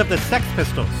place of the Sex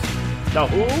Pistols. The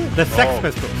who? The Sex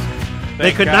Pistols.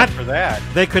 Thank God for that.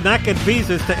 They could not get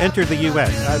visas to enter the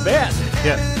U.S. I bet.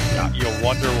 Yes. You'll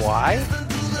wonder why?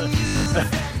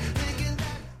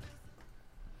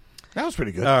 That was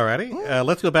pretty good. All righty.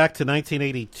 Let's go back to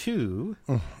 1982.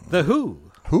 The Who.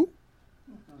 Who?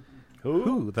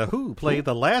 The Who played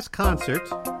the last concert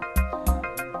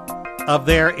of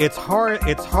their It's Hard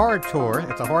tour.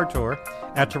 It's a hard tour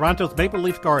at Toronto's Maple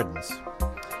Leaf Gardens.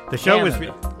 The show was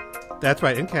that's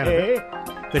right, in Canada. Hey.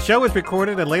 The show was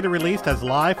recorded and later released as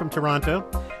Live from Toronto.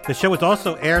 The show was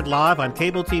also aired live on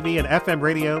cable TV and FM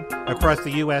radio across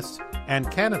the U.S. and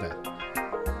Canada.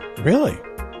 Really?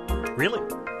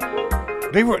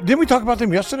 Didn't we talk about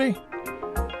them yesterday?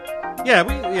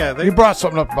 Yeah, you brought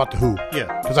something up about the Who.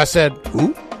 Yeah. Because I said,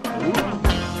 who?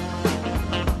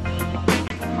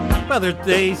 Well, there's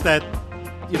days that,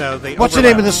 they What's the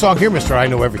name of this song here, mister? I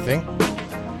know everything.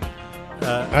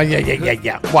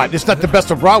 Yeah. What? It's not the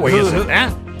best of Broadway, is it?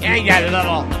 Huh?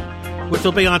 Yeah. Which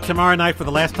will be on tomorrow night for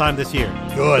the last time this year.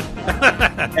 Good.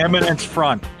 Eminence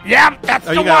Front. Yeah, that's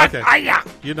the one. Okay.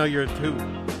 You know you're Who.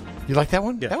 You like that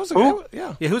one? Yeah. That was a Who?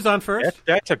 Yeah. Yeah, who's on first?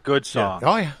 That's a good song. Yeah.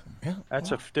 Oh, yeah.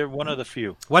 They're one of the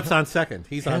few. What's on second?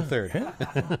 He's on third.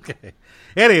 Okay.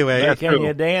 Anyway. Can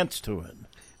you dance to it?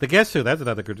 The Guess Who, that's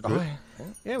another good group.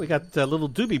 Yeah, we got Little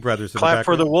Doobie Brothers in Clap the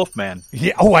for the background. Wolfman.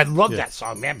 Yeah. Oh, I love that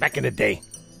song, man, back in the day.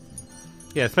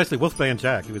 Yeah, especially Wolfman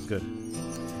Jack. He was good.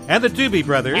 And the Doobie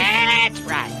Brothers. That's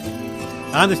right.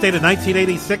 On this date of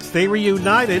 1986, they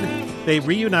reunited. They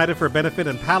reunited for a benefit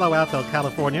in Palo Alto,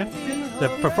 California. The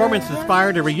performance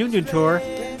inspired a reunion tour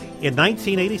in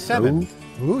 1987.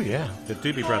 Ooh, yeah. The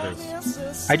Doobie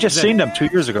Brothers. I just seen them 2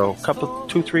 years ago.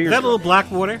 2-3 years That ago. little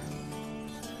Blackwater?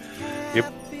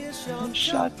 Yep.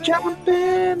 Shot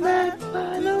jumping that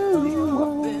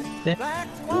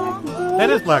That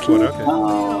is Blackwater, okay.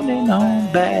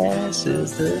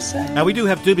 Now, we do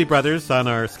have Doobie Brothers on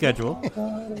our schedule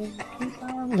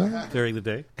during the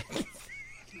day.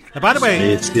 And by the way...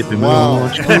 Mississippi moon,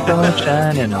 won't you keep on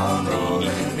shining on me?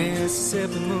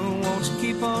 Mississippi moon, won't you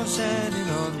keep on shining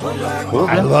on me?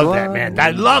 I love that, man.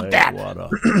 I love that.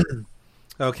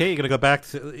 Okay, you're going to go back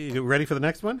to... You ready for the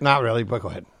next one? Not really, but go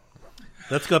ahead.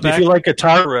 Let's go back. If you like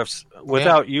guitar riffs,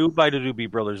 Without You by the Doobie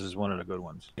Brothers is one of the good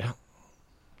ones. Yeah.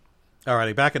 All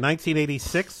righty, back in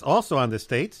 1986, also on the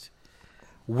States,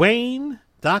 Wayne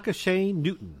Donka Shane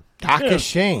Newton. Donka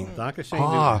Shane. Donka Shane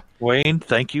Newton. Wayne,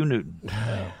 thank you, Newton.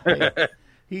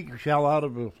 He fell out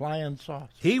of a flying saucer.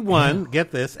 He won,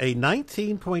 get this, a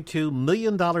 $19.2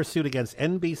 million suit against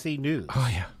NBC News. Oh,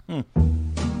 yeah.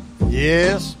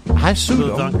 Yes. I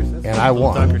sued him, and I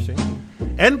won.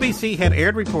 NBC had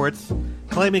aired reports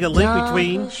claiming a link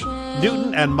between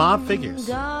Newton and mob figures.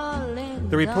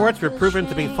 The reports were proven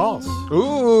to be false.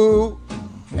 Ooh.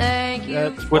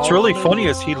 What's really funny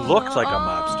is he looked like a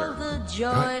mobster.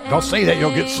 Don't say that,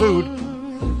 you'll get sued.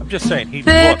 I'm just saying, he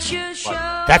looked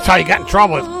like... That's how he got in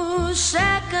trouble.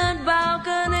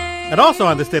 And also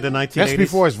on this date in 1980s. That's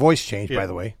before his voice changed, by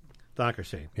the way. Donka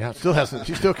Shane. Yeah, it still hasn't.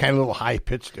 She's still kind of a little high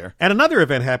pitched there. And another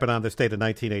event happened on this date in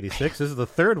 1986. This is the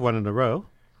third one in a row.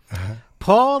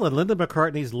 Paul and Linda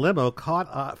McCartney's limo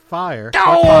caught fire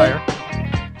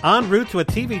en route to a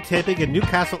TV taping in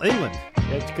Newcastle, England.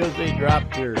 It's because they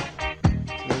dropped their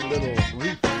little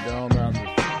reefer down on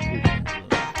the street.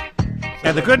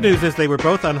 And the good news is they were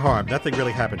both unharmed. Nothing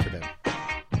really happened to them.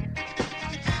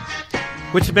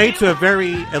 Which made to a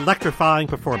very electrifying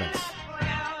performance.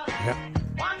 Yep.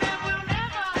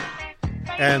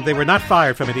 And they were not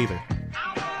fired from it either.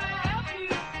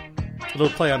 A little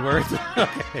play on words.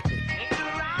 Okay.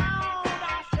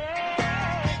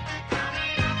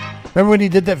 Remember when he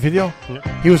did that video?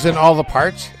 Yeah. He was in all the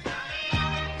parts.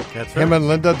 That's Him right. and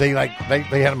Linda, they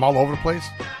had him all over the place.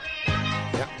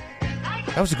 Yeah.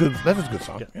 That was a good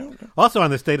song. Yeah. Yeah. Also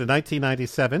on this date in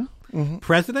 1997,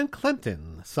 President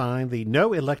Clinton signed the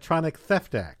No Electronic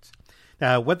Theft Act.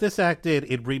 Now, what this act did,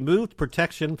 it removed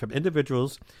protection from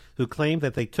individuals who claimed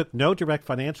that they took no direct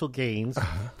financial gains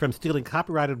from stealing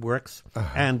copyrighted works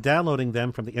and downloading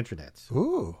them from the internet.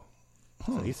 Ooh.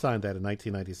 So he signed that in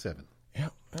 1997. Yeah.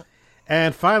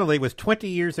 And finally, it was 20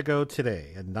 years ago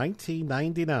today, in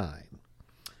 1999.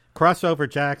 Crossover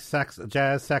jazz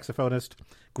saxophonist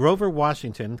Grover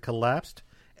Washington collapsed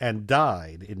and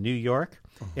died in New York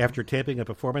after taping a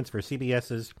performance for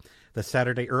CBS's The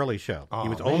Saturday Early Show. He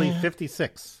was only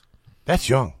 56. That's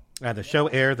young. And the show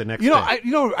aired the next day.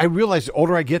 I realize the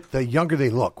older I get, the younger they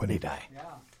look when they die. Yeah.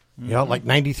 You know, like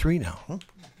 93 now.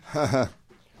 Huh?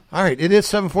 All right, it is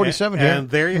 7:47 here. And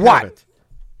there you have it.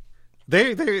 There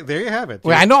you have it.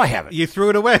 Well, I know I have it. You threw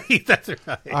it away. That's right.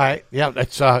 All right. Yeah,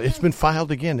 it's been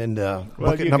filed again in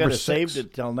bucket number 6. Saved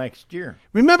it till next year.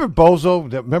 Remember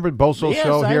Bozo? Remember Bozo's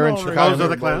show here in Chicago? Bozo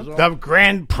the Clown? The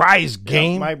grand prize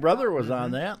game. Yeah, my brother was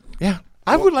on that. Yeah.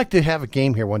 I would like to have a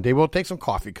game here one day. We'll take some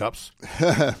coffee cups.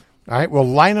 All right, we'll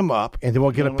line them up, and then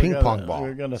we'll get a ping pong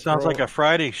ball. Sounds like a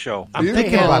Friday show. I'm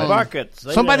thinking about buckets.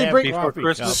 it. Somebody bring before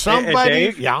Christmas.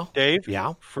 Somebody, Dave,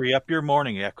 yeah. Free up your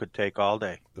morning. That could take all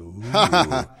day.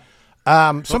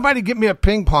 Somebody get me a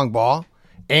ping pong ball,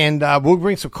 and we'll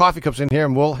bring some coffee cups in here,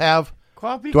 and we'll have.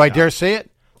 Coffee. Do I dare say it?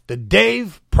 The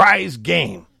Dave Prize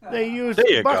Game. They use there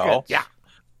you buckets. go. Yeah.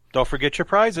 Don't forget your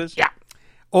prizes. Yeah.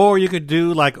 Or you could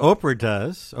do like Oprah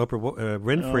does, Oprah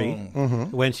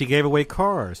Winfrey, when she gave away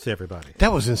cars to everybody.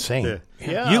 That was insane.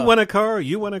 Yeah. You won a car,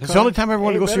 you won a car. It's the only time I ever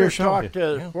wanted to go see her show. Talk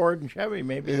to Ford and Chevy.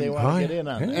 Maybe they want to get in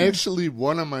on it. Actually,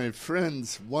 one of my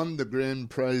friends won the grand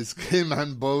prize game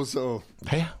on Bozo.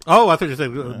 Yeah. Oh, I thought you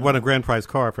said won a grand prize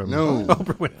car from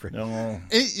Oprah Winfrey. No.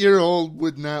 8-year-old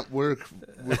would not work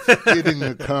with getting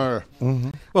a car.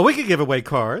 Well, we could give away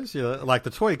cars, like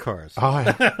the toy cars. Oh,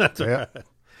 yeah. That's right.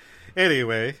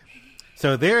 Anyway,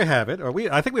 so there you have it.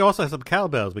 I think we also have some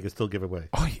cowbells we can still give away.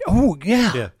 Oh,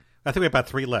 yeah. Yeah. I think we have about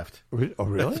 3 left. Oh,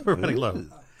 really? We're running low.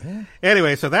 Yeah.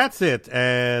 Anyway, so that's it.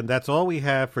 And that's all we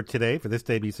have for today, for this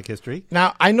day music history.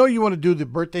 Now, I know you want to do the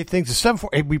birthday things. The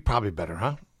 748, we probably better,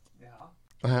 huh?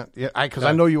 Yeah. Because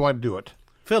I know you want to do it.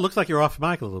 Phil, looks like you're off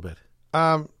mic a little bit.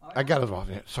 I got it off.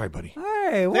 Sorry, buddy.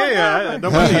 Hey, what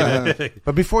nobody.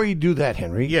 But before you do that,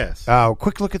 Henry. Yes.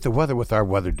 Quick look at the weather with our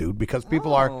weather dude, because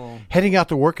people are heading out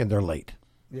to work and they're late.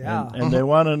 Yeah. And they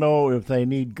want to know if they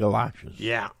need galoshes.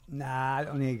 Yeah. Nah, I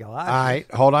don't need galoshes. All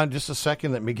right. Hold on just a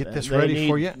second. Let me get this ready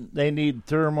for you. They need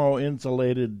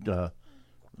thermo-insulated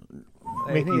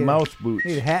Mickey Mouse boots.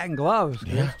 Need a hat and gloves.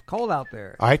 Yeah. It's cold out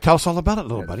there. All right. Tell us all about it,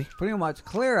 little buddy. It's pretty much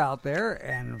clear out there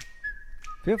and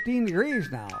 15 degrees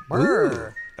now.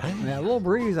 Brr. And a little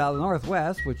breeze out of the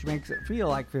northwest, which makes it feel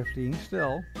like 15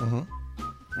 still.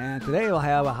 And today we'll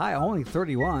have a high only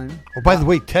 31. Oh, by the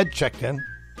way, Ted checked in.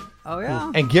 Oh,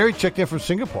 yeah? And Gary checked in from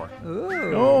Singapore.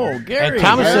 Ooh. Oh, Gary. And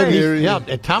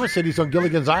Thomas said he's on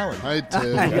Gilligan's Island. Hi,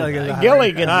 Ted.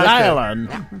 Gilligan's Island.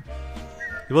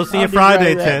 We'll see you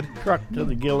Friday, Ted. Truck to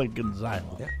the Gilligan's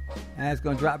Island. Yeah. And it's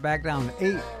going to drop back down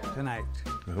to 8 tonight.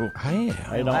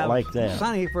 I don't like that.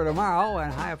 Sunny for tomorrow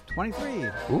and high of 23.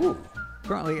 Ooh.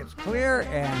 Currently, it's clear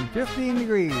and 15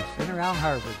 degrees in and around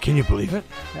Harvard. Can you believe it?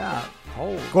 Yeah,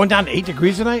 cold. Going down to 8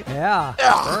 degrees tonight? Yeah.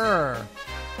 Sure.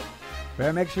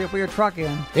 Better make sure you put your truck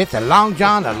in. It's a Long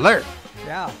John alert.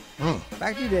 Yeah.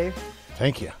 Back to you, Dave.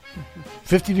 Thank you.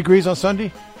 50 degrees on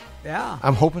Sunday? Yeah.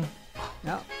 I'm hoping.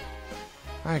 Yeah.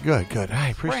 All right, good. I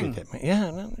appreciate that, man.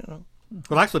 Yeah,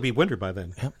 It'll actually be winter by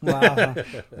then. Yep. Wow.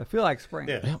 I feel like spring.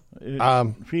 Yeah.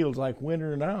 It feels like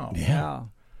winter now. Yeah.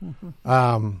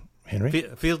 Henry?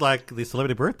 Feels like the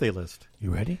celebrity birthday list.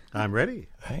 You ready? I'm ready.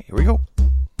 Hey, here we go.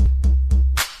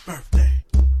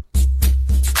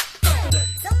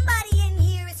 Somebody in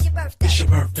here, it's your birthday. It's your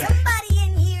birthday. Somebody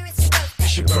in here, it's your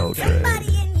birthday. It's your birthday.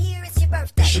 Somebody in here, it's your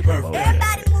birthday. It's your birthday.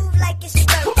 Everybody move like it's your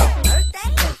birthday.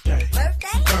 Birthday.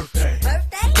 Birthday. Birthday.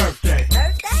 Birthday.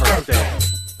 Birthday. Birthday.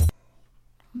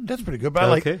 That's pretty good, but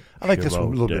Okay. I like this one a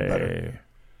little bit better.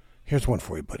 Here's one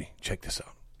for you, buddy. Check this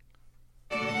out.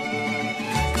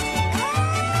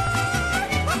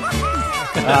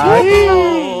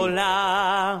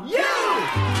 Hola.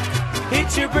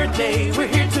 It's your birthday. We're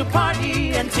here to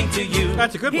party and sing to you.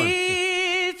 That's a good one.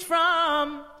 It's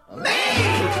from me.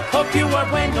 Hope you are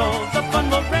bueno. The fun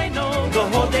will reign the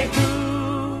whole day through.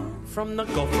 From the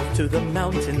Gulf to the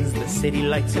mountains, the city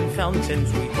lights and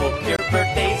fountains. We hope your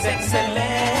birthday's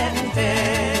excellent.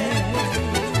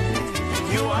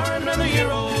 You are another year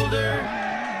older,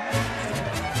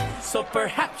 so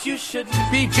perhaps you should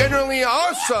be generally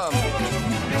awesome.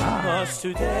 Cause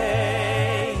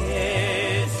today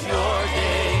is your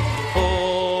day.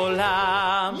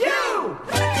 Hola.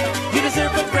 You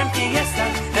deserve a grand fiesta,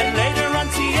 and later on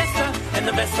siesta, and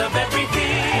the best of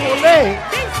everything. Olé.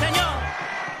 Sí, señor.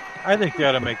 I think you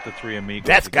ought to make the Three Amigos.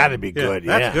 That's got to be good.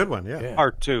 That's yeah. a good one, yeah.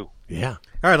 Part 2. Yeah.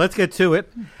 All right, let's get to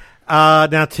it.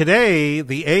 Now, today,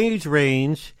 the age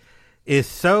range is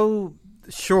so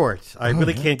short, I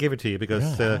really can't give it to you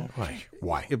because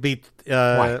Why? it'd be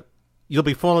Why? you'll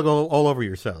be falling all over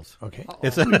yourselves. Okay.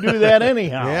 It's You do that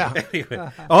anyhow. Yeah.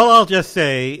 Anyway, all I'll just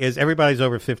say is everybody's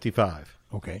over 55.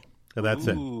 Okay. So that's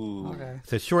it. Okay.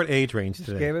 It's a short age range Just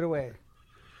today. gave it away.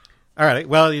 All right.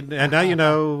 Well, and now you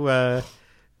know.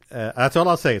 That's all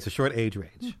I'll say. It's a short age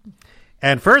range.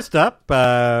 And first up,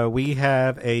 we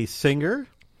have a singer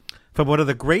from one of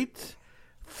the great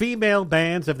female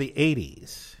bands of the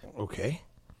 80s. Okay.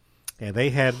 And they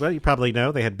had, well, you probably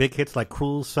know, they had big hits like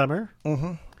Cruel Summer.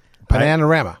 Mm-hmm.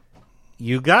 Panorama.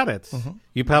 You got it. Mm-hmm.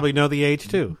 You probably know the age,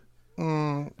 too.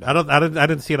 I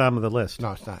didn't see it on the list.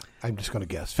 No, it's not. I'm just going to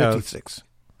guess. 56.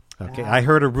 Okay. I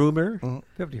heard a rumor.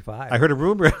 55. I heard a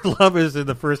rumor love is in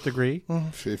the first degree.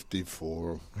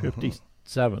 54.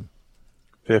 57.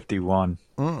 51.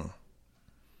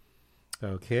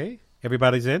 Okay.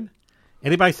 Everybody's in?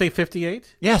 Anybody say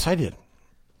 58? Yes, I did.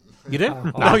 You did?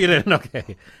 No, you didn't.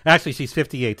 Okay. Actually, she's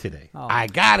 58 today. Oh. I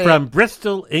got it. From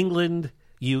Bristol, England,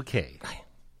 UK.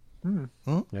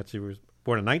 That's she was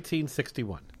born in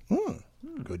 1961.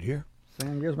 Good year.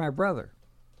 Same year as my brother.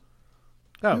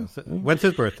 Oh, so when's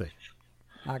his birthday?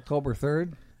 October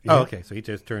 3rd. Oh, okay. So he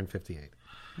just turned 58.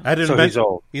 I didn't. So he's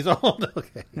old. He's old.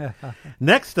 Okay.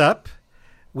 Next up,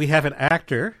 we have an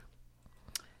actor,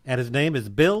 and his name is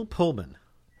Bill Pullman.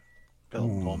 Bill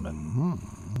Pullman.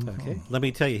 Okay. Let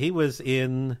me tell you, he was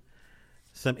in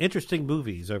some interesting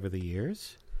movies over the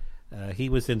years. He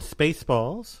was in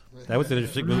Spaceballs. That was an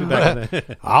interesting movie back in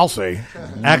the I'll say.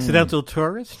 Accidental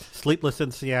Tourist, Sleepless in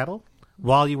Seattle,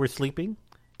 While You Were Sleeping,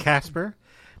 Casper.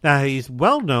 Now, he's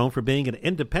well known for being in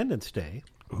Independence Day.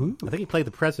 Ooh. I think he played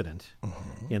the president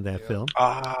in that film.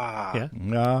 Ah.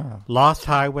 Yeah. Lost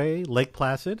Highway, Lake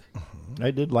Placid. I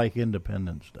did like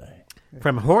Independence Day.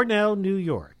 From Hornell, New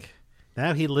York.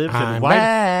 Now he lives I'm in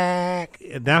back.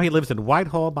 Now he lives in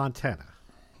Whitehall, Montana.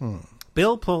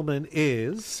 Bill Pullman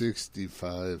is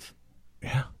 65.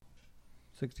 Yeah.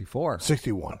 64.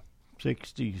 61.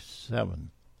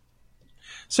 67.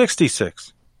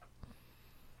 66.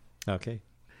 Okay.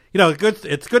 You know,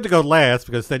 it's good to go last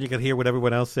because then you can hear what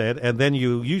everyone else said, and then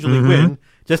you usually win,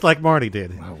 just like Marty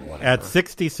did at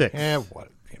 66. Yeah, what?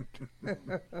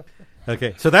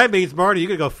 Okay, so that means, Marty, you're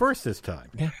going to go first this time.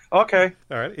 Yeah. Okay.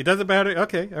 All right. It doesn't matter.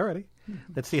 Okay, all righty.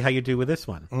 Let's see how you do with this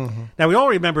one. Now, we all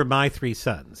remember My Three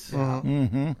Sons.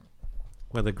 One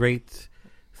of the great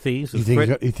themes. You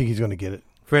think he's going to get it?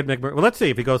 Fred McMurray. Well, let's see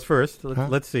if he goes first.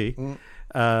 Let's see.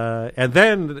 And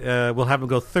then we'll have him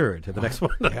go third to the next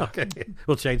one. Okay.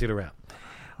 We'll change it around.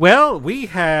 Well, we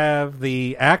have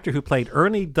the actor who played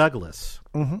Ernie Douglas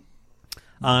on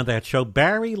that show,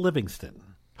 Barry Livingston.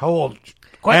 How old?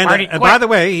 And by the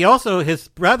way, his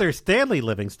brother, Stanley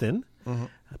Livingston,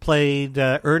 played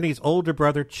Ernie's older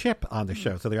brother, Chip, on the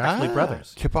show. So they're actually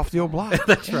brothers. Chip off the old block.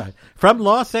 That's right. From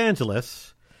Los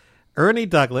Angeles, Ernie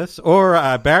Douglas,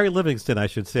 or Barry Livingston, I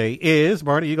should say, is,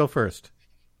 Marty, you go first.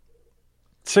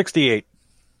 68.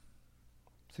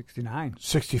 69.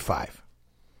 65.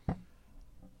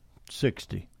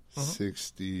 60.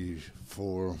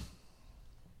 64.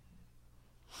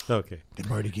 Okay. Did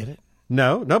Marty get it?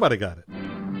 No, nobody got it.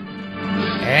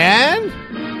 And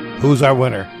who's our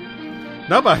winner?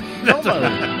 Nobody.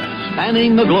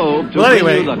 Spanning the globe to Well,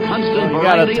 anyway, bring you the constant You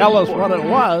got to variety tell of us sport. what it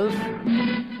was.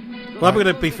 Well, I'm going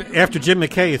to be after Jim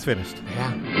McKay is finished.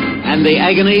 And the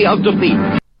agony of defeat.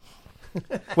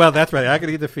 Well, that's right.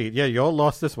 Agony of defeat. Yeah, you all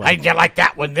lost this one. I did like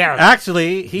that one there.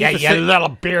 Actually, he's yeah, the you same, little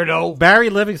beardo. Barry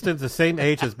Livingston's the same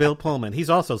age as Bill Pullman. He's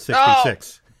also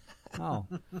 66. Oh.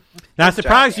 Now, I'm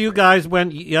surprised you guys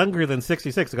went younger than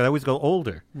 66 because I always go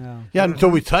older. Yeah, until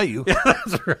we tell you. Yeah,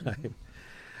 that's right.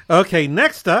 Okay,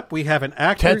 next up, we have an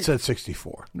actor. Ted said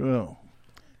 64. Well,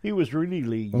 he was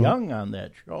really young on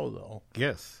that show, though.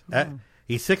 Yes.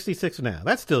 He's 66 now.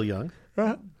 That's still young.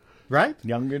 Right?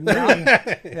 Younger than me.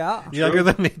 Yeah. Younger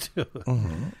than me, too.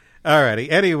 All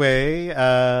righty. Anyway,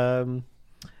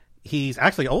 he's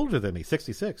actually older than me,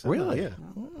 66. Really? Yeah.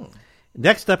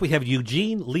 Next up, we have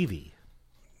Eugene Levy.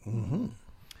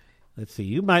 Let's see.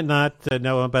 You might not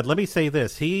know him, but let me say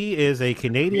this. He is a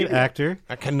Canadian actor.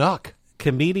 A Canuck.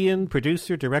 Comedian,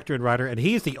 producer, director, and writer, and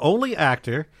he's the only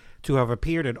actor to have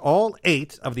appeared in all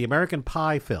 8 of the American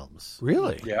Pie films.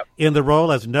 Really? Yep. In the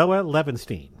role as Noah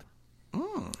Levenstein.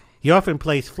 He often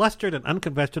plays flustered and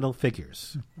unconventional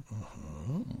figures.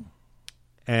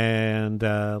 And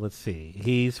let's see.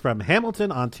 He's from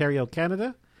Hamilton, Ontario,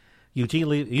 Canada. Eugene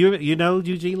Levy. You know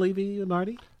Eugene Levy,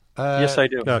 Marty? Yes, I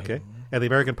do. Okay. And the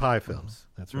American Pie films.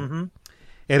 That's right.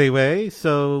 Anyway,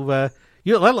 so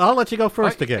I'll let you go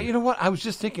first again. You know what? I was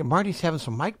just thinking Marty's having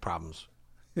some mic problems.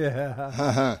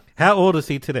 Yeah. How old is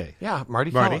he today? Yeah, Marty.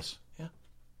 Tell us.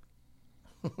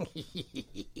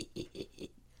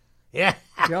 Yeah.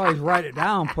 You always write it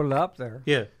down, put it up there.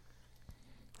 Yeah.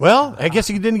 Well, I guess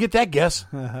he didn't get that guess.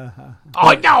 Oh,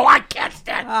 no, I catch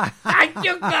that.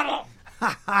 You little.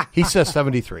 He says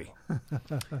 73.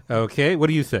 Okay, what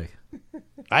do you say?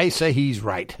 I say he's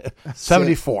right.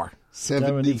 74.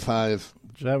 75.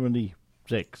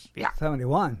 76. Yeah.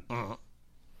 71.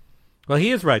 Well,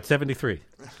 he is right, 73.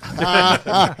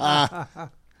 I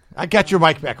got your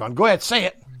mic back on. Go ahead, say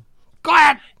it. Go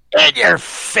ahead. In your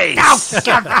face. No,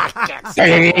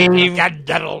 you got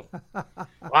diddle.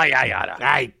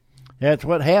 That's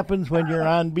what happens when you're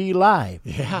on Be Live.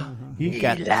 Yeah. You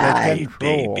got Live,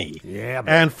 control. baby. Yeah.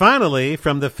 And finally,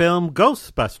 from the film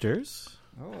Ghostbusters,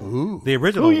 the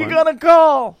original Who you one, gonna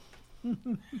call?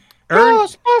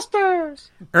 Ghostbusters.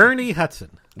 Ernie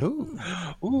Hudson.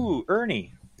 Ooh,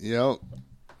 Ernie. Yep.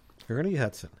 Ernie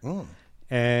Hudson.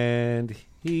 And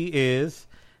he is...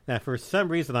 Now, for some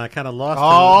reason, I kind of lost him.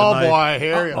 Oh, boy.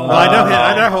 Here you go. Well,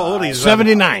 I know how old he is.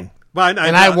 79. Well,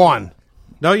 I won.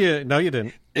 No, you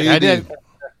didn't. 80. I did.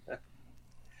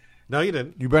 No, you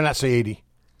didn't. You better not say 80.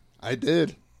 I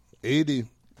did. 80.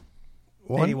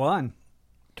 81.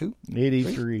 2.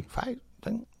 83. 5.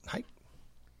 10. Height.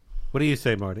 What do you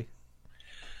say, Marty?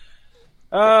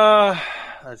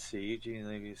 Let's see. Eugene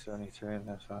Levy, 73.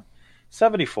 That's fine.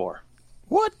 74.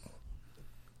 What?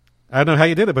 I don't know how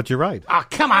you did it, but you're right. Oh,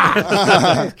 come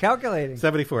on. He's calculating.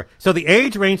 74. So the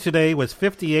age range today was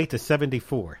 58 to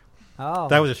 74. Oh.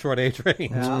 That was a short age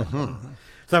range. Yeah.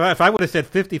 So if I would have said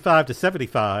 55 to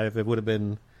 75, it would have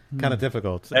been kind of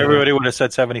difficult. Everybody would have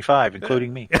said 75,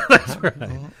 including me. That's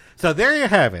right. So there you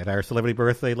have it, our celebrity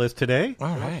birthday list today.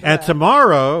 All right. And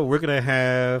tomorrow, we're going to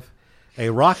have a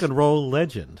rock and roll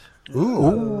legend.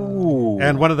 Ooh.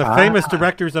 And one of the famous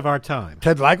directors of our time.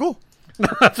 Ted Legal?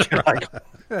 That's right.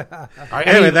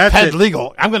 Anyway, that's Ted it.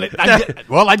 Legal. I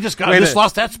just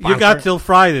lost that sponsor. You got till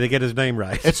Friday to get his name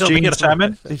right. It's Gene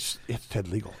Salmon? It's Ted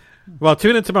Legal. Well,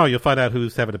 tune in tomorrow. You'll find out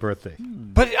who's having a birthday.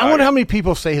 But I wonder how many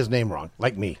people say his name wrong,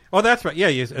 like me. Oh, that's right. Yeah,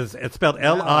 it's spelled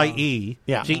Liegel.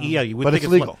 Yeah. You would But think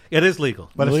it's legal. It is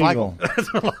legal. But it's Legal.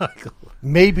 legal.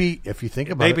 Maybe, if you think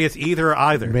about Maybe it. it's either or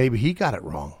either. Maybe he got it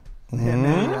wrong.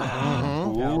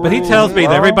 But he tells me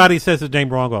that everybody says his name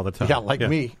wrong all the time. Yeah, like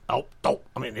me. Oh,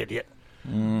 I'm an idiot.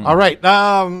 All right.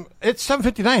 It's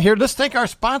 7:59 here. Let's thank our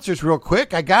sponsors real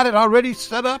quick. I got it already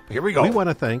set up. Here we go. We want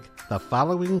to thank the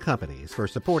following companies for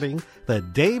supporting the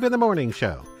Dave in the Morning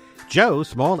Show. Joe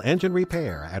Small Engine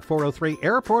Repair at 403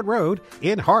 Airport Road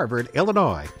in Harvard,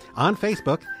 Illinois. On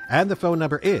Facebook, and the phone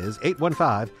number is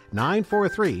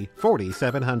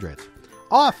 815-943-4700.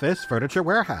 Office Furniture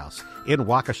Warehouse in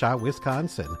Waukesha,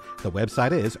 Wisconsin. The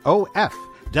website is ofwgo.com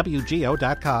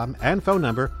and phone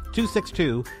number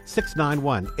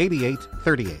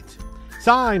 262-691-8838.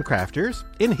 Sign Crafters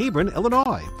in Hebron,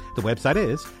 Illinois. The website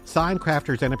is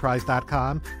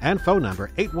signcraftersenterprise.com and phone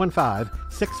number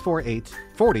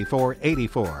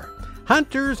 815-648-4484.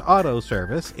 Hunter's Auto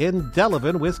Service in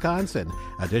Delavan, Wisconsin.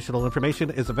 Additional information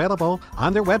is available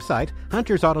on their website,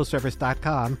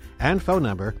 huntersautoservice.com, and phone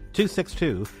number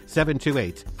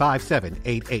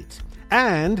 262-728-5788.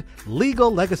 And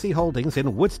Legal Legacy Holdings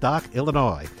in Woodstock,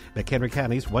 Illinois, McHenry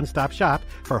County's one-stop shop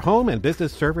for home and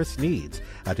business service needs.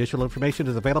 Additional information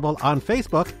is available on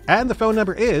Facebook, and the phone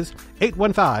number is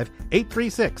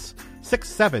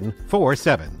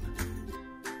 815-836-6747.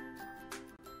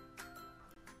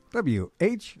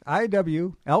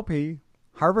 WHIWLP,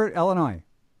 Harvard, Illinois.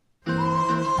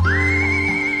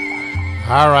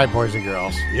 All right, boys and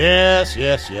girls. Yes,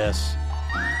 yes, yes.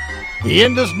 The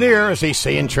end is near, as they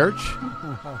say in church.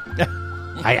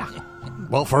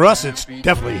 Well, for us, it's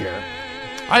definitely here.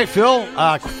 All right, Phil,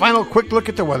 final quick look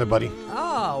at the weather, buddy.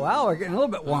 Oh, well, we're getting a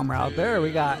little bit warmer out there.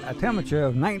 We got a temperature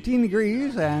of 19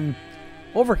 degrees and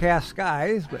overcast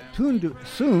skies, but soon to be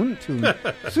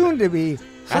sunny.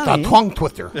 That's a tongue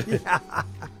twister. Yeah.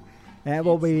 And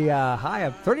we'll be high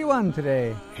of 31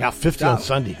 today. Yeah, 50 on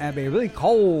Sunday. And it'll be really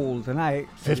cold tonight.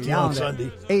 50 on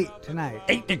Sunday. 8 tonight.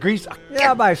 8 degrees.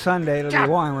 Yeah, by Sunday it'll be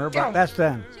warmer, but that's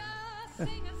then.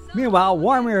 Meanwhile,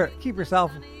 warm your, keep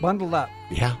yourself bundled up.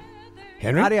 Yeah.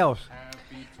 Henry? Adios.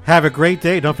 Have a great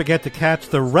day. Don't forget to catch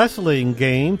the wrestling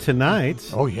game tonight.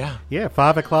 Oh, yeah. Yeah,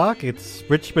 5 o'clock. It's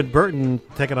Richmond Burton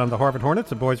taking on the Harvard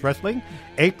Hornets in boys wrestling.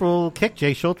 April Kick,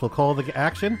 Jay Schultz will call the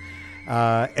action.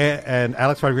 And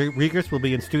Alex Rodriguez will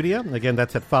be in studio. Again,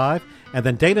 that's at 5. And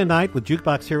then Dana Knight with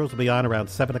Jukebox Heroes will be on around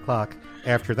 7 o'clock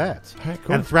after that. Right,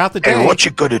 cool. And throughout the day... Hey, what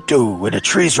you gonna do when the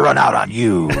trees run out on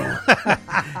you?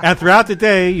 And throughout the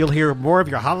day, you'll hear more of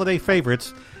your holiday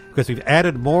favorites because we've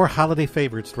added more holiday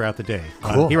favorites throughout the day.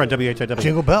 Cool. Here on WHIW.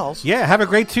 Jingle bells. Yeah, have a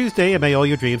great Tuesday, and may all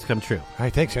your dreams come true. All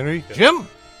right, thanks, Henry. Jim?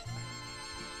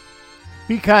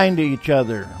 Be kind to each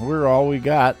other. We're all we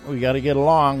got. We got to get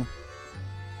along.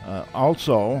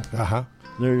 Also,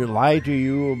 they lie to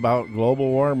you about global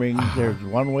warming. There's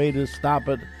one way to stop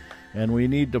it, and we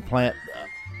need to plant a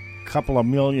couple of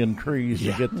million trees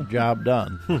to get the job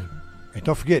done. And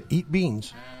don't forget, eat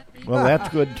beans. Well, that's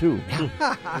good, too.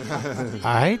 All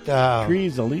right.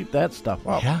 Trees will eat that stuff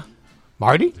up. Yeah.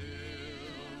 Marty?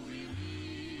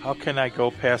 How can I go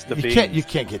past the beans? You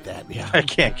can't get that. Yeah. I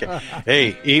can't get.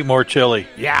 Hey, eat more chili.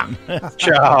 Yeah.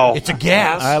 Ciao. It's a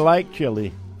gas. I like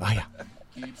chili. Oh, yeah.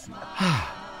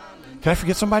 Can I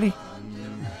forget somebody?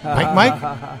 Mike?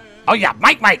 Oh, yeah,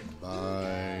 Mike.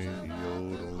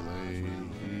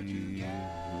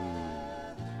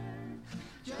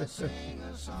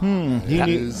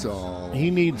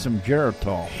 He needs some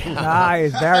Geritol.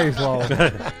 He's very slow.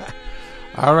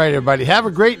 All right, everybody. Have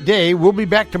a great day. We'll be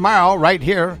back tomorrow right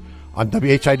here on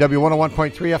WHIW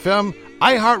 101.3 FM,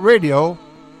 iHeartRadio,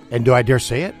 and do I dare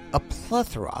say it, a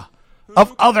plethora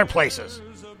of other places.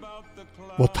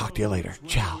 We'll talk to you later.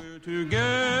 Ciao.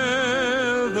 Together.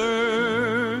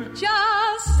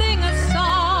 Just sing a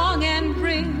song and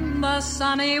bring the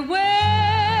sunny weather.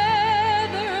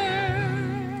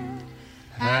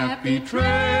 Happy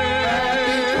trails.